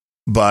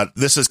 but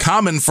this is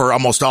common for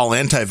almost all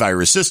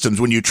antivirus systems.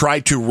 When you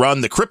try to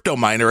run the crypto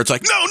miner, it's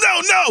like,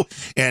 no,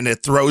 and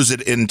it throws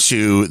it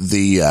into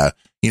the,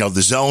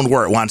 the zone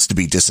where it wants to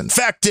be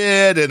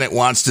disinfected and it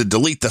wants to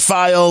delete the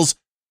files.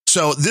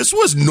 So this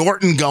was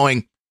Norton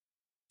going,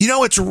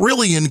 it's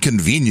really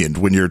inconvenient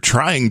when you're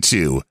trying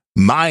to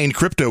mine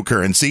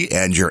cryptocurrency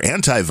and your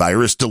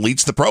antivirus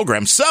deletes the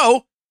program.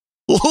 So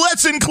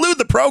let's include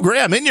the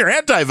program in your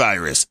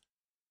antivirus.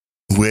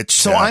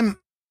 So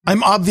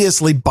I'm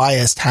obviously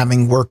biased,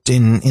 having worked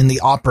in the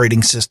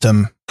operating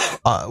system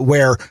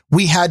where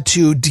we had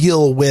to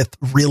deal with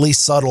really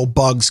subtle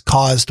bugs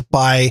caused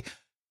by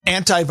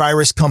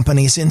antivirus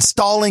companies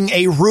installing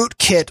a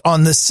rootkit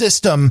on the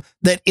system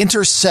that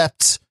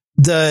intercepts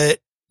the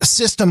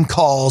system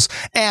calls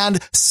and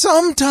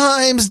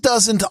sometimes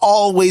doesn't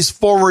always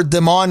forward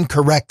them on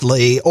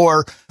correctly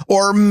or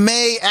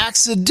may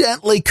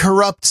accidentally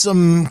corrupt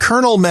some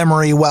kernel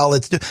memory while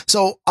it's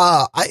so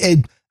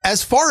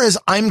as far as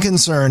I'm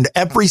concerned,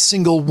 every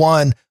single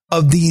one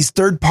of these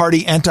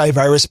third-party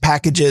antivirus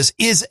packages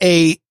is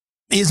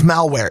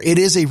malware. It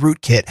is a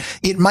rootkit.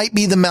 It might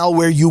be the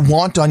malware you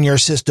want on your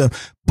system,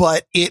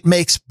 but it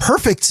makes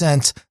perfect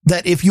sense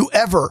that if you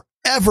ever,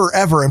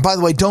 and by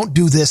the way, don't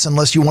do this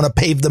unless you want to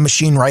pave the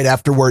machine right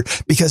afterward,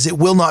 because it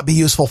will not be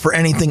useful for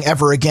anything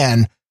ever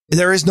again.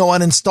 There is no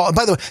uninstall.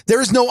 By the way,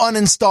 there is no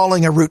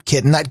uninstalling a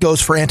rootkit, and that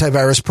goes for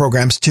antivirus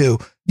programs too.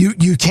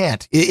 You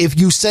can't. If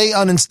you say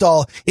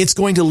uninstall, it's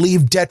going to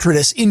leave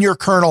detritus in your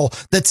kernel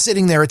that's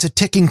sitting there. It's a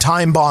ticking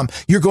time bomb.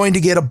 You're going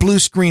to get a blue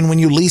screen when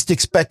you least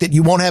expect it.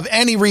 You won't have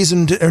any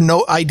reason or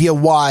no idea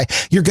why.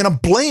 You're going to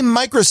blame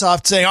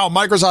Microsoft, saying, oh,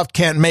 Microsoft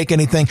can't make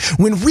anything,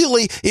 when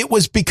really it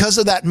was because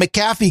of that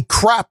McAfee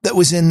crap that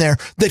was in there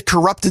that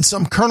corrupted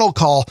some kernel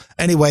call.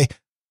 Anyway,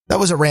 that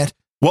was a rant.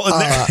 Well,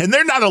 and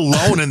they're not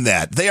alone in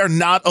that. They are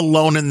not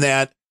alone in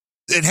that.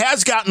 It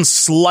has gotten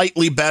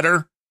slightly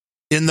better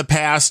in the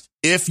past.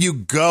 If you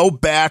go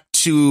back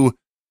to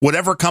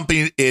whatever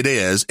company it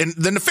is, and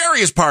the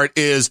nefarious part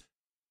is,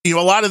 a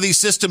lot of these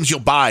systems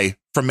you'll buy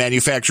from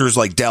manufacturers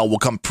like Dell will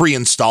come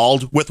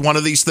pre-installed with one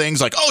of these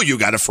things like, oh, you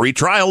got a free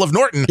trial of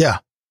Norton. Yeah.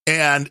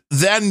 And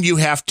then you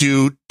have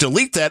to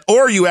delete that,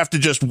 or you have to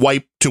just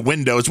wipe to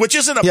Windows, which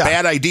isn't a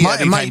bad idea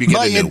anytime you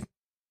get a new.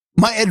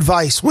 My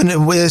advice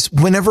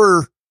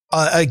whenever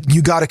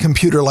you got a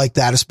computer like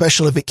that,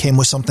 especially if it came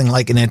with something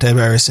like an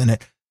antivirus in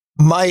it,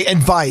 my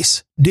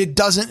advice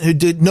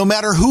no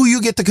matter who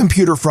you get the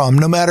computer from,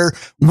 no matter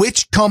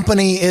which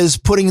company is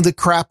putting the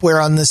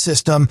crapware on the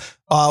system,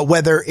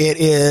 whether it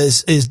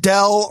is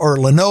Dell or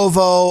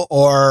Lenovo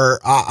or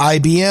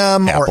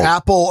IBM or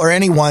Apple or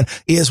anyone,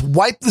 is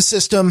wipe the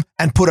system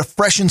and put a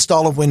fresh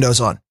install of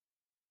Windows on.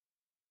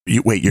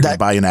 You're going to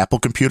buy an Apple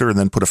computer and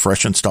then put a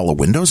fresh install of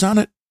Windows on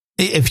it?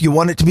 If you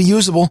want it to be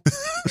usable.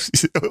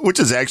 Which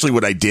is actually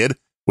what I did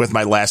with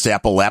my last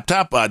Apple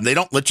laptop. They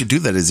don't let you do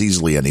that as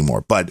easily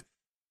anymore. But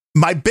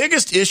my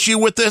biggest issue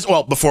with this,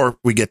 well, before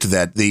we get to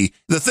that, the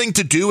thing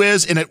to do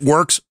is, and it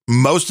works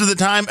most of the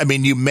time, I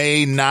mean, you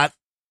may not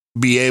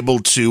be able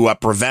to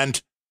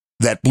prevent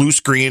that blue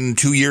screen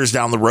 2 years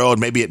down the road.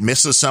 Maybe it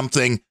misses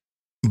something,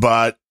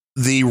 but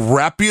the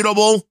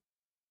reputable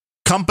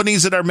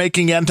companies that are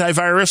making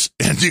antivirus,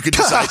 and you can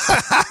decide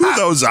who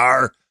those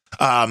are.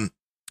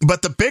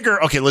 But the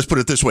bigger, okay, let's put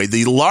it this way.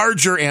 The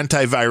larger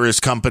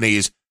antivirus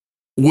companies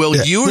will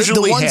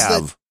usually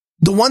have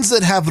the ones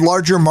that have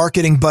larger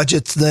marketing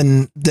budgets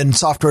than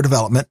software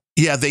development.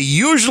 Yeah, they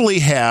usually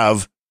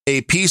have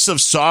a piece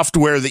of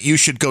software that you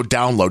should go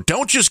download.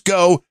 Don't just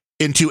go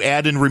into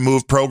add and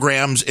remove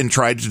programs and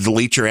try to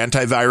delete your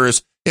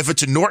antivirus. If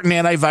it's a Norton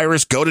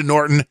antivirus, go to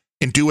Norton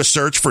and do a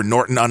search for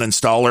Norton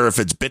uninstaller. If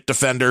it's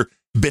Bitdefender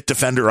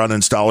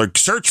uninstaller,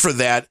 search for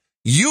that.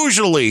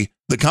 Usually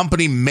the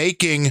company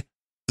making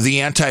the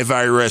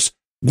antivirus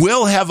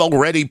will have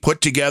already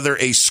put together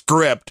a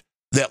script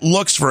that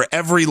looks for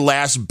every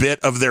last bit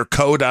of their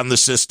code on the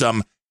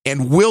system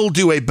and will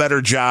do a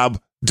better job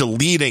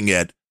deleting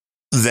it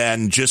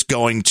than just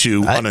going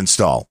to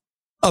uninstall.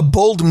 A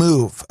bold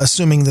move,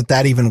 assuming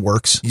that even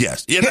works.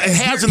 Yes, it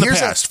has in the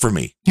past for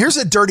me. Here's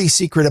a dirty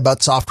secret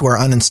about software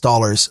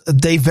uninstallers.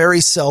 They very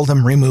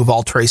seldom remove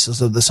all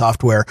traces of the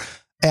software.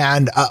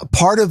 And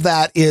part of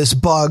that is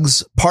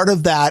bugs. Part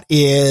of that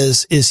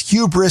is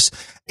hubris.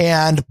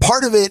 And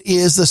part of it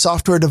is the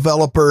software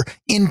developer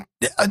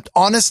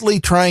honestly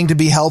trying to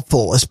be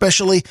helpful,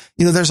 especially,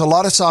 there's a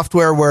lot of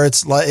software where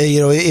it's like,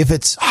 if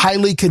it's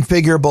highly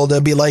configurable, they'll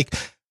be like,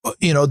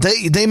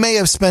 they may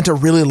have spent a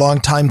really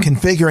long time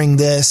configuring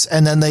this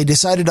and then they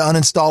decided to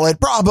uninstall it,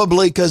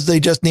 probably because they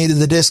just needed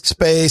the disk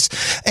space.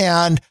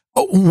 And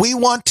we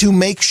want to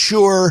make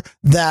sure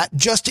that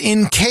just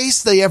in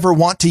case they ever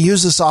want to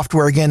use the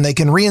software again, they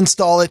can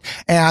reinstall it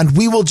and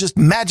we will just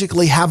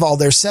magically have all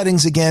their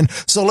settings again.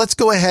 So let's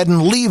go ahead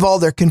and leave all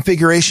their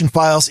configuration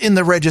files in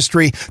the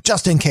registry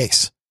just in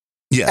case.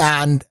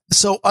 Yeah. And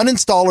so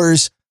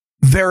uninstallers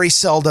very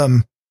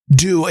seldom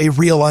do a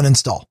real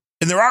uninstall.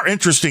 And there are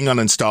interesting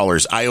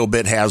uninstallers.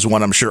 IOBit has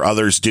one, I'm sure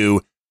others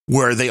do,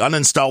 where they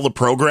uninstall the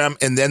program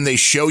and then they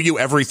show you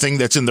everything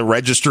that's in the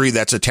registry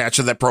that's attached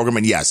to that program.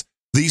 And yes,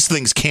 these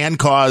things can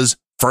cause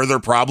further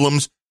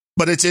problems,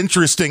 but it's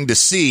interesting to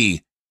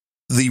see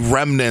the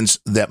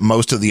remnants that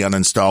most of the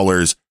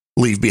uninstallers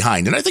leave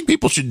behind. And I think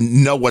people should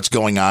know what's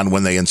going on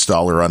when they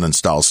install or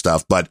uninstall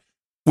stuff. But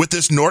with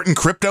this Norton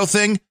crypto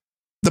thing,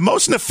 the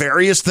most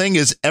nefarious thing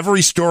is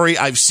every story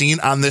I've seen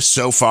on this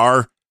so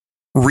far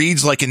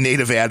reads like a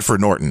native ad for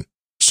Norton.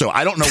 So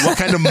I don't know what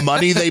kind of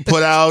money they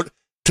put out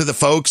to the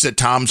folks at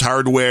Tom's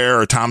Hardware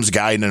or Tom's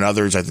Guide and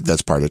others. I think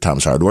that's part of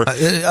Tom's Hardware.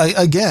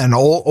 Again,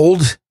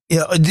 old.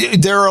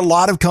 There are a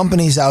lot of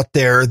companies out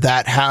there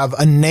that have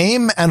a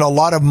name and a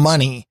lot of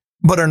money,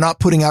 but are not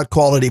putting out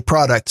quality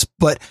products.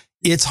 But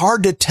it's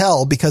hard to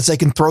tell because they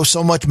can throw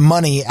so much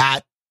money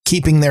at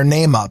keeping their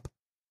name up.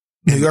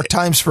 New York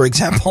Times, for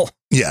example.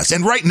 Yes.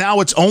 And right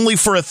now it's only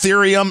for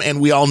Ethereum. And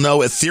we all know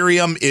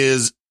Ethereum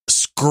is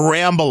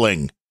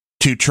scrambling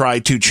to try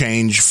to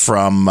change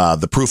from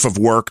the proof of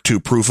work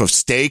to proof of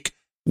stake,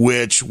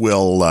 which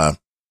will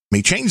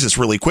may change this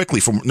really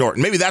quickly from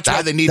Norton. Maybe that's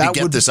why they need to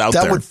get this out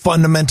there. That would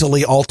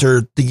fundamentally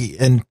alter the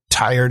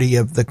entirety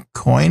of the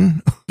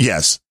coin.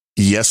 Yes,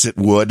 it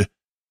would.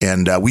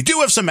 And we do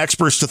have some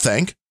experts to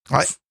thank.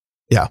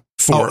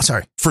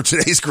 For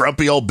today's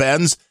Grumpy Old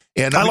Bens.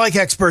 And I like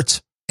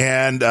experts.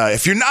 And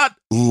if you're not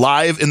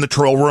live in the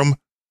troll room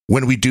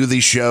when we do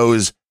these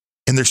shows,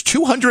 and there's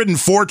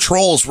 204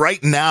 trolls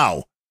right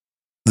now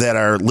that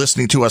are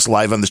listening to us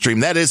live on the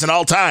stream, that is an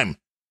all-time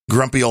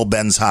Grumpy Old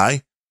Ben's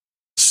high.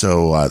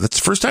 So that's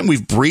the first time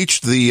we've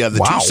breached the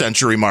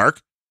 2-century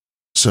mark.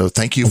 So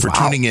thank you for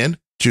tuning in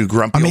to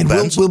Grumpy Old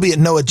Ben's. We'll be at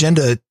no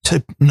agenda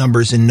type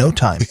numbers in no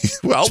time.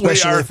 Well,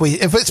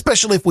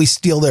 especially if we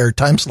steal their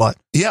time slot.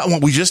 Yeah, well,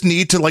 we just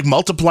need to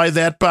multiply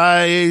that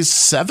by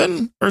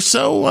 7 or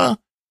so.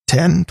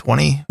 10,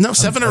 20. No,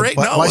 7 or 8.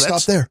 Why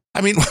stop there?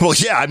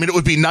 It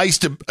would be nice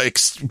to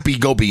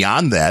go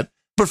beyond that.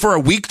 But for a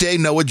weekday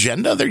no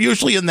agenda, they're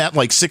usually in that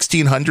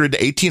 1,600 to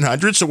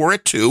 1,800. So we're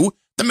at 2.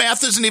 The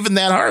math isn't even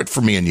that hard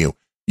for me and you.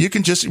 You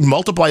can just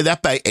multiply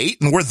that by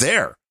 8 and we're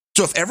there.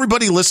 So if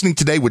everybody listening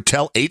today would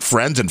tell 8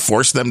 friends and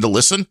force them to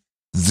listen,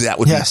 That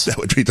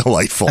would be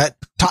delightful.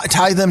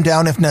 Tie them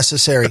down if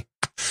necessary.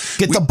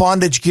 Get the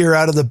bondage gear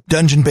out of the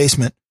dungeon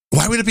basement.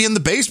 Why would it be in the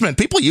basement?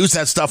 People use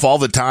that stuff all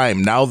the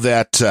time now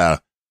that.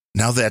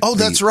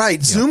 That's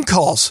right. Zoom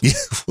calls.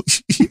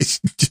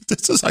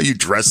 This is how you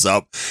dress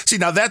up. See,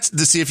 now that's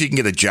to see if you can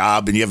get a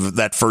job and you have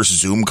that first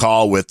Zoom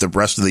call with the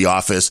rest of the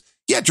office.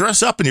 Yeah,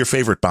 dress up in your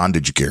favorite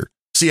bondage gear.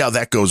 See how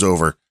that goes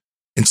over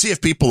and see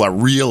if people are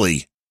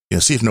really,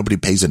 see if nobody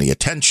pays any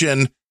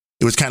attention.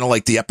 It was kind of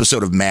like the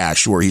episode of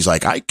MASH where he's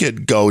like, I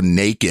could go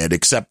naked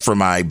except for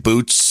my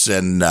boots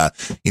and,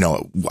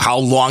 how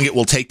long it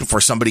will take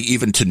before somebody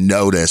even to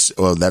notice.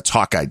 Oh, that's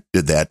Hawkeye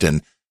did that.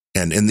 And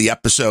in the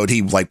episode,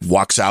 he like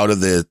walks out of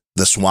the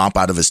swamp,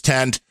 out of his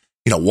tent,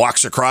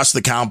 walks across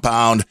the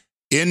compound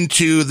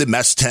into the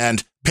mess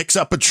tent, picks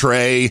up a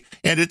tray.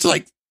 And it's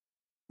like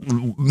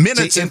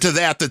minutes into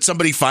that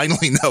somebody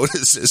finally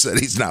notices that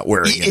he's not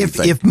wearing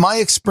anything. If my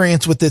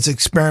experience with this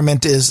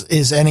experiment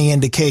is any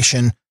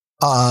indication,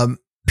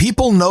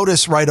 people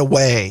notice right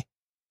away,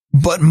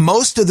 but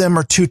most of them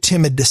are too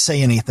timid to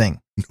say anything.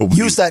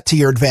 Use that to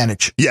your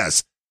advantage.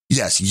 Yes.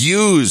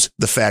 Use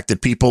the fact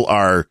that people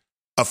are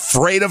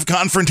afraid of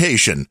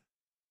confrontation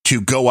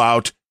to go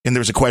out. And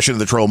there's a question of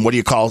the troll. What do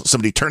you call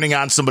somebody turning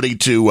on somebody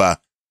to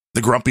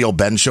the Grumpy Old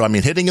Ben show? I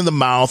mean, hitting in the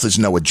mouth is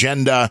no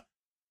agenda.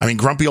 I mean,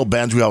 Grumpy Old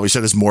Ben's, we always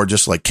said, is more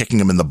just like kicking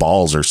them in the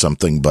balls or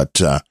something.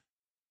 But,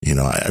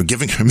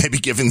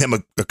 giving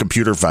them a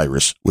computer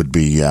virus would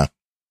be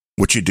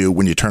what you do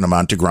when you turn them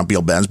on to Grumpy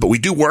Old Ben's. But we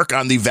do work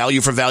on the value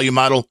for value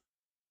model,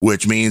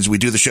 which means we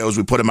do the shows,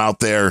 we put them out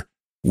there.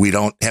 We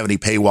don't have any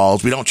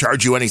paywalls. We don't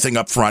charge you anything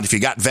up front. If you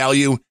got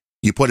value,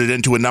 you put it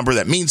into a number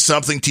that means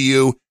something to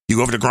you. You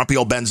go over to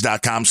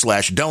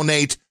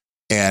grumpyoldbens.com/donate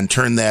and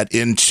turn that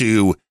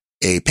into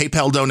a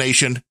PayPal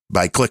donation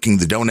by clicking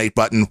the donate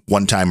button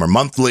one time or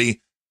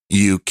monthly.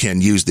 You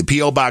can use the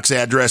P.O. box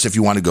address if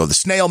you want to go the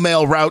snail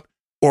mail route,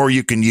 or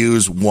you can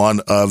use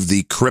one of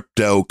the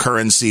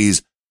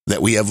cryptocurrencies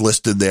that we have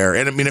listed there.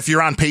 And I mean, if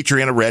you're on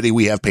Patreon already,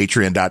 we have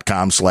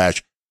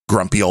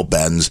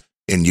patreon.com/grumpyoldbens,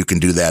 and you can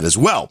do that as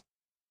well.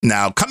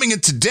 Now, coming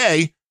in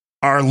today,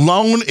 our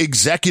lone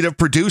executive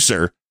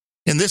producer,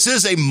 and this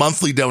is a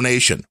monthly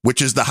donation,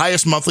 which is the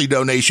highest monthly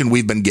donation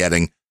we've been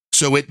getting.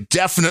 So it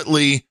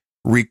definitely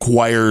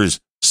requires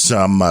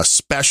some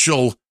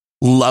special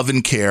love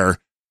and care.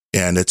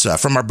 And it's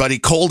from our buddy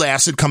Cold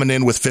Acid coming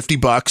in with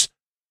 $50.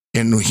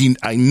 And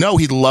I know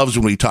he loves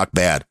when we talk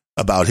bad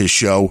about his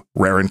show,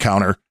 Rare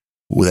Encounter,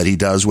 that he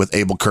does with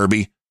Abel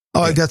Kirby.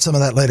 Oh, I got some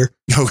of that later.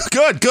 Oh,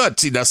 good.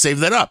 See, now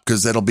save that up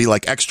because that'll be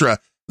like extra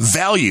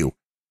value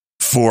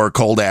for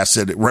Cold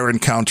Acid,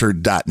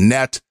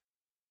 rareencounter.net.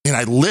 And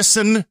I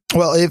listen.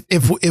 Well,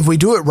 if we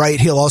do it right,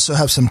 he'll also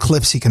have some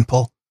clips he can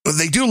pull.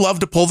 They do love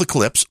to pull the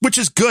clips, which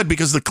is good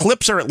because the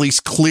clips are at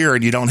least clear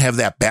and you don't have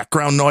that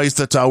background noise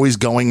that's always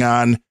going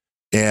on.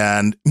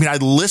 And I mean, I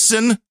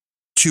listen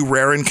to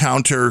Rare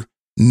Encounter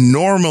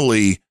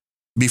normally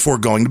before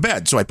going to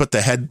bed. So I put the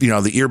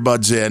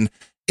earbuds in,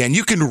 and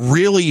you can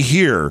really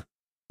hear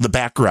the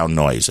background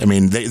noise. I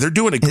mean, they're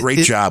doing a great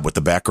job with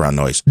the background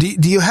noise.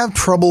 Do you have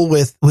trouble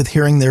with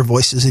hearing their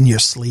voices in your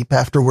sleep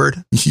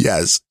afterward?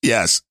 Yes.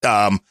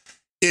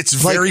 It's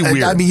very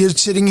weird. I mean, you're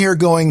sitting here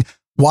going,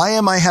 why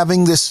am I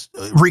having this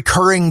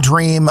recurring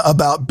dream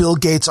about Bill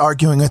Gates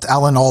arguing with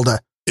Alan Alda?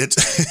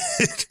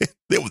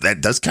 That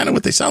does kind of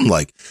what they sound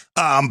like.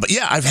 But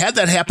yeah, I've had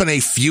that happen a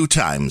few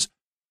times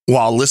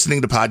while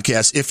listening to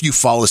podcasts. If you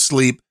fall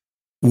asleep,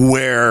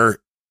 where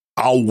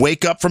I'll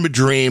wake up from a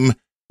dream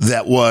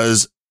that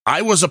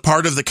I was a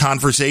part of the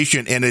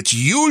conversation, and it's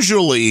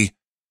usually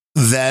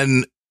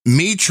then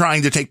me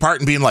trying to take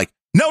part and being like,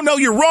 no,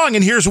 you're wrong.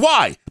 And here's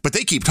why. But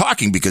they keep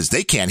talking because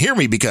they can't hear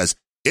me because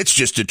it's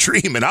just a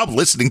dream and I'm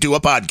listening to a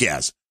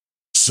podcast.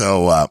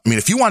 So, I mean,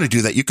 if you want to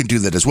do that, you can do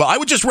that as well. I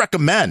would just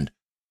recommend,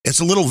 it's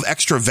a little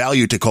extra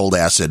value to Cold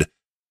Acid.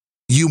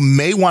 You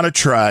may want to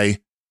try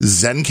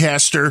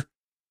Zencastr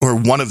or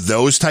one of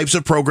those types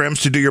of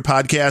programs to do your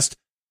podcast.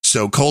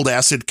 So Cold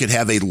Acid could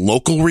have a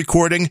local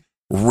recording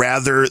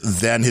rather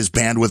than his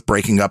bandwidth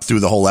breaking up through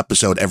the whole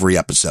episode, every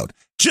episode.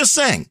 Just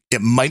saying,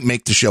 it might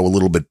make the show a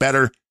little bit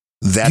better.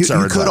 That's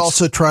our advice. You could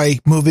also try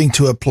moving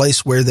to a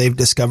place where they've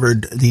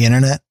discovered the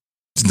internet.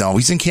 No,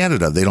 he's in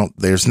Canada.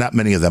 There's not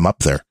many of them up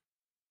there.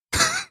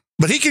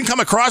 But he can come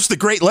across the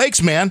Great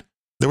Lakes, man.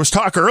 There was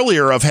talk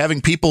earlier of having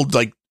people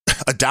like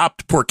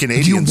adopt poor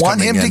Canadians. Do you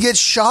want him to get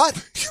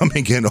shot?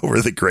 Coming in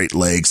over the Great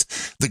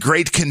Lakes, the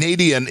Great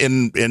Canadian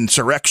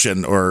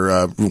Insurrection, or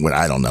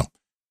I don't know.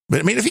 But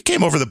I mean, if he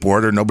came over the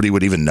border, nobody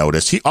would even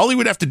notice. All he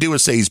would have to do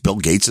is say he's Bill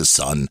Gates'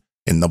 son,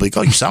 and they'll be like,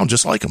 oh, you sound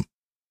just like him.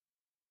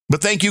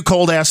 But thank you,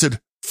 Cold Acid,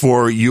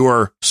 for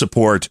your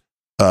support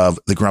of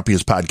the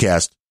Grumpiest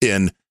podcast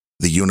in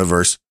the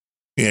universe.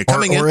 Yeah,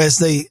 or as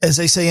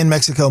they say in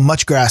Mexico,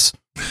 much grass.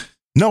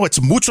 No,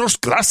 it's muchos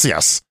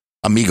gracias,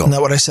 amigo. Isn't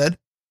that what I said?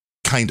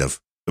 Kind of.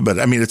 But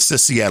I mean, it's the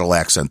Seattle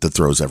accent that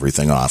throws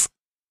everything off.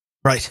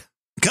 Right.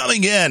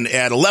 Coming in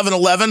at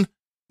 11:11,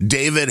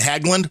 David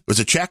Haglund was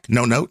a check.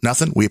 No note,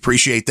 nothing. We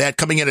appreciate that.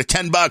 Coming in at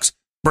 $10,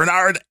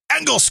 Bernard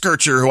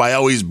Engelskircher, who I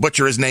always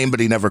butcher his name, but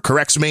he never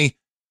corrects me.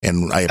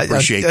 And I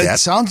appreciate that. It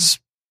sounds,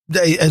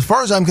 as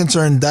far as I'm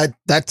concerned,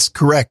 that's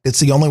correct. It's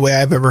the only way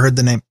I've ever heard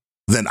the name.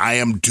 Then I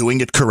am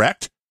doing it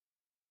correct.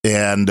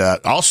 And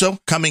also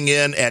coming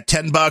in at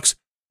 $10,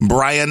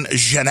 Brian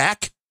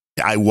Janak.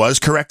 I was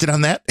corrected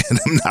on that, and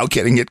I'm now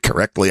getting it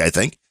correctly, I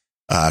think.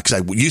 Because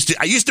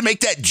I used to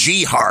make that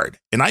G hard,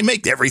 and I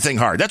make everything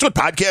hard. That's what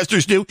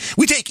podcasters do.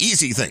 We take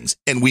easy things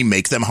and we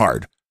make them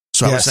hard.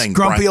 So yes, I was saying,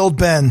 grumpy old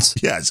Benz.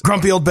 Yes,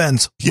 grumpy old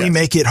Benz. Yes. We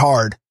make it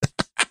hard.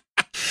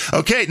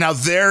 Okay, now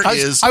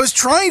I was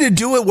trying to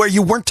do it where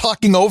you weren't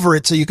talking over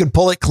it, so you could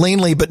pull it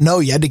cleanly, but no,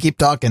 you had to keep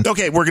talking.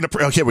 Okay,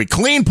 we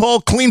clean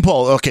pull.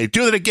 Okay,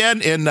 do it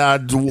again, and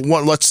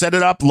let's set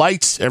it up.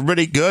 Lights,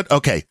 everybody good?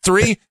 Okay,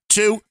 3,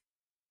 2.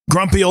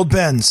 Grumpy old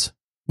Benz.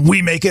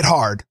 We make it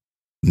hard.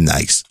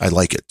 Nice. I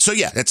like it. So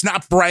yeah, it's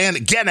not Brian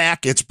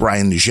Genak, it's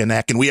Brian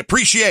Janak, and we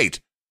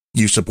appreciate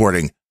you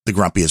supporting the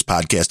grumpiest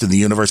podcast in the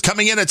universe.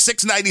 Coming in at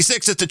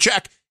 $6.96, it's a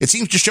check. It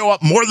seems to show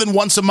up more than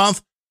once a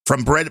month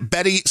from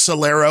Betty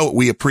Solero.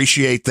 We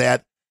appreciate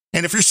that.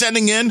 And if you're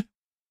sending in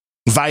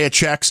via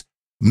checks,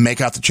 make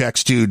out the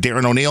checks to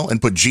Darren O'Neill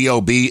and put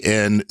GOB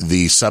in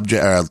the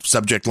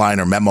subject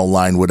line or memo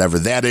line, whatever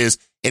that is.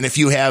 And if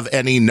you have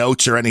any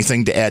notes or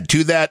anything to add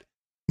to that,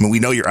 I mean, we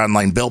know your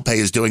online bill pay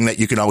is doing that.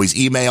 You can always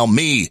email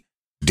me,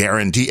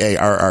 Darren,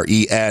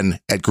 DARREN,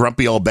 at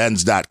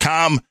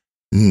grumpyoldbens.com,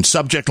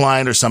 subject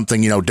line or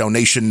something,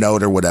 donation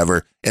note or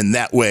whatever. And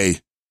that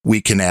way we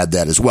can add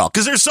that as well.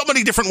 Because there's so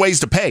many different ways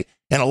to pay.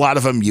 And a lot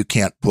of them you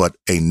can't put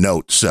a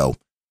note. So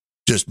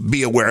just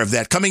be aware of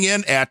that. Coming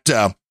in at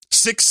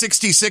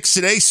 $6.66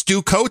 today,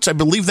 Stu Coates. I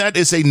believe that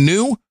is a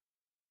new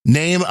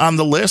name on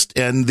the list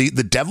and the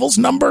devil's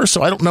number.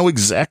 So I don't know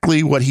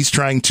exactly what he's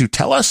trying to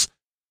tell us.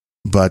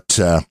 But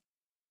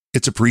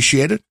it's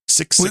appreciated.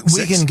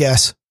 666. We can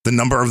guess. The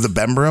number of the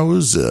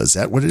Bembros. Is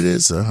that what it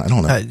is? I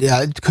don't know.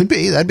 Yeah, it could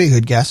be. That'd be a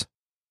good guess.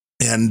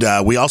 And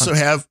we also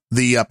have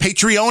the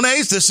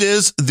Patreones. This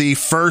is the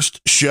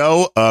first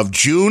show of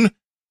June.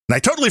 And I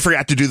totally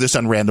forgot to do this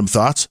on Random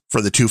Thoughts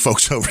for the two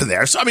folks over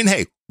there. So, I mean,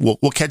 hey, we'll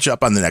catch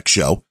up on the next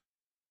show.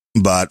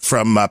 But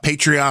from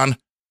Patreon,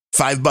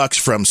 $5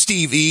 from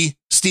Steve E.,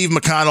 Steve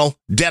McConnell,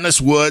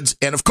 Dennis Woods,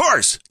 and of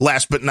course,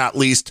 last but not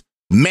least,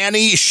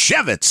 Manny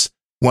Shevitz,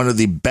 one of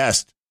the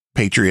best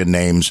Patreon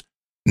names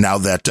now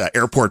that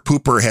Airport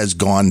Pooper has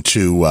gone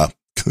to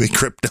the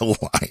crypto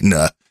line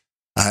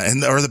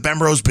or the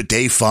Bembros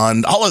Bidet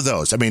Fund, all of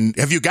those. I mean,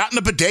 have you gotten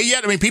a bidet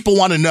yet? I mean, people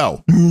want to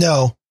know.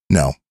 No.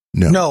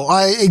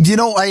 I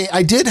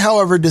I did,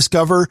 however,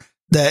 discover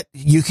that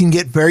you can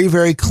get very,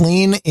 very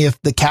clean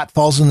if the cat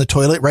falls in the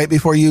toilet right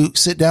before you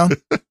sit down.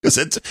 Well,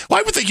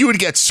 I would think you would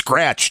get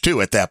scratched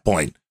too at that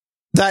point.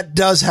 That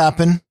does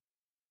happen.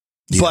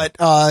 Yeah. But,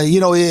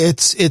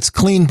 it's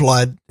clean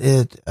blood.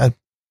 You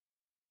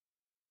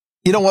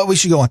know what? We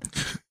should go on.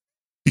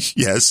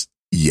 Yes,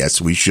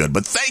 we should.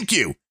 But thank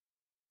you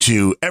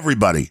to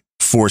everybody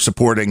for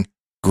supporting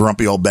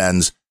Grumpy Old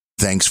Benz.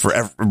 Thanks for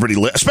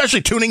everybody,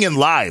 especially tuning in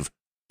live.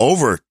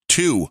 Over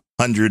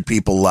 200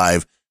 people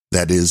live.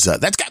 That's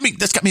got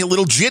me a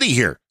little jitty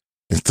here.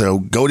 And so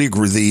go to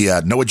the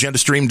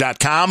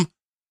noagendastream.com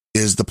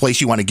is the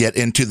place you want to get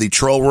into the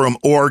troll room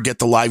or get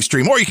the live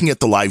stream, or you can get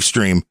the live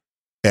stream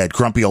at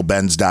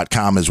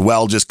grumpyoldbens.com as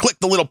well. Just click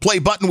the little play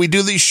button. We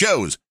do these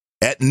shows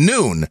at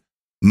noon,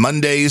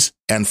 Mondays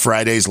and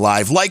Fridays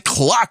live. Like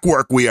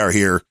clockwork, we are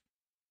here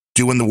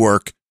doing the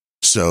work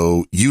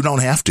so you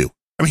don't have to.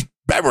 I mean,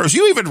 Bembros,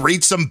 you even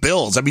read some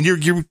bills. I mean,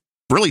 you're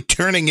really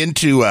turning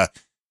into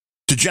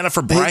to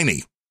Jennifer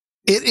Briney.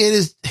 It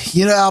is,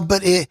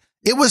 but it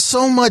was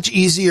so much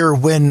easier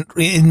when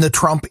in the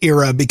Trump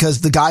era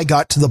because the guy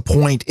got to the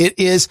point. It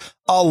is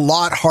a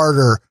lot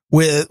harder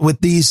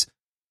with these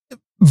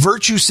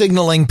virtue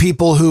signaling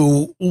people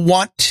who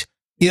want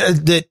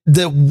the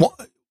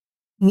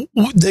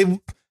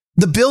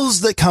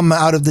bills that come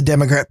out of the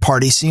Democrat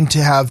Party seem to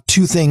have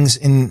two things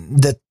in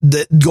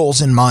that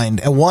goals in mind.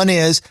 And one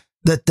is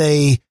that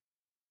they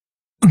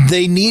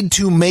need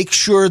to make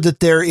sure that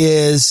there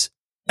is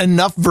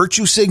enough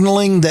virtue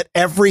signaling that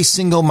every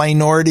single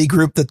minority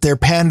group that they're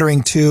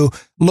pandering to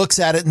looks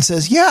at it and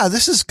says, yeah,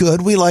 this is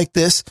good. We like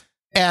this.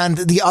 And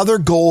the other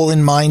goal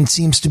in mind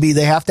seems to be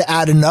they have to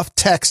add enough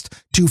text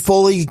to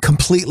fully,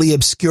 completely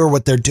obscure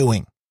what they're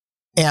doing.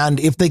 And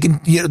if they can,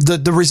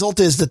 the result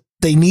is that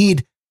they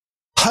need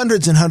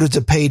hundreds and hundreds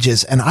of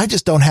pages. And I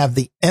just don't have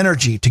the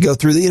energy to go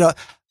through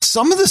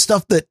some of the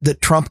stuff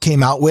that Trump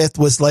came out with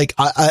was like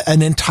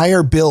an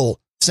entire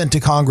bill sent to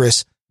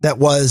Congress that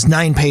was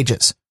 9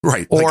 pages.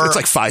 Right. It's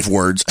like 5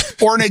 words.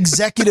 Or an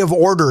executive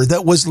order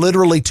that was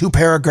literally 2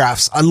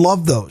 paragraphs. I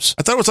love those.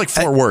 I thought it was like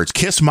 4 words.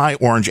 Kiss my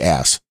orange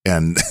ass.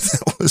 And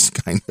that was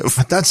kind of.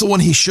 That's the one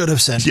he should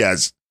have sent.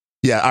 Yes.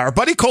 Yeah. Our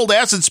buddy Cold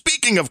Acid,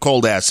 speaking of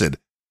Cold Acid,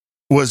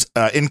 was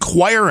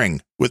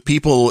inquiring with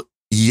people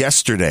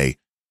yesterday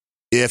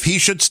if he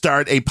should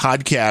start a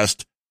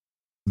podcast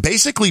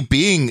basically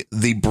being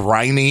the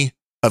Briney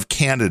of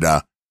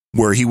Canada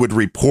where he would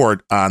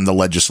report on the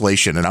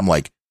legislation. And I'm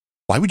like,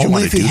 why would you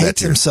want to do that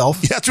to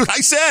himself? Yeah, that's what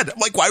I said. I'm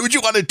like, why would you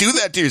want to do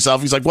that to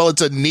yourself? He's like, well,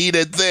 it's a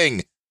needed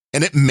thing.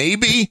 And it may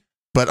be,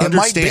 but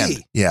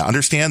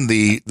understand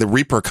the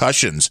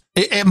repercussions.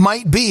 It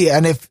might be.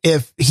 And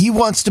if he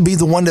wants to be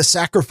the one to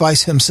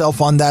sacrifice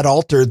himself on that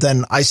altar,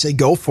 then I say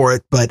go for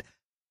it. But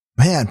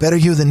man, better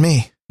you than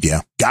me.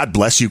 Yeah. God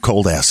bless you,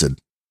 Cold Acid.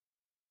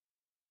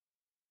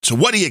 So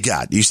what do you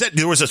got? You said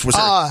there was a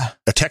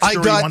text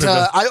story you wanted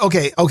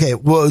to... Okay.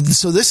 Well,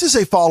 so this is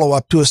a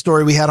follow-up to a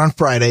story we had on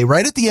Friday.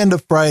 Right at the end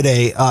of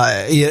Friday,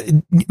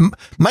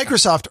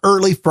 Microsoft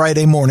early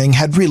Friday morning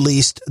had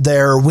released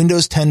their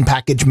Windows 10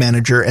 package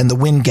manager and the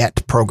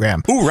WinGet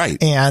program. Oh, right.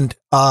 And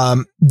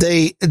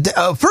they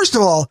first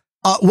of all,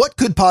 what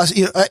could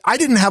possibly... I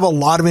didn't have a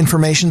lot of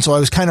information, so I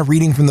was kind of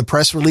reading from the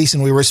press release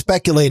and we were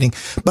speculating,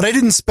 but I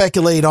didn't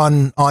speculate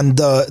on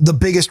the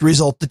biggest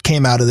result that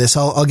came out of this.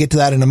 I'll get to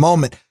that in a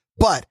moment.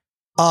 But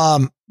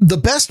the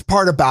best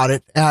part about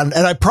it, and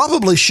I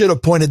probably should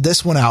have pointed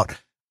this one out,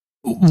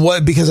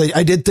 because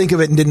I did think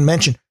of it and didn't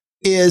mention,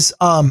 is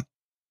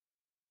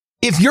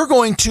if you're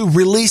going to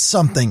release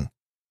something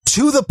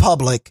to the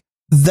public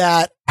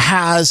that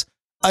has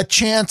a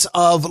chance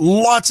of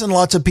lots and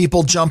lots of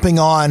people jumping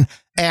on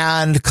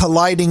and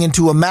colliding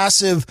into a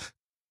massive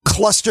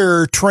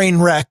cluster train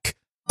wreck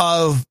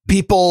of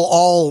people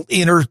all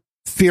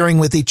interfering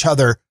with each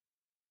other,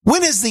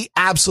 when is the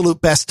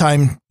absolute best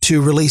time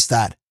to release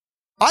that?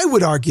 I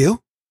would argue,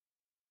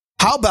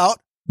 how about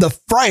the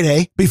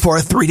Friday before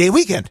a 3-day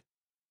weekend?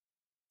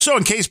 So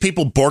in case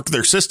people bork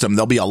their system,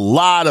 there'll be a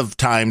lot of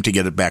time to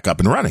get it back up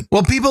and running.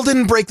 Well, people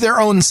didn't break their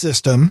own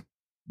system,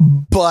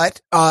 but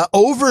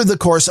over the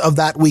course of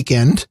that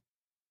weekend,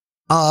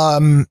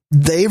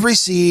 they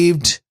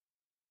received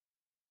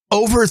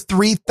over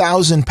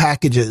 3,000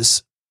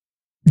 packages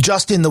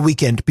just in the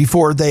weekend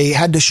before they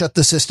had to shut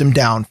the system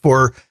down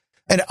for...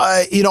 And,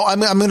 I'm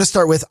going to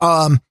start with,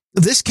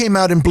 this came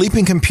out in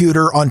Bleeping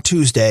Computer on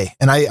Tuesday,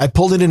 and I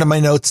pulled it into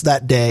my notes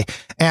that day,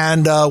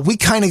 and we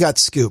kind of got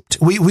scooped.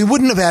 We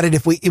wouldn't have had it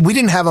if we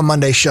didn't have a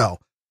Monday show,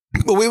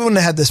 but we wouldn't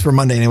have had this for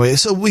Monday anyway.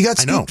 So we got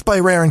scooped by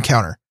Rare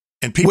Encounter.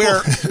 And people,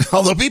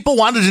 although people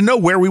wanted to know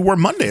where we were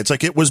Monday, it's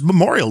like it was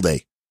Memorial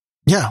Day.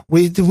 Yeah,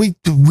 we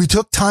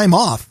took time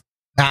off,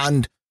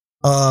 and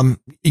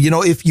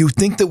if you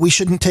think that we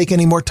shouldn't take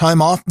any more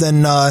time off,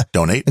 then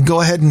donate. Go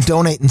ahead and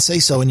donate and say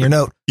so in your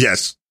note.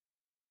 Yes.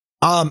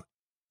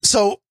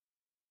 So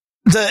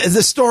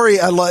the story,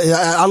 I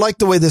like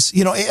the way this,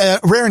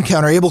 Rare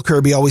Encounter, Abel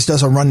Kirby always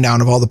does a rundown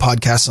of all the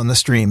podcasts on the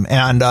stream.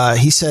 And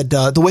he said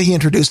the way he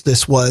introduced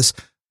this was,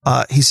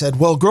 he said,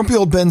 well, Grumpy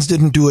Old Ben's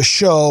didn't do a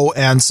show,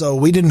 and so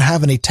we didn't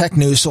have any tech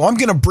news. So I'm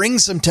going to bring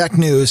some tech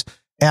news,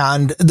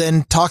 and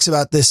then talks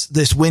about this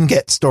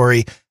WinGet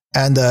story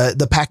and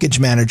the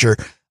package manager.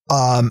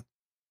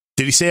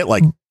 Did he say it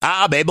like,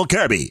 I'm Abel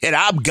Kirby, and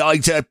I'm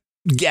going to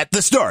get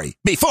the story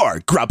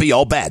before Grumpy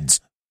Old Ben's?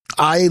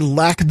 I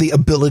lack the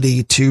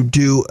ability to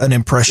do an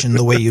impression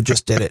the way you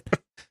just did it.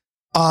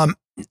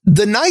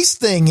 The nice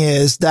thing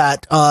is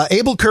that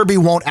Abel Kirby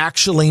won't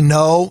actually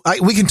know.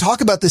 We can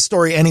talk about this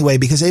story anyway,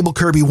 because Abel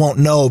Kirby won't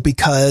know,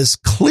 because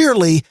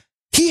clearly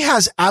he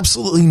has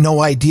absolutely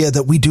no idea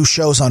that we do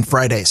shows on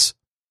Fridays.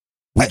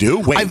 We do?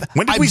 Wait,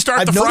 when did we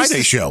start the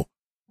Friday show?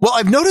 Well,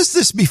 I've noticed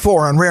this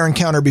before on Rare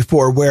Encounter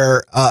before,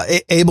 where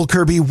Abel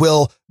Kirby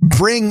will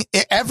bring,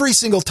 every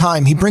single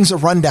time he brings a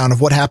rundown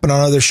of what happened on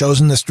other shows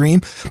in the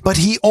stream, but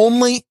he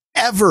only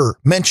ever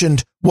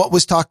mentioned what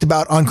was talked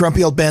about on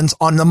Grumpy Old Ben's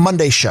on the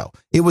Monday show.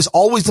 It was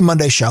always the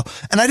Monday show.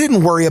 And I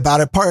didn't worry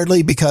about it,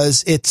 partly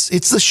because it's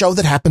the show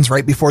that happens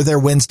right before their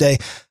Wednesday,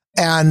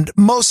 and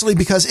mostly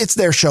because it's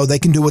their show. They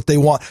can do what they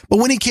want. But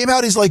when he came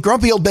out, he's like,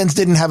 Grumpy Old Ben's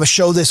didn't have a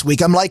show this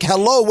week. I'm like,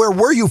 hello, where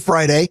were you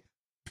Friday?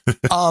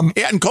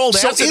 And Cold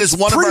Acid is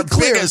one of our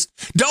biggest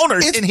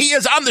donors, and he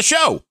is on the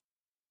show.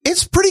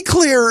 It's pretty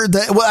clear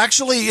that, well,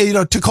 actually,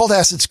 to Cold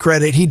Acid's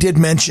credit, he did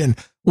mention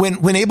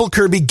when Abel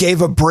Kirby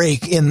gave a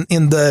break in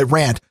the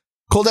rant,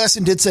 Cold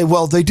Acid did say,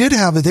 well, they did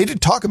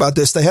talk about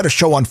this. They had a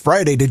show on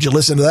Friday. Did you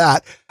listen to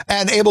that?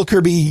 And Abel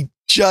Kirby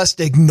just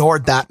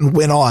ignored that and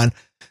went on.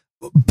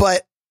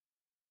 But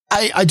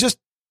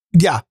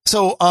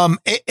So,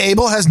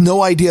 Abel has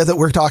no idea that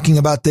we're talking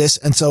about this.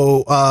 And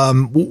so,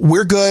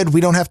 we're good.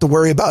 We don't have to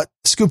worry about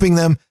scooping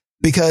them,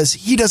 because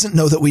he doesn't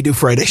know that we do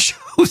Friday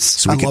shows.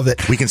 So love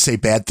it. We can say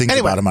bad things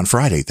about him on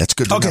Friday. That's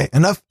good to know. Okay.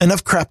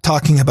 Enough crap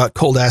talking about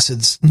Cold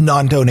Acid's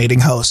non-donating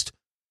host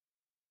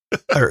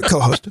or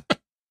co-host.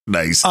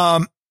 Nice.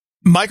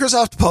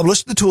 Microsoft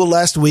published the tool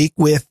last week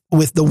with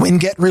the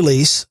WinGet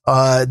release.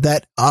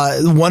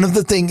 One of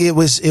the things, it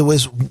was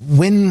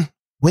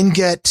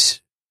WinGet.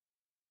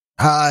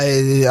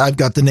 I've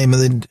got the name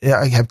of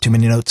I have too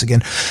many notes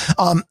again.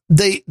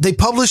 They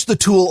published the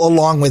tool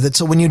along with it.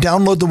 So when you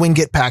download the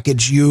WinGet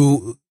package,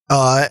 you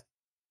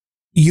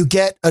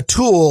get a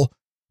tool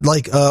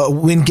like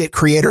WinGet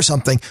Create or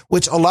something,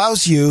 which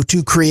allows you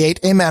to create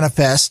a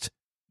manifest.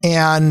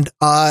 And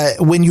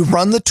when you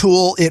run the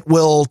tool, it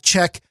will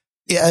check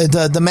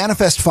the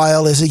manifest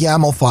file is a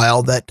YAML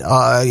file that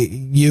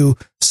you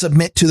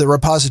submit to the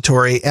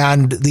repository,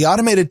 and the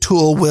automated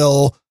tool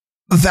will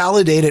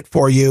validate it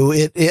for you.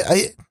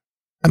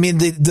 I mean,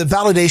 the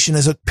validation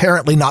is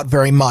apparently not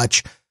very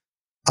much.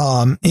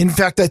 In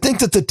fact, I think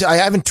that I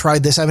haven't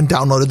tried this. I haven't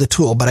downloaded the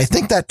tool, but I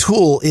think that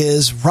tool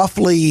is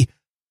roughly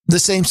the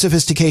same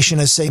sophistication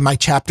as, say, my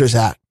Chapters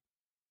app.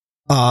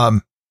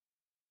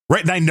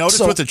 Right. And I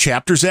noticed with the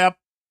Chapters app,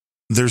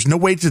 there's no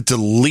way to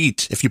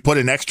delete. If you put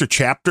an extra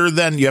chapter,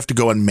 then you have to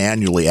go and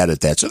manually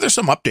edit that. So there's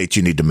some updates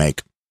you need to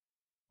make.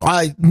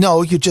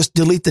 No, you just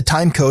delete the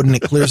time code and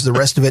it clears the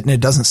rest of it and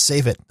it doesn't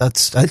save it.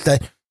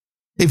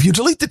 If you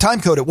delete the time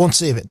code, it won't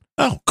save it.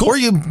 Oh, cool. Or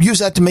you use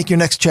that to make your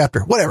next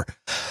chapter, whatever.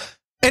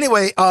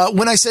 Anyway,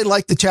 when I say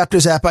like the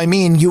Chapters app, I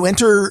mean you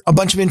enter a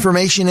bunch of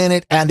information in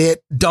it and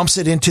it dumps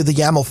it into the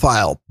YAML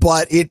file,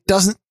 but it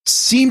doesn't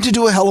seem to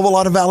do a hell of a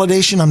lot of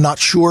validation. I'm not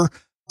sure.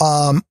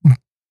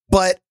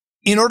 But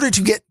in order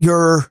to get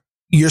your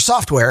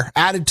software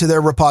added to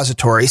their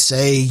repository,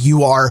 say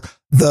you are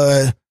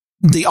the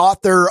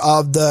author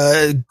of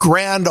the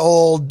grand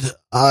old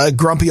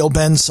Grumpy Old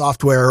Ben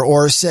software,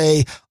 or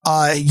say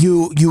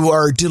you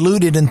are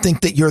deluded and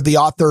think that you're the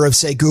author of,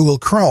 say, Google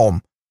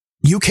Chrome,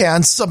 you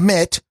can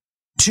submit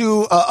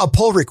to a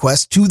pull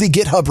request to the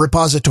GitHub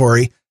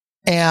repository.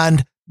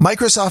 And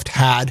Microsoft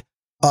had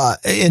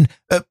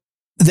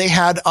they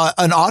had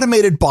an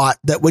automated bot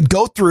that would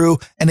go through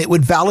and it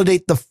would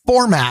validate the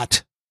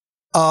format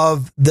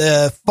of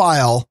the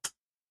file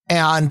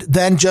and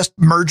then just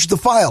merge the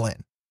file in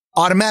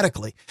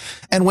automatically.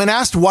 And when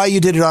asked why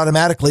you did it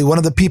automatically, one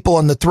of the people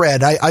on the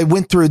thread, I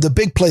went through, the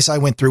big place I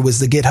went through was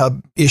the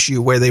GitHub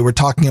issue where they were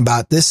talking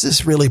about this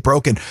is really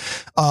broken.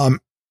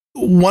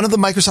 One of the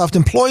Microsoft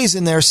employees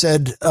in there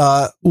said,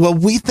 well,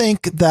 we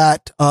think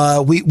that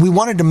we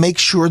wanted to make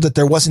sure that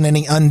there wasn't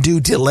any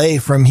undue delay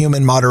from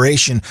human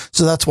moderation.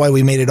 So that's why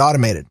we made it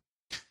automated.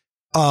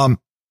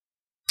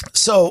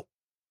 So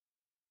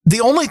the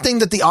only thing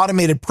that the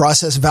automated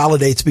process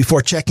validates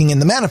before checking in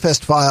the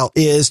manifest file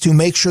is to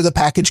make sure the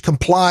package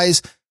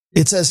complies.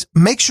 It says,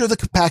 make sure the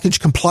package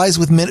complies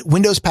with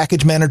Windows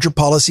Package Manager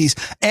policies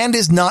and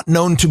is not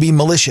known to be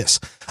malicious.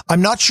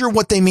 I'm not sure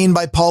what they mean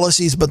by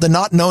policies, but the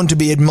not known to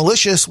be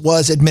malicious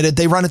was admitted.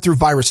 They run it through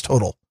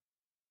VirusTotal.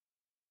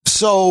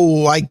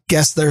 So I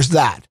guess there's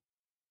that.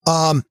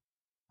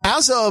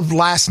 As of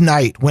last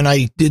night, when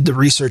I did the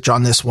research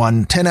on this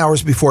one, 10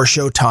 hours before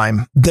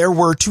showtime, there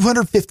were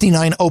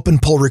 259 open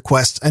pull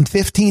requests and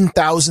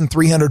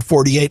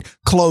 15,348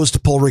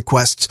 closed pull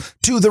requests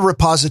to the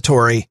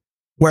repository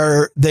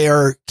where they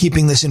are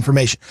keeping this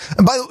information.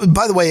 And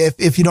by the way,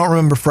 if you don't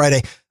remember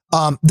Friday,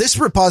 this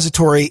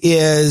repository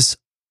is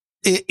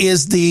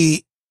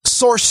the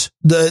source,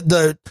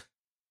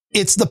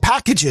 it's the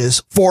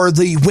packages for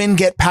the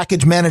Winget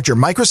package manager.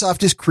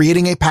 Microsoft is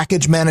creating a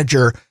package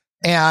manager,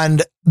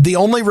 and the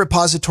only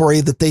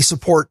repository that they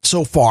support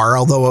so far,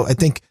 although I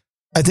think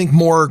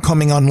more are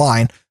coming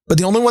online, but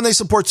the only one they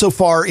support so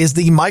far is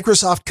the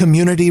Microsoft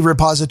community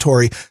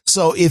repository.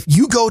 So if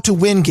you go to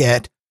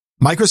Winget,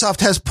 Microsoft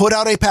has put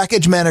out a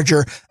package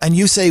manager and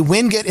you say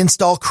Winget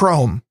install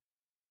Chrome,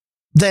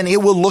 then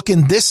it will look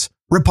in this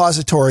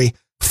repository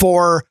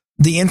for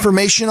the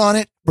information on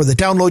it, for the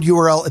download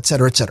URL, et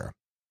cetera, et cetera.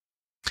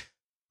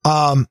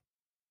 The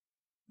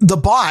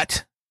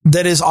bot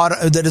that is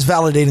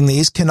validating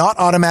these cannot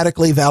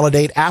automatically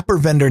validate app or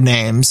vendor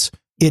names.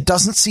 It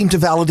doesn't seem to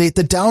validate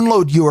the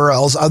download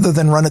URLs other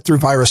than run it through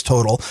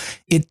VirusTotal.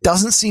 It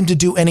doesn't seem to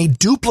do any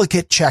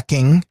duplicate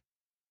checking.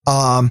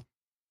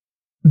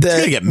 It's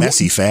going to get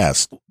messy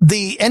fast.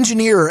 The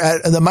engineer,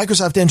 the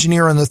Microsoft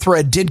engineer on the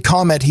thread did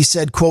comment. He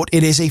said, quote,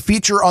 "It is a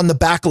feature on the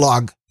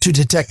backlog to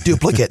detect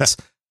duplicates."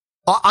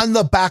 On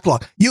the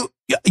backlog. You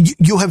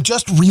have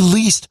just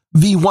released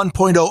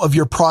V1.0 of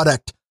your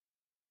product,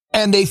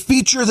 and a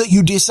feature that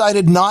you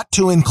decided not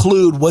to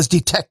include was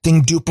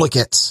detecting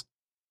duplicates.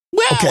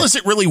 Well, okay. Is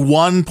it really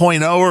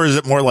 1.0 or is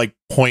it more like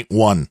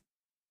 0.1?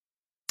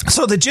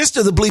 So the gist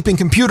of the Bleeping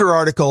Computer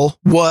article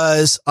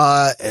was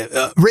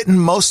written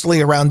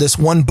mostly around this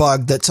one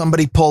bug that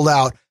somebody pulled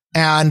out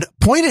and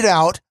pointed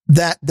out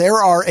that there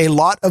are a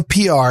lot of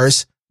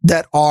PRs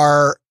that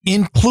are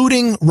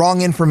including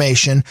wrong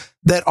information,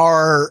 that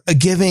are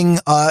giving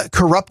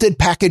corrupted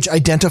package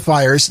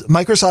identifiers.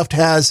 Microsoft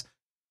has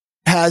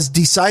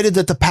decided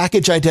that the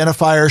package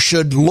identifier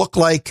should look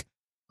like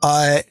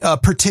a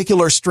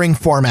particular string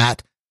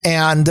format.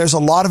 And there's a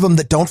lot of them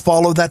that don't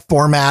follow that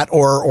format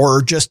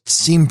or just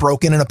seem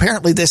broken. And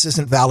apparently this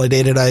isn't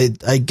validated.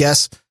 I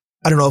guess,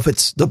 I don't know if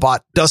it's the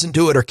bot doesn't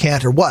do it or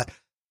can't or what.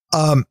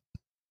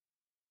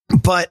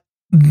 But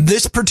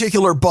this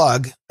particular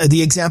bug,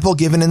 the example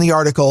given in the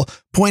article,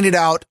 pointed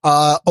out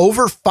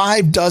over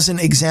 6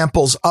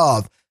 examples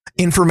of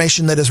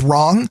information that is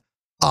wrong,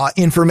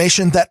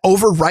 information that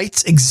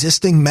overwrites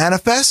existing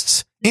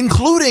manifests,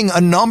 including a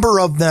number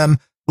of them.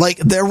 Like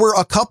there were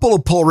a couple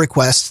of pull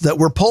requests that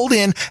were pulled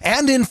in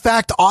and in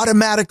fact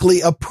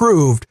automatically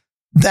approved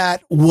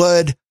that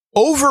would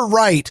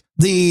overwrite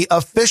the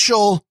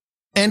official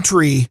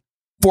entry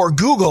for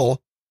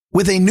Google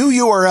with a new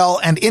URL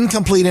and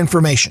incomplete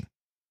information.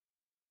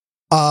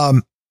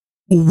 There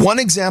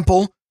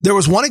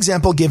was one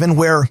example given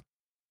where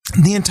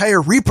the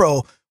entire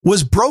repo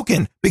was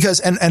broken because,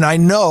 and I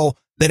know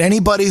that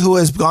anybody who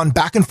has gone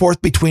back and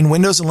forth between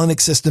Windows and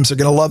Linux systems are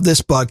going to love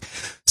this bug.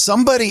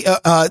 Somebody,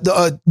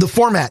 the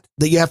format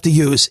that you have to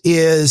use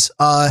is,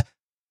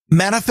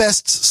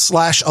 manifests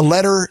 / a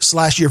letter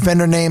 / your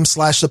vendor name /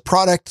 the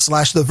product /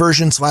 the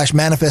version /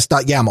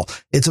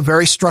 manifest.yaml. It's a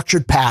very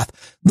structured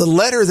path. The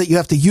letter that you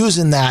have to use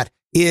in that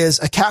is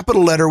a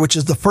capital letter, which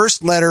is the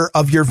first letter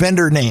of your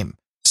vendor name.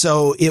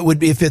 So it would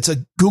be, if it's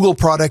a Google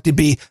product, it'd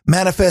be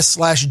manifest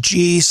 /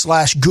 G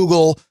 /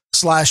 Google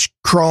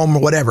 / Chrome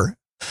or whatever.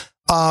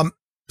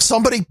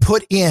 Somebody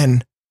put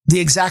in the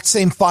exact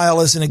same file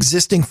as an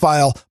existing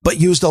file, but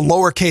used a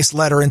lowercase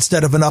letter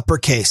instead of an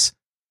uppercase,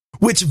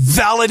 which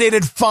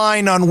validated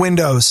fine on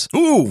Windows.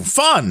 Ooh,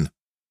 fun.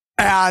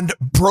 And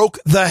broke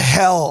the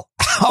hell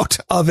out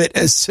of it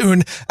as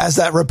soon as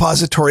that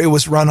repository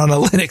was run on a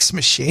Linux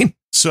machine.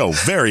 So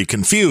very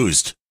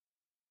confused.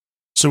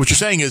 So what you're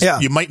saying is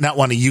you might not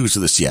want to use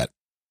this yet.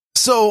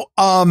 So,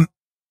 one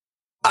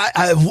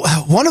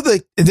of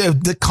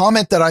the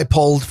comment that I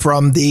pulled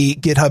from the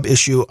GitHub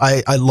issue,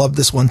 I love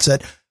this one,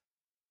 said,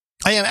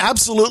 I am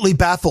absolutely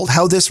baffled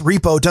how this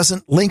repo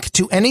doesn't link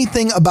to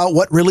anything about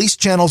what release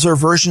channels or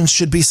versions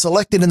should be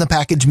selected in the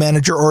package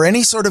manager or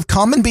any sort of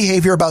common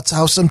behavior about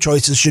how some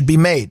choices should be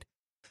made.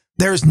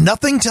 There's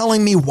nothing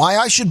telling me why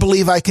I should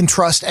believe I can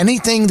trust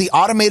anything the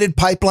automated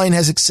pipeline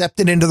has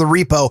accepted into the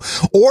repo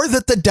or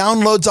that the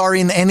downloads are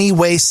in any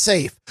way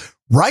safe.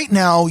 Right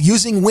now,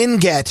 using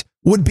Winget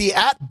would be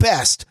at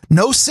best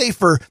no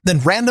safer than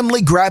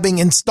randomly grabbing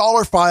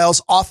installer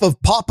files off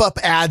of pop-up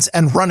ads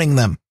and running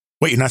them.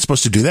 Wait, you're not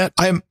supposed to do that?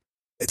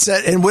 It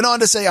said, and went on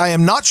to say, I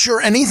am not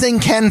sure anything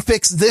can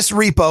fix this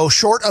repo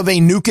short of a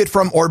nuke it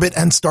from orbit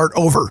and start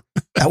over.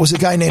 That was a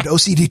guy named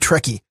OCD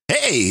Trekkie.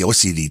 Hey,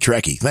 OCD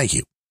Trekkie. Thank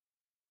you.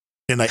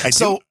 And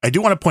I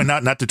do want to point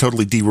out, not to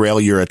totally derail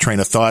your train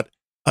of thought,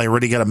 I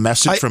already got a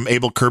message from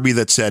Abel Kirby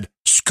that said,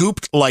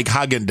 scooped like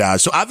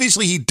Haagen-Dazs. So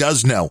obviously he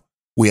does know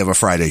we have a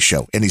Friday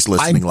show and he's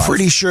listening live. I'm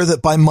pretty sure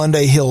that by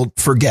Monday he'll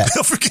forget.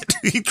 He'll forget.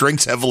 He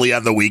drinks heavily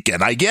on the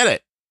weekend. I get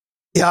it.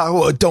 Yeah,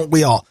 well, don't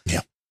we all?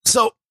 Yeah.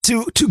 So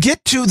to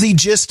get to the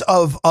gist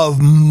of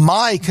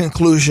my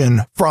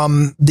conclusion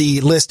from the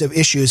list of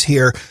issues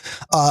here,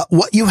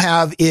 what you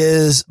have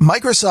is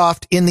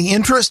Microsoft, in the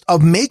interest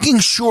of making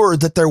sure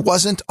that there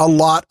wasn't a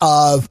lot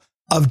of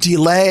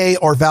delay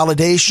or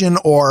validation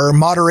or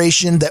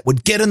moderation that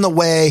would get in the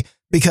way,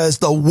 because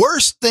the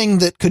worst thing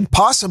that could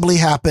possibly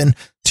happen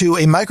to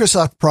a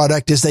Microsoft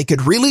product is they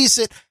could release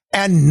it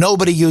and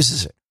nobody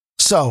uses it.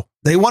 So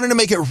they wanted to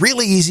make it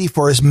really easy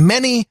for as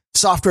many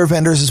software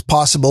vendors as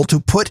possible to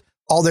put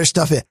all their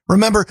stuff in.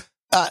 Remember,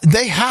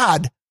 they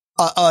had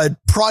a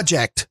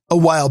project a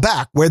while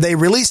back where they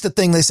released a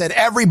thing. They said,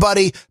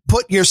 everybody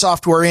put your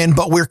software in,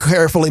 but we're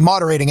carefully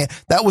moderating it.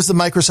 That was the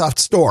Microsoft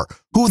Store.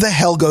 Who the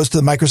hell goes to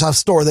the Microsoft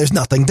Store? There's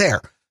nothing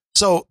there.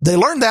 So they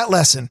learned that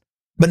lesson,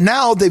 but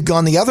now they've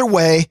gone the other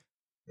way.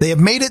 They have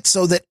made it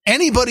so that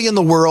anybody in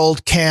the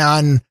world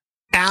can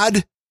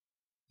add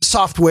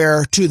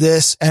software to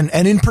this, and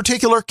in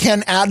particular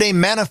can add a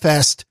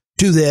manifest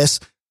to this.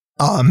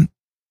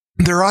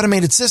 Their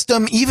automated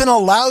system even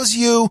allows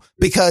you,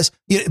 because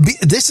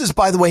this is,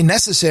 by the way,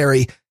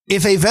 necessary.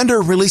 If a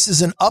vendor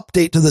releases an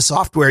update to the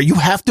software, you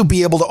have to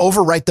be able to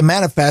overwrite the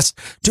manifest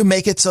to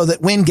make it so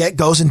that Winget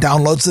goes and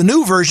downloads the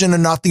new version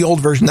and not the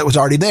old version that was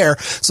already there.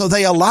 So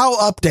they allow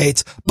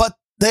updates, but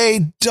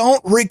they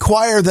don't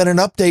require that an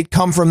update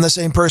come from the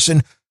same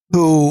person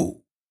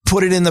who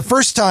put it in the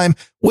first time,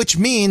 which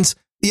means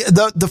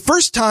the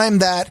first time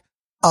that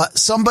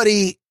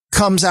somebody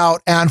comes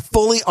out and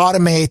fully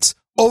automates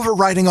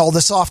overwriting all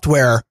the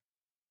software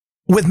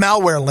with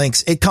malware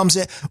links, it comes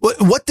in.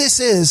 What this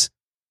is,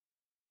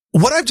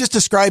 what I've just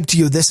described to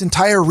you, this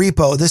entire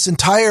repo, this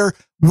entire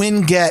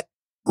Winget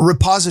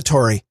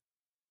repository,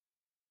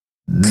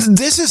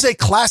 this is a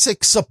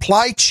classic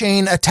supply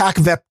chain attack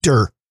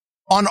vector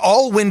on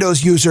all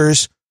Windows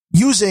users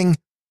using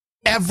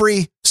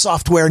every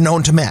software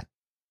known to man.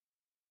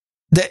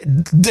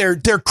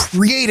 They're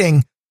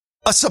creating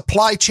a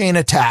supply chain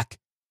attack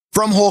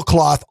from whole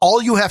cloth.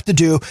 All you have to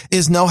do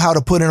is know how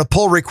to put in a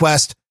pull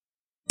request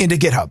into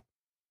GitHub.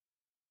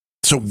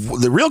 So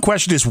the real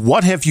question is,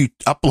 what have you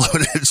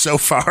uploaded so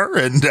far?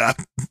 And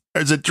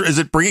is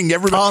it bringing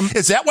everybody?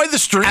 Is that why the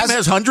stream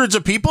has hundreds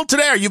of people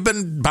today? Are you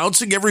been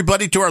bouncing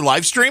everybody to our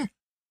live stream?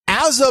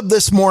 As of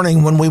this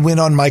morning, when we went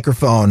on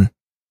microphone,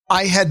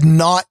 I had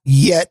not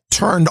yet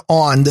turned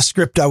on the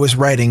script I was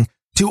writing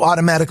to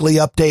automatically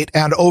update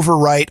and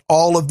overwrite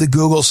all of the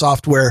Google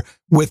software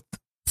with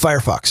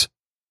Firefox.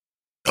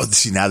 Oh,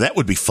 see, now that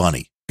would be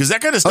funny, because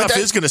that kind of stuff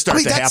is going to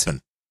start to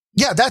happen.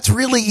 Yeah, that's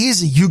really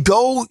easy. You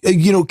go,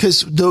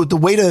 because the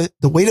way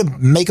to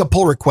make a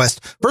pull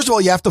request, first of all,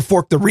 you have to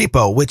fork the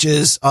repo, which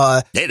is,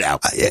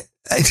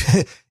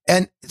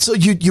 and so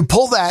you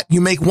pull that,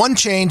 you make one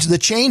change. The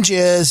change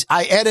is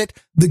I edit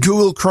the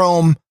Google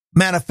Chrome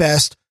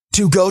manifest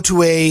to go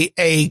to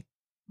a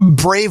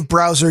Brave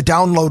browser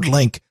download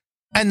link.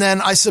 And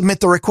then I submit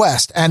the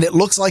request and it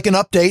looks like an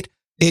update.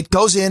 It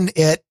goes in,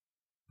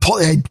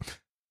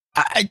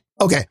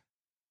 okay.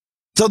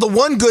 So the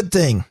one good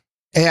thing,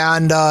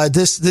 and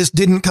this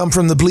didn't come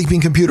from the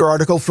Bleeping Computer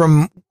article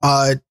from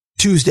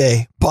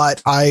Tuesday,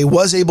 but I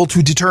was able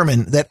to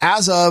determine that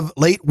as of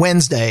late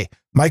Wednesday,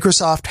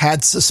 Microsoft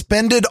had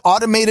suspended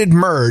automated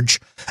merge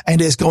and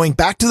is going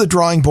back to the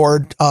drawing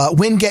board.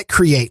 Winget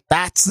Create.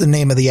 That's the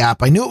name of the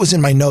app. I knew it was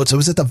in my notes. It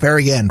was at the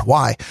very end.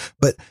 Why?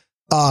 But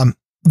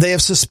they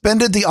have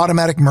suspended the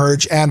automatic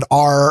merge and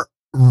are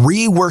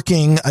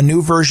reworking a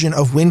new version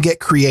of Winget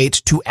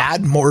Create to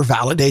add more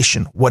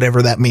validation,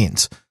 whatever that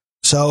means.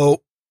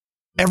 So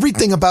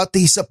everything about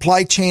the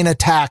supply chain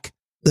attack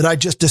that I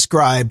just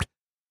described,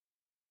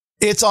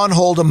 it's on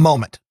hold a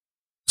moment.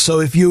 So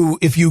if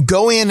you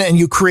go in and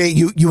you create,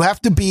 you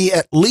have to be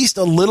at least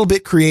a little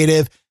bit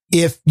creative.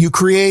 If you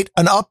create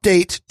an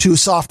update to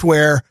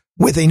software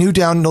with a new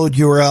download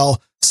URL,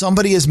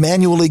 somebody is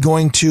manually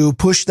going to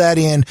push that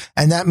in.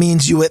 And that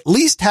means you at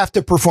least have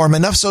to perform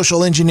enough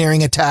social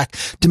engineering attack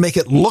to make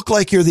it look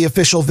like you're the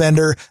official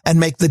vendor and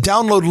make the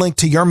download link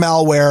to your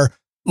malware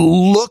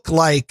look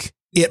like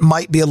it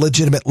might be a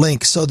legitimate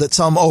link so that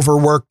some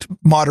overworked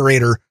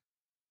moderator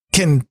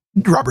can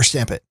rubber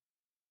stamp it.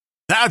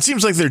 Now it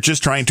seems like they're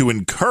just trying to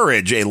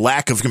encourage a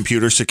lack of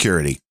computer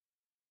security.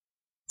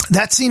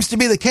 That seems to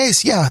be the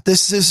case. Yeah,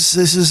 this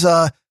is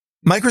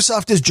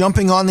Microsoft is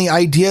jumping on the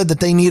idea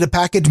that they need a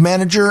package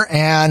manager,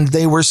 and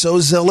they were so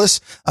zealous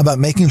about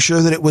making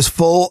sure that it was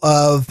full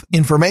of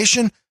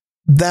information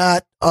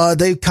that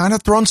they've kind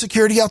of thrown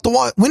security out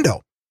the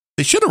window.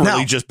 They should have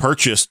really just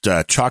purchased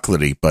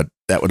Chocolatey, but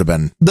that would have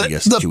been, I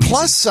guess, the too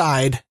plus easy.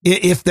 side,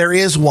 if there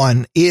is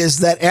one, is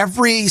that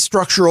every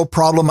structural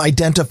problem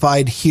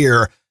identified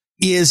here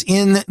is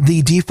in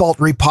the default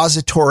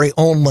repository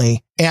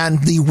only,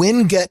 and the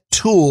Winget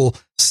tool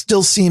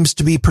still seems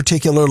to be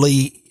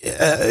particularly,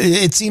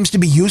 it seems to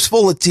be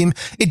useful.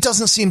 It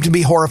doesn't seem to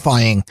be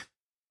horrifying.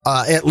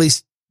 At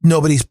least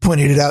nobody's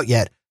pointed it out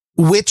yet,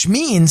 which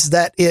means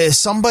that if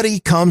somebody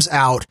comes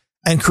out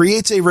and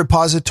creates a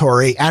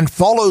repository and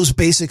follows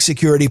basic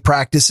security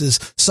practices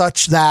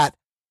such that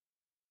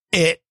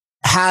it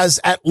has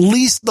at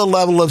least the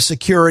level of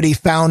security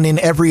found in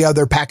every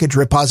other package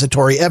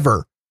repository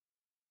ever,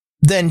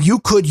 then you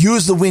could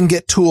use the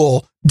Winget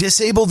tool,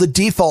 disable the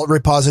default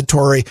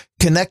repository,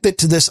 connect it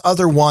to this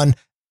other one,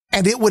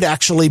 and it would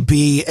actually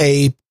be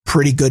a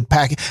pretty good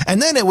package.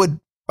 And then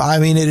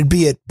it'd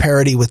be at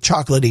parity with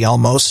Chocolatey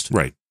almost.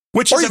 Right.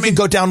 Or you could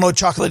go download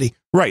Chocolatey.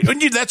 Right.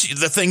 And that's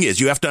the thing is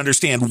you have to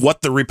understand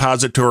what the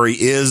repository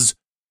is,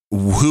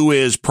 who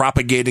is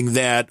propagating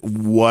that,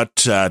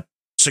 what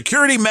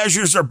security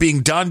measures are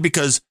being done,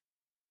 because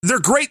they're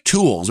great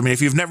tools. I mean,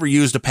 if you've never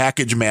used a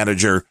package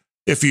manager,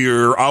 if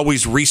you're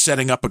always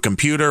resetting up a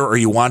computer or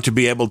you want to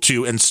be able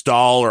to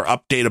install or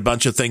update a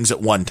bunch of things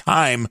at one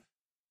time,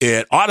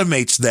 it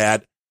automates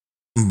that.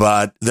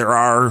 But there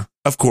are,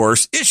 of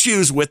course,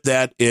 issues with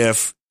that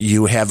if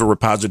you have a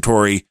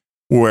repository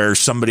where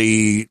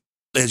somebody,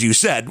 as you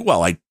said,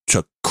 well, I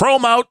took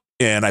Chrome out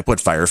and I put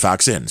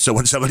Firefox in. So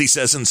when somebody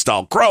says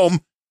install Chrome,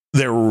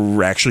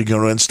 they're actually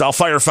going to install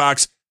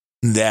Firefox.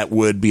 That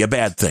would be a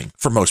bad thing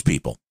for most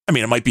people. I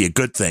mean, it might be a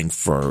good thing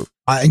for...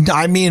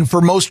 I mean, for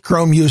most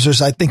Chrome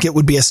users, I think it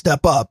would be a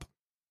step up.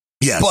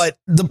 Yes. But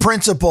the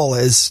principle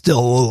is still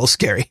a little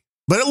scary.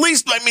 But at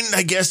least, I mean,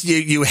 I guess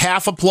you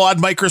half applaud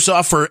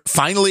Microsoft for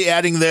finally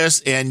adding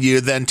this, and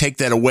you then take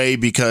that away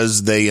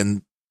because they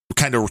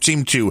kind of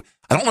seem to,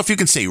 I don't know if you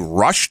can say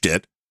rushed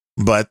it,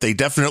 but they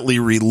definitely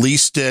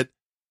released it.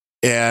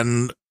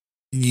 And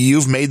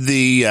you've made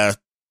the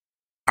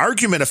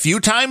argument a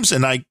few times,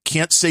 and I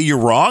can't say you're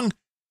wrong,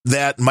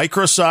 that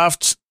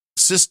Microsoft's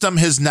system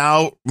has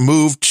now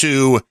moved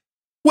to,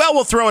 well,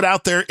 we'll throw it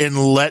out there and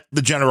let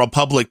the general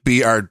public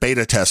be our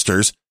beta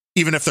testers,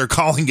 even if they're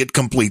calling it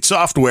complete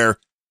software.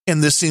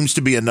 And this seems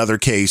to be another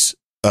case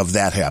of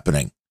that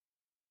happening.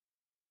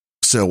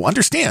 So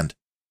understand,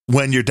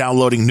 when you're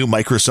downloading new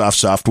Microsoft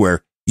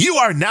software, you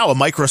are now a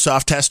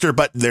Microsoft tester,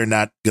 but they're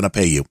not going to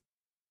pay you.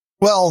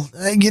 Well,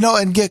 and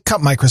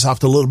cut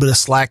Microsoft a little bit of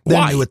slack.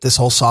 They're new with this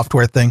whole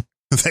software thing.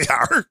 They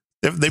are.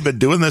 They've been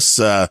doing this.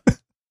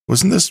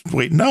 Wasn't this?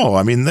 Wait, no.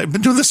 I mean, they've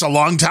been doing this a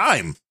long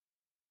time.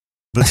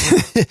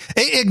 But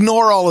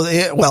ignore all of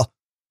it. Well,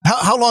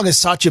 how long has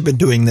Satya been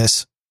doing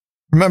this?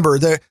 Remember,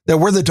 there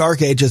were the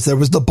Dark Ages. There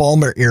was the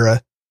Ballmer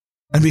era,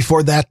 and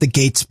before that, the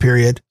Gates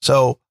period.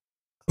 So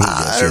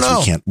I don't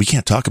know. We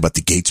can't talk about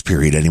the Gates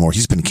period anymore.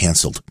 He's been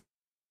canceled.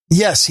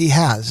 Yes, he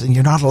has, and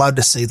you're not allowed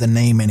to say the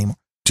name anymore.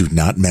 Do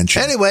not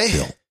mention. Anyway,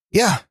 Bill.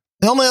 Yeah.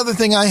 The only other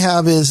thing I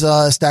have is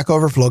Stack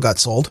Overflow got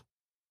sold.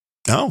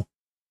 Oh,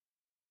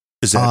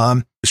 is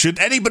that? Should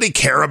anybody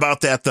care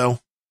about that though?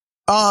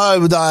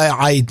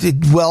 I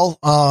did. Well,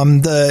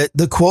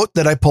 the quote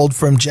that I pulled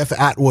from Jeff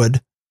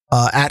Atwood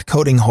at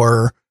Coding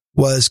Horror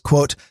was,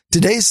 quote,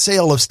 "Today's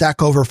sale of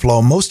Stack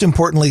Overflow. Most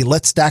importantly,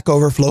 let Stack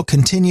Overflow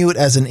continue it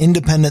as an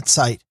independent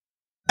site.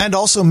 and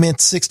also mint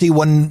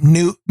 61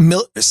 new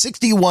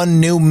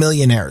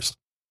millionaires.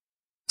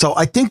 So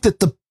I think that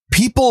the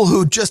people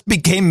who just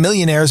became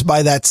millionaires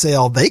by that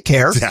sale, they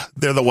care. Yeah,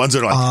 they're the ones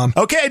that are like,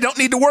 okay, I don't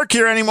need to work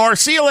here anymore.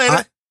 See you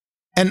later.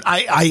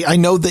 I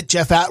know that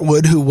Jeff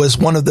Atwood, who was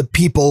one of the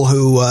people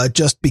who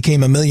just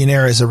became a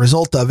millionaire as a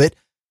result of it,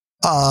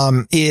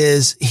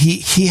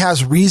 he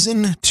has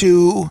reason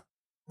to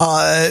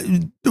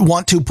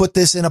want to put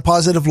this in a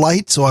positive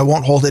light, so I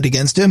won't hold it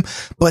against him,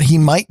 but he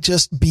might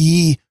just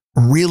be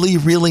really,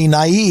 really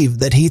naive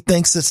that he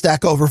thinks that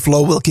Stack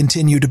Overflow will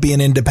continue to be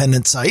an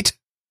independent site.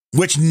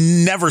 Which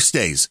never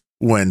stays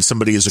when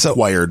somebody is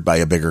acquired by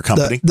a bigger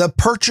company. The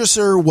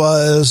purchaser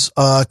was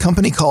a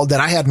company that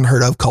I hadn't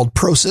heard of called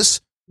Prosus,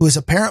 who is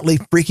apparently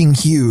freaking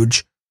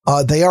huge.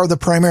 They are the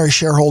primary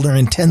shareholder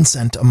in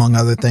Tencent, among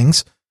other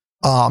things.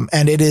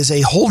 And it is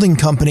a holding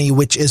company,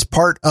 which is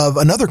part of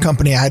another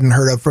company I hadn't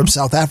heard of from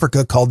South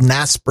Africa called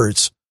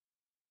Naspers.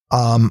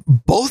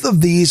 Both of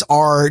these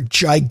are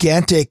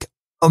gigantic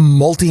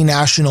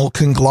multinational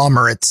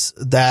conglomerates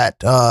that,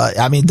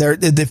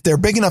 if they're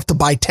big enough to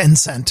buy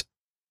Tencent,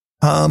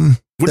 wouldn't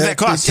that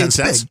cost 10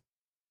 cents?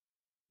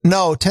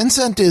 No,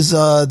 Tencent is,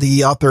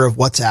 the author of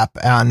WhatsApp,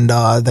 and,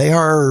 they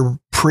are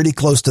pretty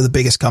close to the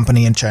biggest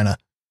company in China.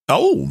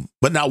 Oh,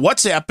 but now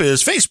WhatsApp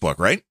is Facebook,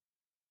 right?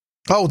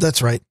 Oh,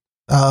 that's right.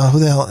 Who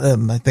the hell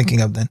am I thinking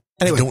of then?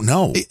 Anyway, I don't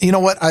know. You know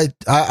what? I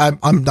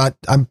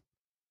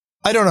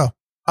don't know.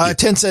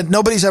 Tencent,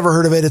 nobody's ever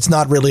heard of it. It's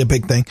not really a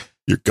big thing.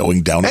 You're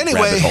going down a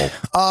rabbit hole.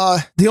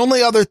 The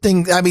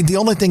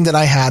only thing that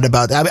I had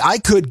about that, I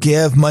could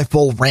give my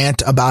full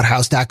rant about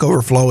how Stack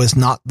Overflow is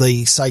not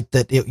the site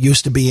that it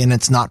used to be, and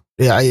it's not,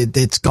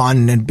 it's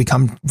gone and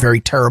become very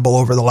terrible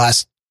over the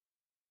last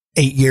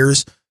 8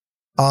 years.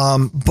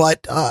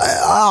 But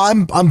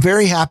I'm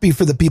very happy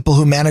for the people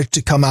who managed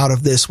to come out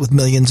of this with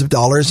millions of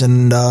dollars,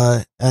 and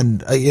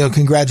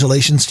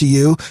congratulations to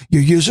you.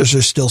 Your users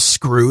are still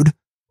screwed.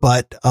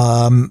 But,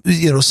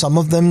 some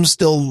of them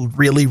still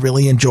really,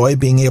 really enjoy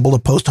being able to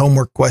post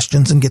homework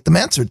questions and get them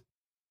answered.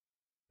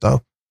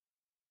 So,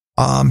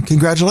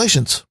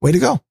 congratulations. Way to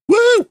go.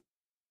 Woo!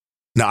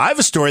 Now I have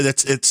a story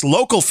it's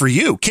local for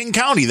you. King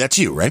County. That's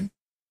you, right?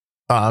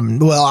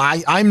 Well,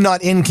 I'm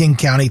not in King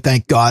County,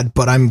 thank God,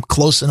 but I'm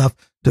close enough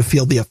to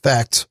feel the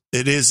effects.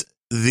 It is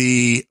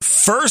the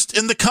first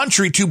in the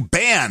country to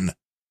ban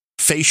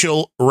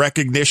facial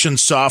recognition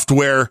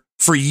software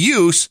for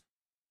use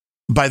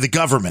by the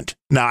government.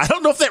 Now, I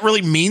don't know if that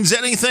really means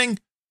anything,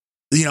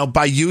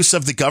 by use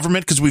of the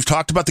government, because we've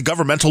talked about the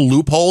governmental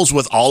loopholes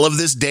with all of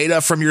this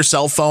data from your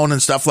cell phone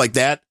and stuff like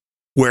that,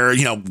 where,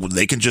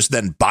 they can just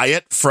then buy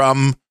it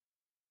from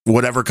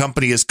whatever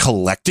company is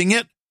collecting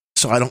it.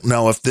 So I don't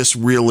know if this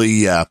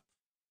really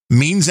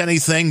means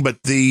anything,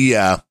 but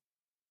the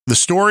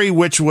story,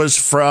 which was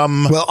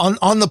from... Well,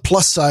 on the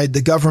plus side,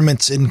 the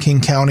governments in King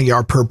County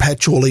are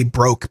perpetually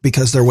broke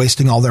because they're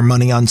wasting all their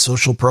money on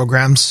social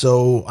programs.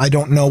 So I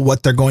don't know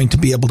what they're going to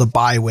be able to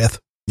buy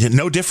with. Yeah,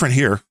 no different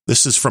here.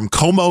 This is from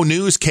Como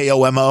News,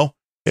 KOMO.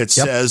 It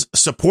says,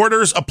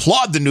 supporters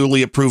applaud the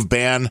newly approved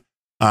ban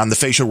on the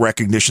facial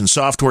recognition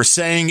software,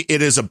 saying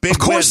it is a big win. Of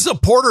course,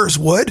 supporters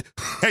would.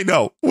 I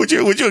know. Would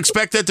you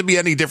expect that to be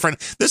any different?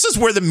 This is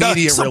where the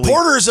media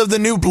supporters of the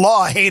new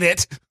law hate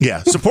it.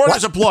 Yeah,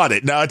 supporters applaud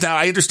it. Now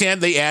I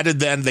understand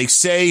they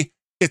say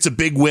it's a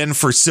big win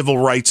for civil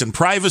rights and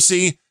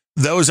privacy.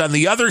 Those on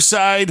the other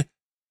side,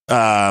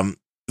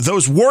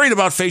 those worried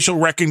about facial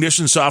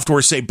recognition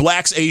software say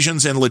blacks,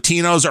 Asians, and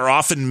Latinos are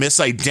often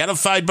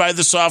misidentified by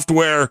the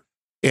software.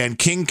 And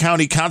King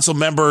County Council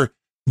member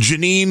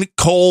Janine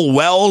Cole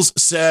Wells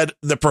said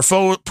the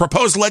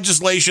proposed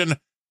legislation,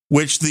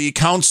 which the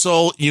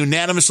council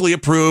unanimously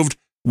approved,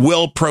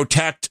 will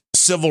protect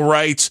civil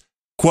rights.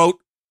 Quote,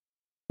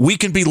 we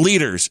can be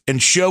leaders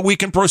and show we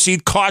can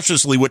proceed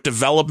cautiously with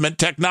development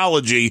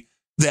technology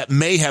that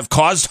may have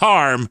caused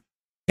harm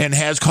and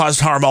has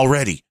caused harm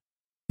already.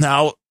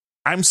 Now,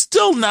 I'm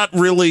still not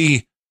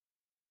really,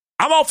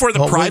 I'm all for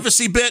the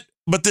privacy bit,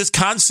 but this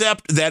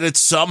concept that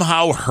it's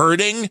somehow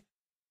hurting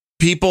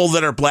people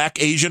that are black,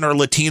 Asian, or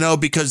Latino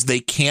because they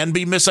can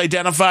be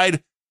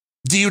misidentified.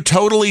 Do you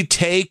totally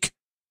take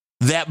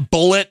that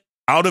bullet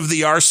out of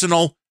the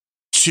arsenal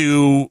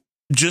to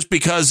just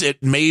because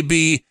it may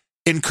be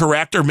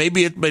incorrect, or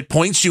maybe it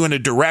points you in a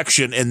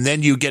direction and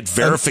then you get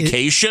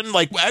verification?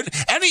 Like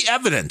any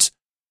evidence.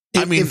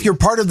 If you're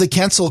part of the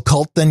cancel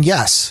cult, then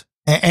yes.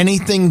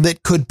 Anything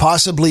that could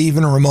possibly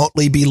even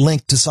remotely be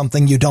linked to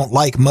something you don't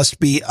like must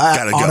be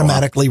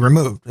automatically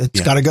removed.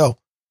 It's got to go.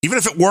 Even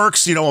if it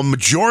works, a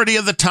majority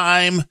of the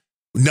time,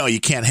 no, you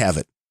can't have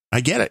it.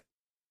 I get it.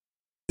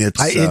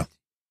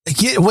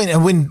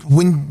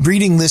 When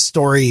reading this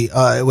story,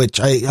 which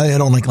I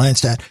had only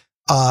glanced at,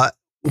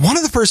 one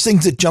of the first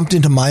things that jumped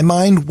into my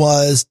mind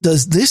was,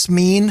 does this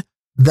mean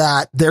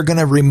that they're going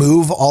to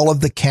remove all of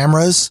the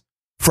cameras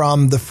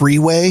from the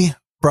freeway,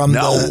 from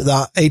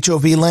the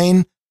HOV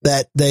lane,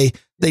 that they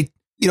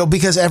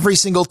because every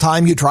single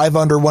time you drive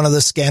under one of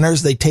the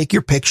scanners, they take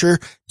your picture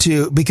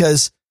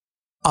because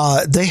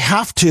they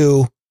have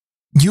to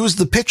use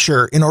the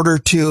picture in order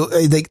to,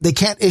 they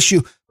can't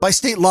issue, by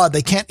state law,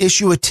 they can't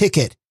issue a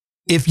ticket.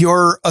 If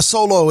you're a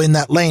solo in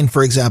that lane,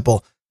 for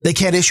example, they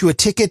can't issue a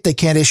ticket. They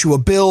can't issue a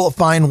bill, a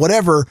fine,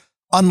 whatever,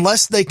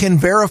 unless they can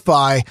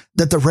verify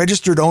that the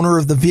registered owner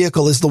of the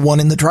vehicle is the one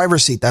in the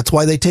driver's seat. That's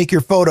why they take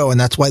your photo. And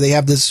that's why they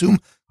have the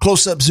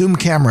close-up zoom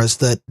cameras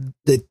that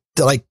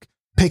like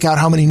pick out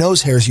how many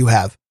nose hairs you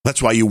have.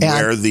 That's why you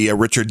wear the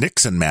Richard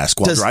Nixon mask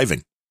while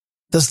driving.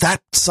 Does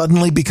that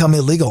suddenly become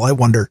illegal? I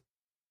wonder.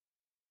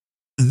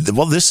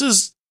 Well, this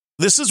is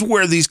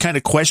where these kind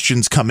of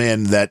questions come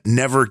in that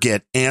never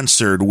get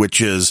answered, which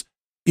is,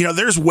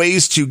 there's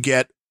ways to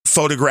get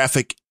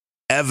photographic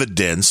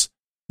evidence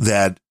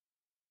that,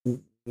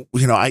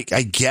 I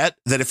get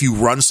that if you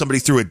run somebody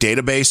through a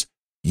database,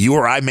 you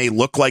or I may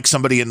look like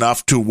somebody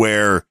enough to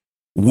where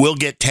we'll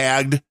get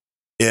tagged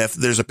if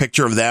there's a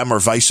picture of them or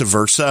vice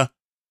versa.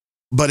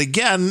 But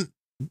again,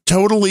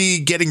 totally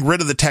getting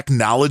rid of the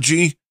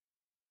technology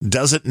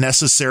doesn't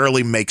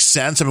necessarily make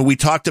sense. I mean, we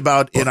talked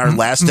about in our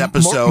last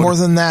episode. More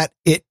than that,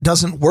 it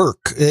doesn't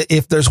work.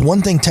 If there's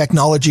one thing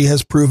technology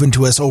has proven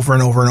to us over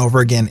and over and over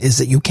again, is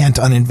that you can't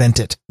uninvent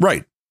it.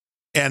 Right.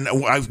 And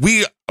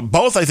we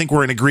both, I think,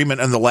 were in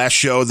agreement on the last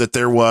show that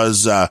there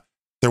was a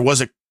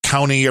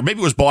county, or maybe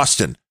it was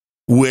Boston,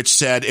 which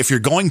said if you're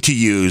going to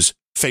use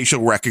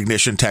facial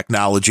recognition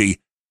technology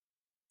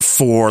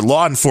for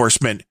law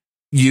enforcement,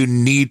 you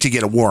need to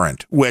get a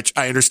warrant, which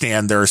I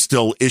understand there are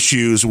still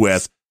issues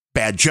with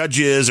bad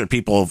judges or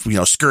people,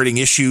 skirting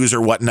issues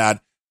or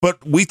whatnot.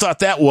 But we thought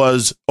that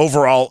was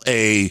overall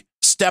a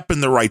step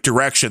in the right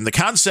direction. The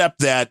concept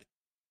that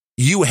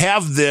you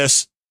have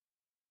this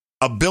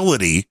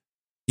ability,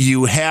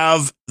 you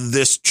have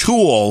this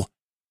tool,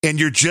 and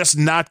you're just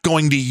not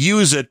going to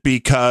use it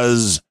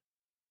because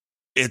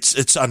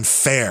it's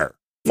unfair.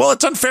 Well,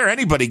 it's unfair.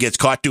 Anybody gets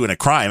caught doing a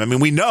crime. I mean,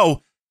 we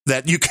know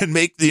that you can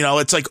make,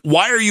 it's like,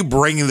 why are you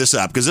bringing this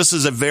up? Because this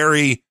is a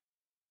very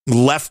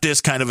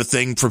leftist kind of a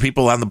thing for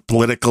people on the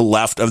political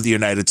left of the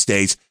United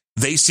States.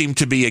 They seem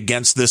to be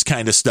against this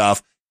kind of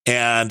stuff.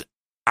 And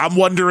I'm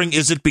wondering,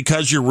 is it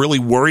because you're really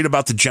worried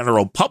about the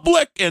general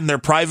public and their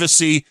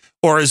privacy?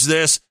 Or is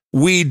this,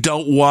 we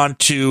don't want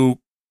to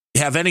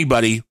have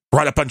anybody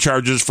brought up on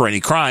charges for any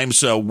crime,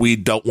 so we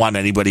don't want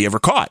anybody ever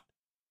caught?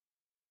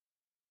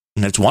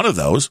 And it's one of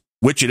those.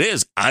 Which it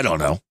is, I don't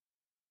know.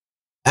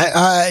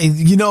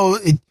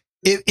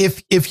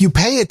 If you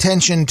pay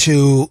attention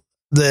to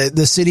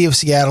the city of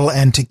Seattle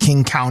and to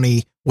King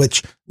County,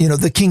 which,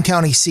 the King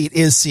County seat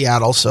is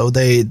Seattle. So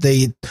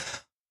they're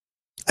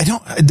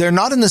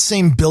not in the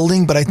same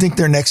building, but I think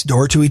they're next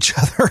door to each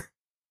other.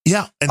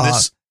 Yeah. And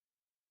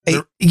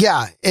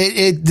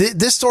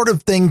this sort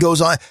of thing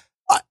goes on.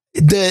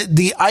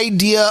 The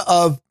idea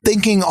of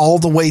thinking all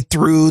the way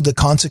through the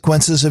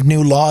consequences of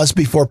new laws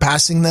before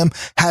passing them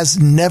has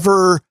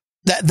never,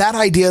 that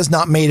idea has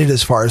not made it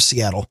as far as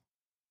Seattle.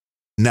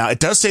 Now, it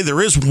does say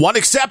there is one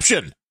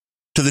exception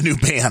to the new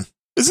ban.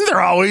 Isn't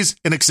there always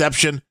an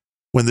exception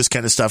when this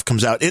kind of stuff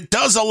comes out? It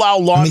does allow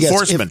law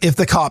enforcement. If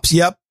the cops,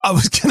 I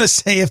was going to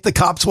say if the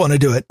cops want to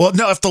do it. Well,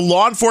 no, if the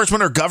law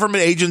enforcement or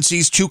government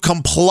agencies to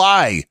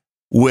comply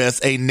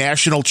with a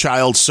National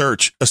Child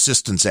Search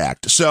Assistance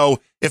Act. So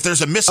if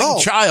there's a missing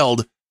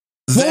child,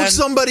 then won't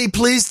somebody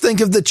please think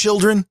of the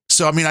children?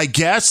 So, I mean, I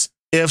guess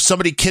if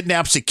somebody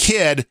kidnaps a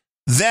kid,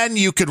 then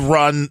you could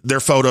run their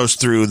photos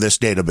through this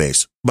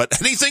database.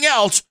 But anything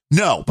else,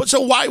 no. But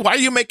so why are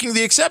you making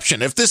the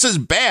exception? If this is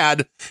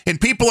bad and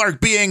people are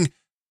being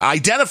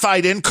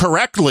identified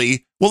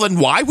incorrectly, well, then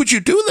why would you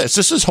do this?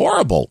 This is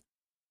horrible.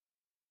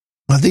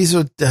 Well, these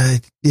are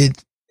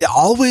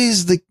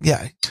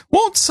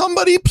won't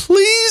somebody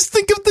please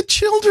think of the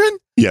children?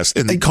 Yes.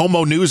 And the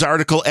Como News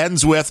article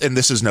ends with, and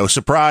this is no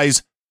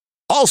surprise,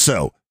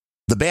 also,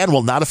 the ban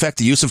will not affect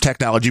the use of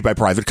technology by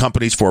private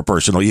companies for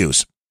personal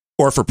use.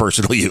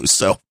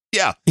 So,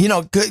 yeah.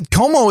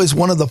 Como is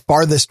one of the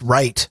farthest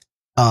right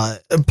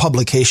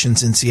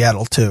publications in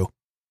Seattle, too.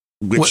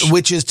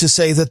 Which is to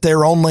say that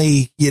they're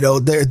only,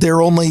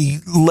 they're only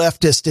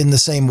leftist in the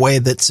same way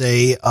that,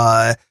 say,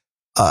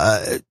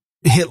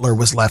 Hitler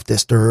was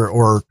leftist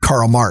or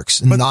Karl Marx,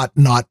 but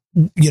not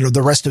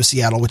the rest of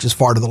Seattle, which is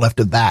far to the left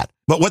of that.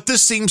 But what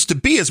this seems to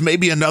be is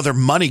maybe another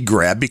money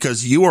grab,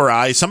 because you or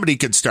I, somebody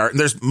could start, and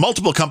there's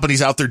multiple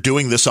companies out there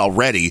doing this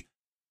already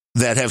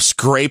that have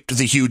scraped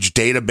the huge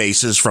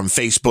databases from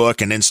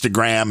Facebook and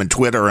Instagram and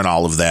Twitter and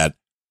all of that,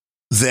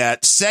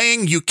 that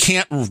saying you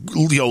can't,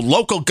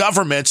 local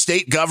government,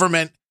 state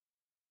government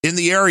in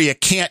the area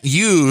can't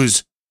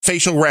use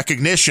facial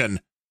recognition.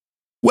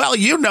 Well,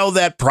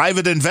 that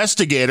private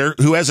investigator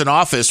who has an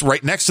office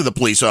right next to the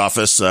police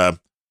office, the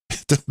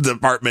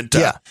department,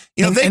 they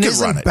could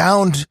run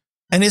it.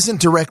 And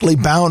isn't directly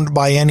bound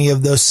by any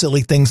of those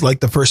silly things like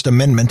the First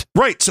Amendment.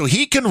 Right. So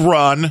he can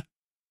run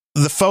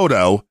the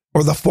photo.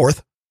 Or the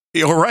Fourth.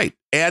 You're right.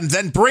 And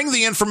then bring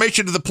the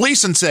information to the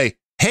police and say,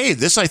 hey,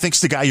 this, I think,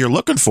 is the guy you're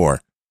looking for.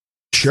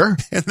 Sure.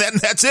 And then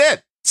that's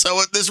it.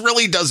 So this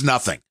really does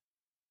nothing.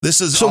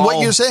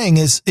 What you're saying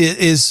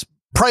is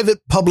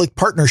private public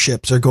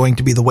partnerships are going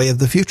to be the way of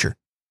the future.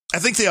 I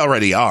think they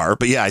already are,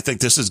 but yeah, I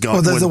think this is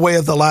going. Well, the way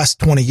of the last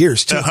 20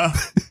 years too.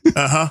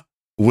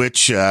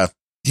 Which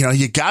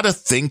you got to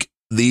think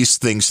these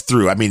things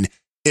through. I mean,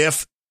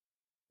 if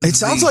it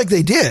sounds like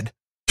they did,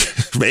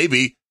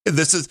 maybe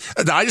this is.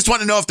 I just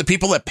want to know if the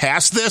people that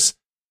passed this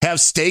have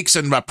stakes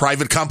in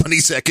private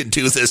companies that can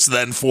do this.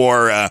 Then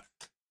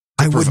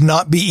I would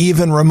not be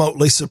even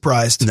remotely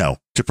surprised. No,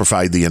 to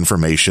provide the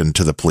information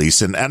to the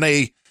police. And on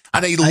a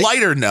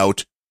lighter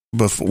note,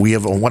 we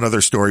have one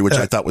other story which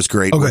I thought was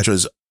great, which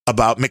was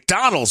about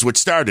McDonald's, which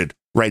started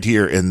right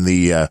here in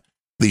the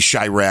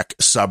Chirac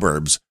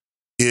suburbs,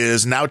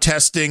 is now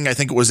testing. I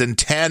think it was in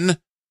 10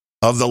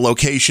 of the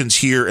locations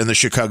here in the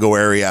Chicago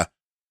area.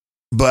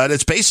 But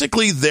it's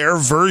basically their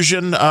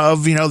version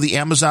of, the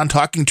Amazon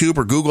Talking Tube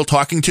or Google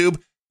Talking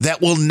Tube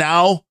that will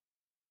now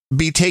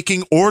be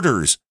taking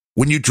orders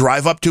when you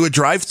drive up to a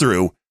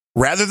drive-through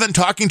rather than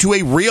talking to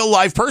a real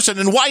live person.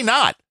 And why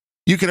not?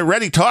 You can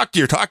already talk to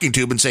your Talking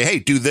Tube and say, hey,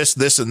 do this,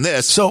 this, and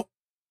this. So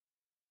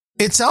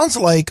it sounds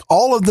like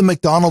all of the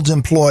McDonald's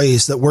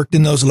employees that worked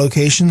in those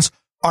locations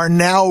are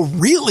now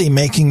really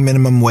making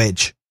minimum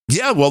wage.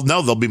 Yeah, well,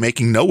 no, they'll be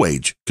making no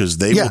wage because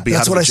they will be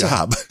out of a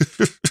job.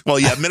 Well,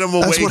 yeah,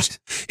 minimum wage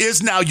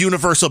is now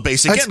universal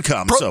basic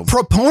income.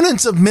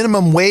 Proponents of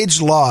minimum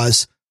wage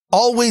laws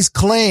always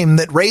claim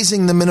that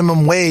raising the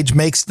minimum wage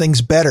makes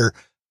things better,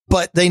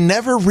 but they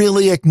never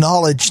really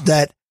acknowledge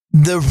that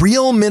the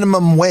real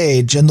minimum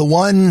wage and the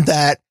one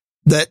that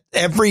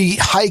every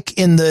hike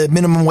in the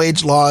minimum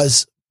wage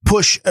laws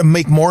push and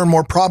make more and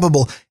more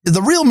probable,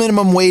 the real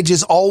minimum wage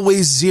is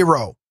always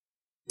zero.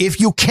 If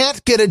you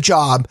can't get a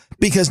job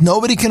because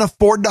nobody can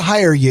afford to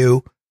hire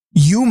you,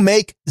 you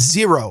make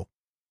zero.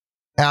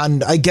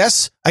 And I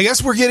guess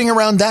we're getting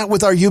around that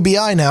with our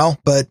UBI now,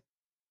 but.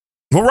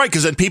 Well, right.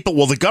 Because then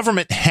the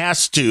government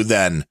has to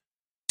then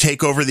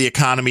take over the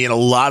economy and a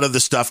lot of the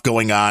stuff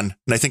going on.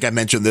 And I think I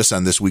mentioned this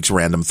on this week's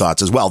Random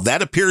Thoughts as well.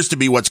 That appears to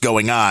be what's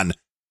going on,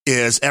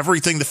 is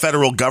everything the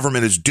federal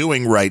government is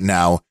doing right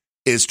now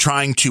is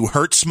trying to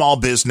hurt small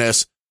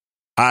business.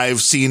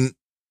 I've seen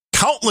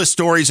countless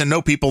stories and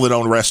know people that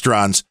own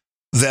restaurants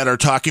that are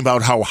talking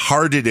about how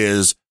hard it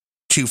is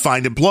to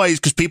find employees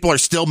because people are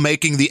still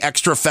making the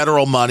extra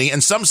federal money.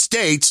 And some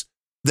states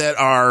that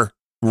are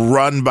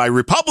run by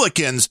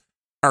Republicans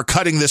are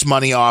cutting this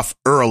money off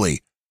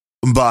early.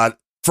 But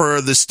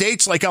for the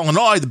states like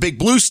Illinois, the big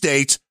blue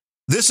states,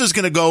 this is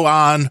going to go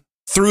on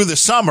through the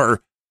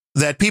summer,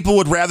 that people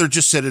would rather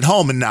just sit at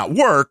home and not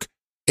work.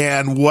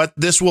 And what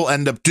this will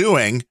end up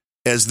doing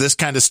as this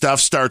kind of stuff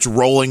starts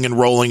rolling and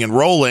rolling and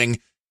rolling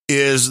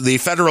is the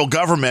federal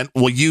government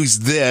will use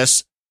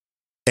this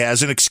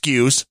as an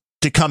excuse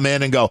to come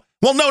in and go,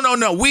 well,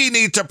 no, we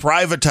need to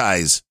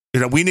privatize.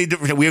 We need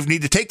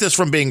to take this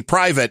from being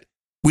private.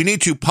 We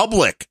need to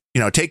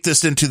take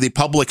this into the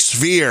public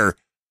sphere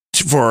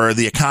for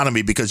the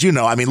economy, because,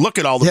 look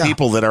at all the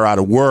people that are out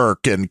of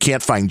work and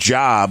can't find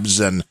jobs.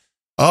 And,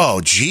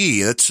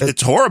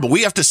 it's horrible.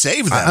 We have to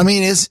save them. I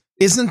mean,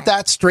 isn't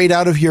that straight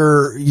out of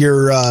your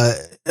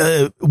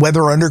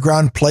Weather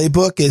Underground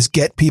playbook, is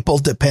get people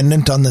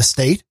dependent on the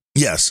state?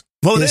 Yes.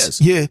 Well, it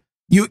is.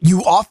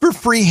 You offer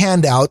free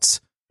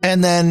handouts,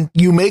 and then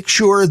you make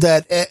sure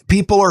that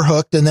people are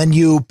hooked, and then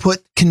you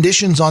put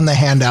conditions on the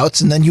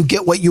handouts, and then you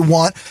get what you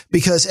want,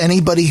 because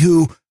anybody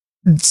who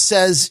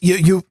says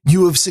you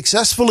have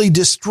successfully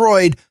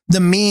destroyed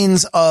the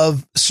means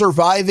of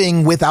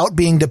surviving without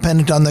being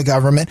dependent on the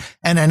government,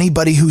 and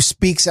anybody who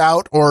speaks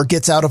out or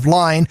gets out of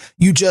line,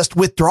 you just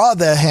withdraw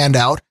the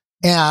handout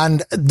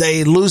and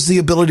they lose the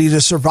ability to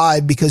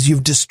survive because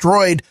you've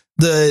destroyed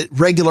the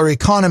regular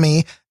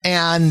economy.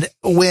 And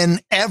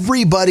when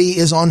everybody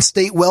is on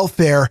state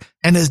welfare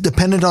and is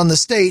dependent on the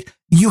state,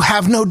 you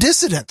have no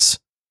dissidents.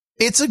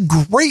 It's a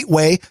great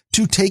way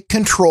to take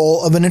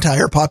control of an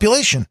entire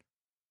population.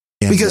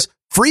 Because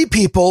free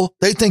people,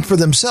 they think for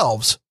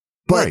themselves.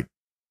 But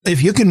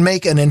if you can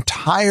make an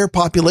entire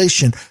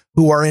population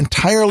who are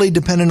entirely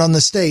dependent on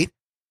the state,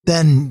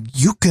 then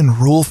you can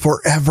rule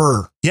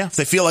forever. Yeah, if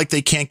they feel like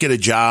they can't get a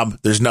job,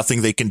 there's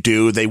nothing they can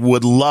do, they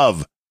would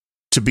love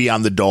to be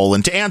on the dole.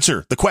 And to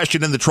answer the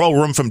question in the troll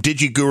room from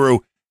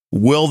DigiGuru,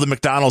 will the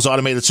McDonald's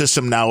automated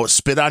system now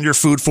spit on your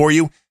food for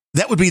you?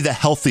 That would be the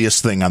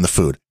healthiest thing on the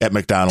food at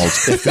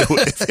McDonald's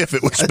if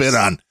it was spit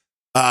on.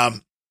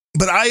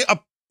 But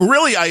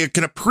I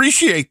can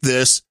appreciate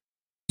this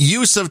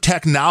use of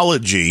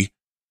technology,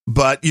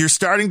 but you're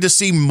starting to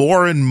see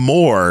more and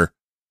more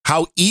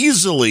how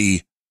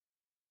easily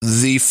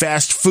the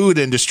fast food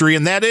industry,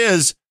 and that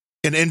is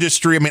an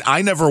industry. I mean,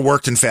 I never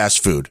worked in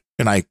fast food,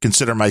 and I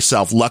consider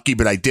myself lucky,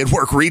 but I did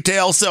work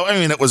retail. So,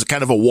 it was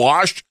kind of a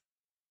wash.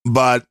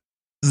 But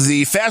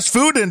the fast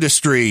food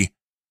industry,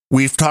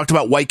 we've talked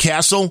about White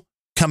Castle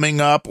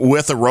coming up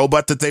with a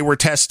robot that they were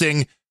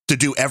testing to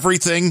do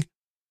everything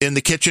in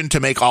the kitchen to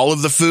make all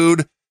of the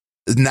food.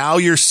 Now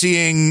you're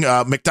seeing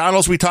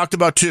McDonald's, we talked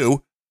about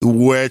too,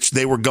 which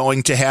they were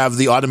going to have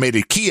the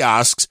automated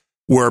kiosks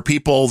where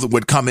people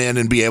would come in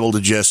and be able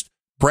to just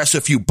press a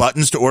few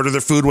buttons to order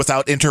their food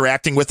without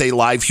interacting with a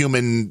live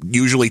human,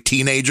 usually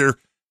teenager,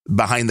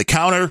 behind the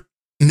counter.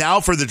 Now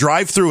for the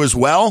drive-through as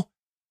well,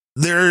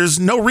 there's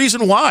no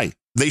reason why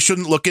they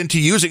shouldn't look into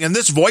using. And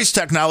this voice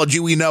technology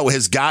we know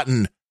has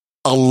gotten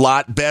a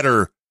lot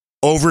better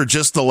over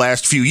just the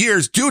last few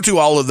years due to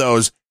all of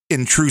those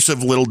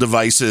intrusive little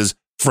devices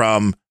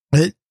from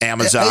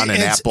Amazon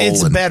and Apple.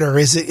 It's better.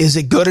 Is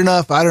it good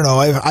enough? I don't know.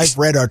 I've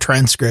read our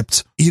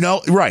transcripts.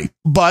 Right.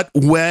 But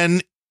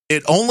when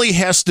it only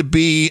has to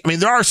be, I mean,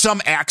 there are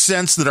some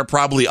accents that are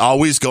probably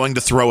always going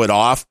to throw it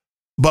off.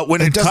 But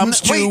when it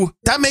comes to...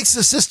 that makes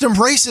the system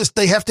racist.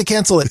 They have to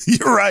cancel it.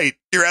 You're right.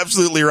 You're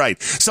absolutely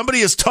right. Somebody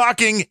is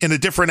talking in a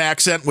different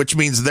accent, which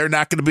means they're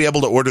not going to be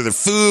able to order their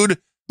food.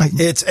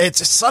 It's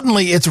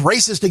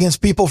racist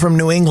against people from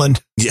New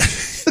England. Yeah.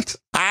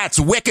 It's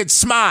wicked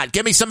smart.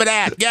 Give me some of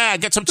that. Yeah,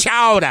 get some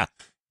chowder.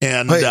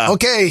 And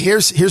okay,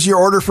 here's your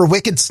order for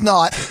wicked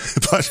snot.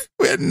 But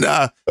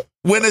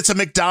when it's a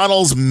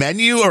McDonald's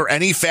menu or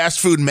any fast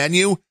food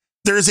menu,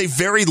 there's a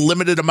very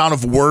limited amount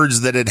of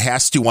words that it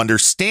has to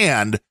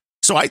understand.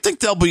 So I think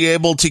they'll be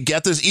able to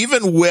get this,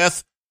 even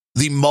with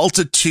the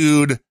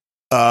multitude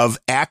of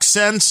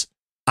accents.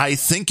 I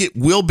think it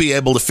will be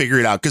able to figure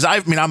it out, because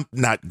I'm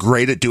not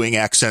great at doing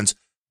accents,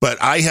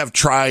 but I have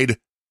tried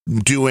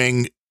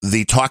doing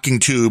the talking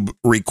tube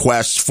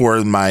requests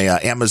for my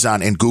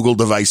Amazon and Google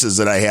devices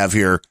that I have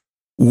here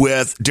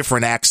with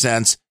different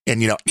accents and,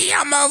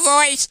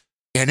 my voice,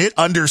 and it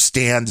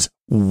understands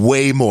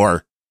way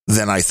more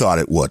than I thought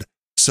it would.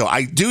 So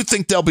I do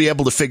think they'll be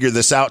able to figure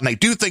this out. And I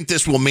do think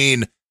this will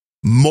mean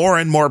more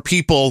and more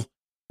people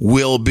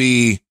will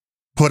be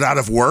put out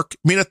of work.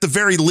 I mean, at the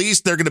very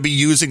least, they're going to be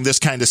using this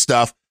kind of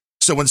stuff.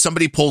 So when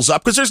somebody pulls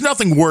up, because there's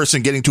nothing worse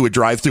than getting to a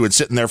drive-thru and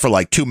sitting there for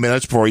like 2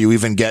 minutes before you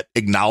even get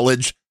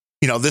acknowledged.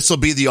 This will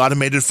be the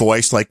automated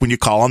voice, like when you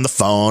call on the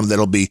phone,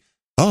 that'll be,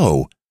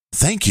 "Oh,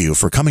 thank you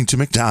for coming to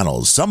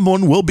McDonald's.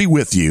 Someone will be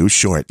with you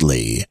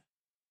shortly."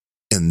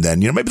 And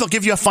then, maybe they'll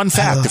give you a fun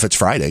fact if it's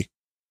Friday.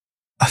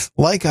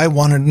 Like I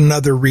wanted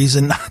another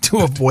reason not to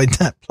avoid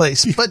that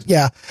place. But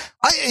yeah,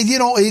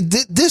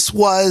 this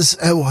was,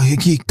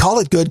 you call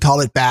it good,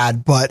 call it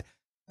bad, but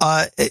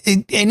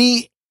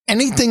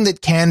anything that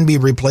can be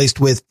replaced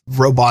with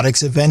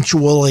robotics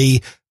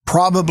eventually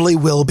probably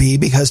will be,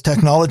 because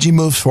technology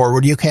moves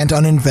forward. You can't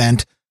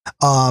uninvent.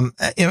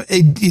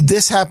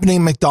 This happening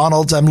at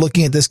McDonald's, I'm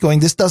looking at this going,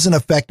 this doesn't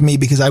affect me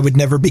because I would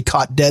never be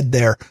caught dead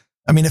there.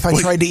 I mean, if I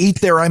tried to eat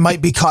there, I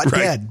might be caught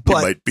dead. But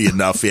it might be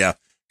enough, yeah.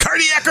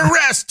 Cardiac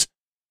arrest.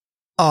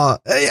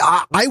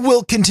 I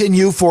will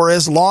continue for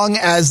as long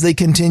as they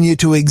continue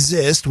to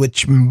exist,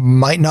 which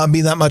might not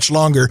be that much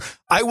longer.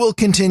 I will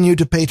continue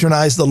to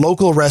patronize the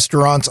local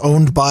restaurants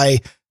owned by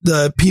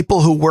the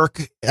people who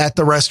work at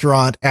the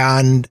restaurant,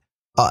 and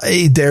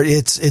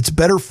it's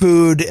better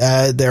food.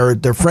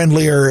 They're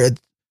friendlier.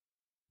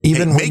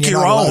 Even make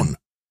your own,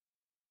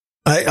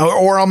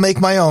 or I'll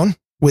make my own,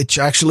 which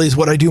actually is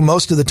what I do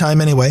most of the time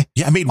anyway.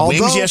 Yeah, I made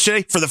wings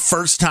yesterday for the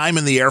first time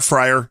in the air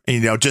fryer,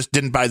 and just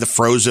didn't buy the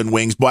frozen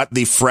wings, bought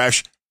the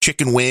fresh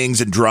chicken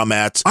wings and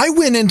drumettes. I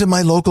went into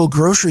my local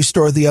grocery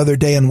store the other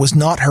day and was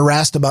not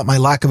harassed about my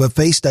lack of a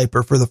face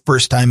diaper for the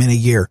first time in a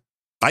year.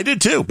 I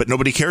did too, but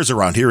nobody cares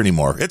around here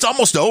anymore. It's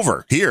almost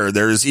over here.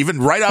 There's even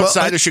right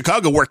outside of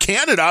Chicago, where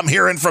Canada, I'm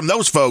hearing from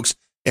those folks,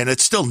 and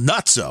it's still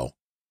nutso.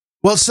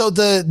 Well, so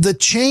the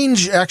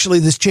change, actually,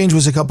 this change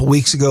was a couple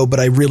weeks ago,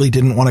 but I really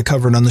didn't want to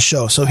cover it on the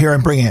show. So here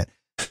I'm bringing it.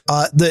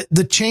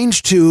 The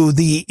change to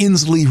the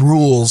Inslee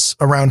rules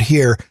around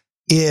here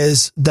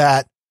is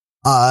that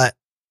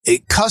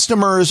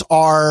customers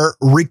are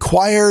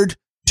required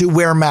to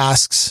wear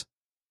masks,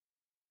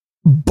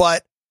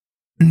 but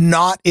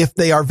not if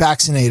they are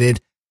vaccinated.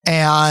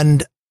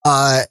 And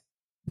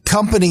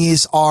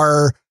companies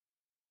are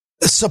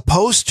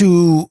supposed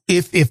to,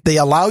 if they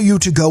allow you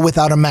to go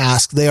without a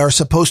mask, they are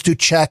supposed to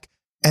check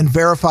and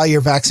verify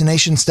your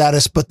vaccination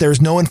status, but there's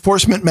no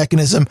enforcement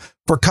mechanism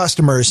for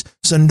customers.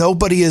 So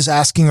nobody is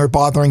asking or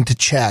bothering to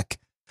check.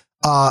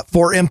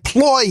 For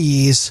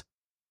employees,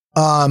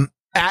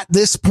 at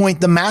this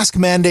point, the mask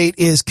mandate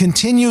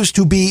continues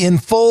to be in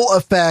full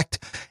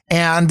effect.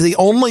 And the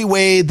only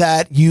way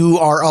that you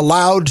are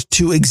allowed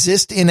to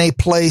exist in a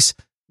place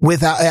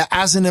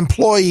as an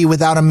employee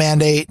without a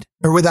mandate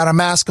or without a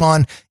mask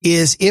on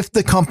is if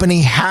the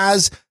company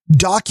has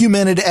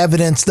documented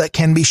evidence that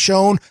can be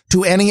shown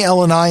to any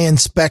L&I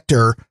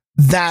inspector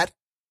that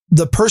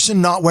the person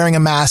not wearing a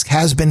mask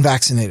has been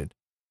vaccinated.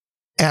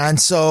 And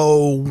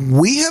so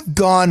we have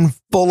gone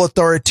full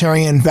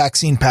authoritarian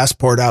vaccine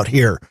passport out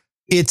here.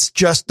 It's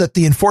just that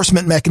the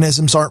enforcement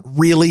mechanisms aren't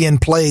really in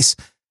place,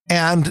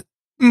 and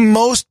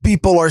most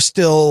people are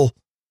still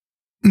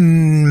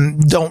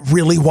don't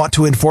really want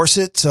to enforce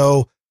it.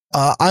 So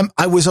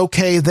I was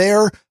okay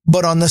there,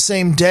 but on the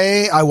same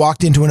day, I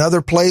walked into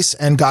another place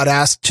and got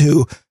asked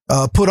to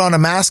put on a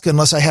mask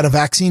unless I had a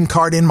vaccine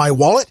card in my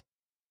wallet.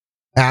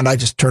 And I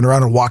just turned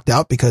around and walked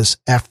out because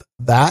F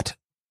that.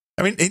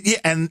 I mean, yeah,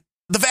 and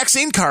the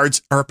vaccine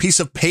cards are a piece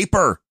of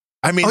paper.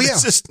 I mean,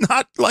 It's just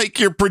not like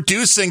you're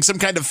producing some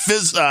kind of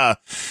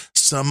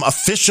some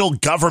official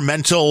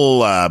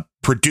governmental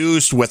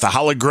produced with a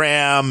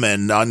hologram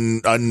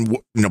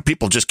and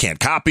people just can't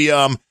copy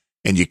them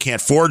and you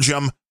can't forge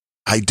them.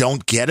 I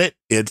don't get it.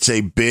 It's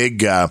a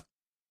big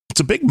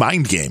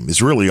mind game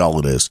is really all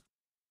it is.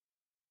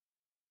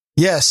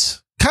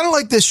 Yes. Kind of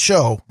like this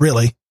show,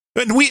 really.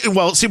 And we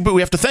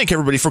have to thank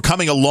everybody for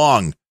coming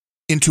along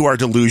into our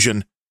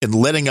delusion and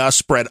letting us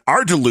spread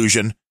our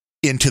delusion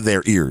into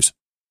their ears.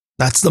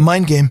 That's the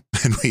mind game.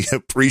 And we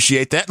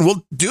appreciate that. And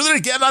we'll do it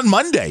again on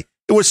Monday.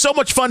 It was so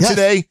much fun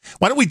today.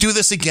 Why don't we do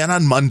this again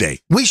on Monday?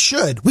 We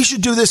should. We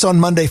should do this on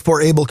Monday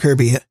for Abel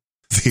Kirby.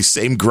 The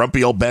same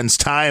Grumpy Old Ben's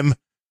time,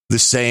 the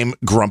same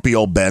Grumpy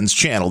Old Ben's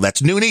channel.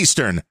 That's noon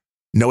Eastern.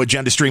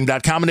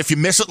 NoAgendaStream.com. And if you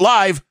miss it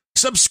live,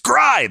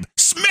 subscribe,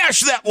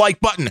 smash that like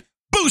button,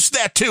 boost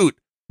that toot,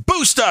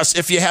 boost us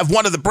if you have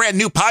one of the brand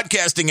new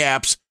podcasting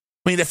apps.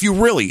 I mean, if you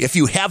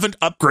haven't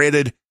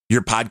upgraded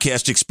your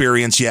podcast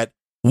experience yet,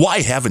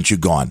 why haven't you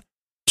gone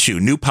to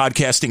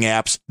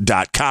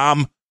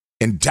newpodcastingapps.com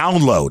and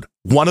download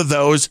one of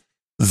those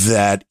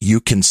that you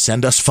can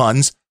send us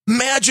funds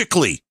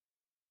magically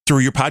through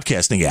your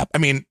podcasting app? I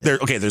mean,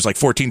 there's like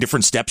 14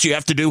 different steps you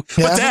have to do.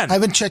 Yeah, but then I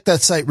haven't checked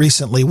that site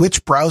recently.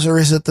 Which browser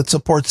is it that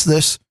supports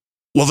this?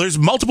 Well, there's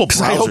multiple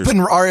browsers. I open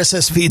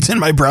RSS feeds in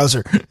my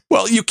browser.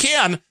 Well, you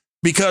can,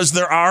 because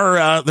there are,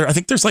 I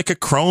think there's like a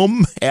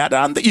Chrome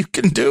add-on that you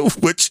can do,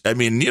 which, I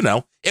mean,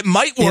 it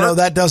might work.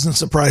 That doesn't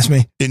surprise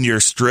me. In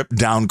your stripped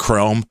down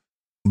Chrome,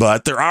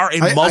 but there are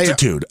a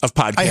multitude of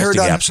podcasting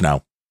apps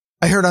now.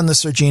 I heard on the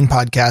Sir Gene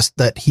podcast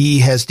that he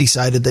has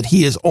decided that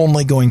he is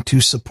only going to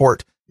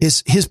support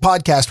his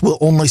podcast will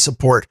only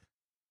support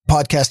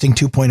podcasting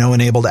 2.0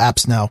 enabled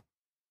apps now.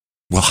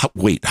 Well,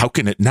 wait, how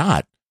can it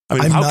not? I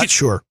mean, I'm not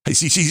sure.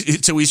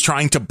 So he's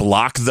trying to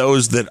block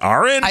those that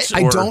aren't?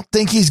 I don't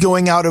think he's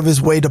going out of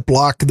his way to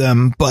block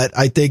them, but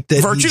I think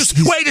that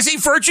wait, is he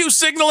virtue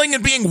signaling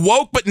and being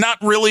woke, but not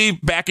really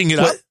backing it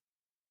up?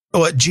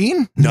 What,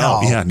 Gene? No.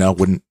 Yeah, no,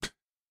 wouldn't.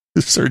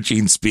 Sir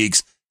Gene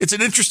Speaks. It's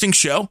an interesting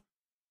show.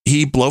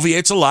 He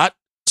bloviates a lot,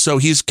 so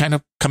he's kind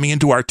of coming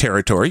into our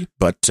territory,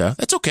 but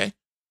that's okay.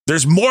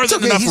 There's more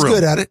than enough room. He's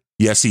good at it.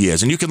 Yes, he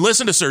is. And you can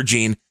listen to Sir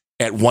Gene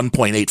at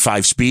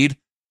 1.85 speed,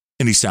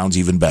 and he sounds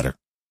even better.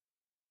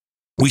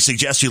 We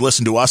suggest you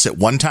listen to us at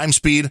 1x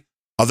speed.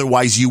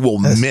 Otherwise, you will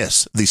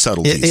miss the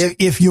subtleties.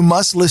 If you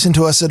must listen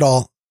to us at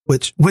all,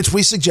 which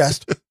we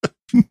suggest.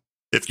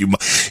 If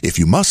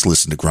you must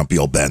listen to Grumpy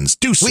Old Ben's,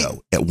 do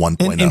so at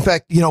 1.0. In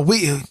fact,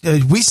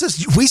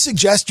 we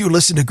suggest you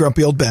listen to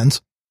Grumpy Old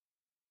Ben's.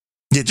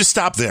 Yeah, just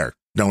stop there.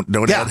 Don't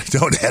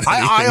add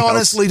I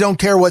honestly don't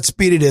care what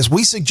speed it is.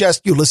 We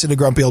suggest you listen to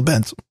Grumpy Old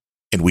Ben's.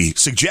 And we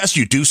suggest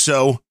you do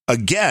so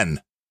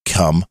again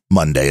come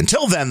Monday.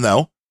 Until then,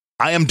 though,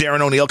 I am Darren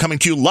O'Neill coming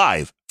to you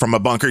live from a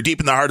bunker deep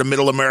in the heart of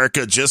Middle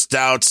America, just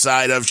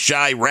outside of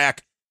Chirac,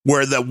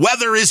 where the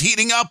weather is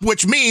heating up,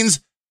 which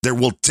means there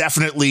will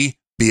definitely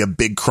be a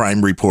big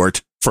crime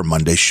report for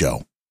Monday's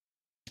show.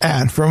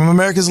 And from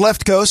America's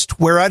left coast,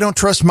 where I don't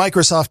trust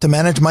Microsoft to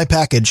manage my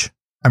package,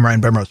 I'm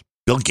Ryan Bemrose.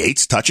 Bill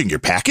Gates touching your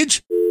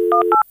package?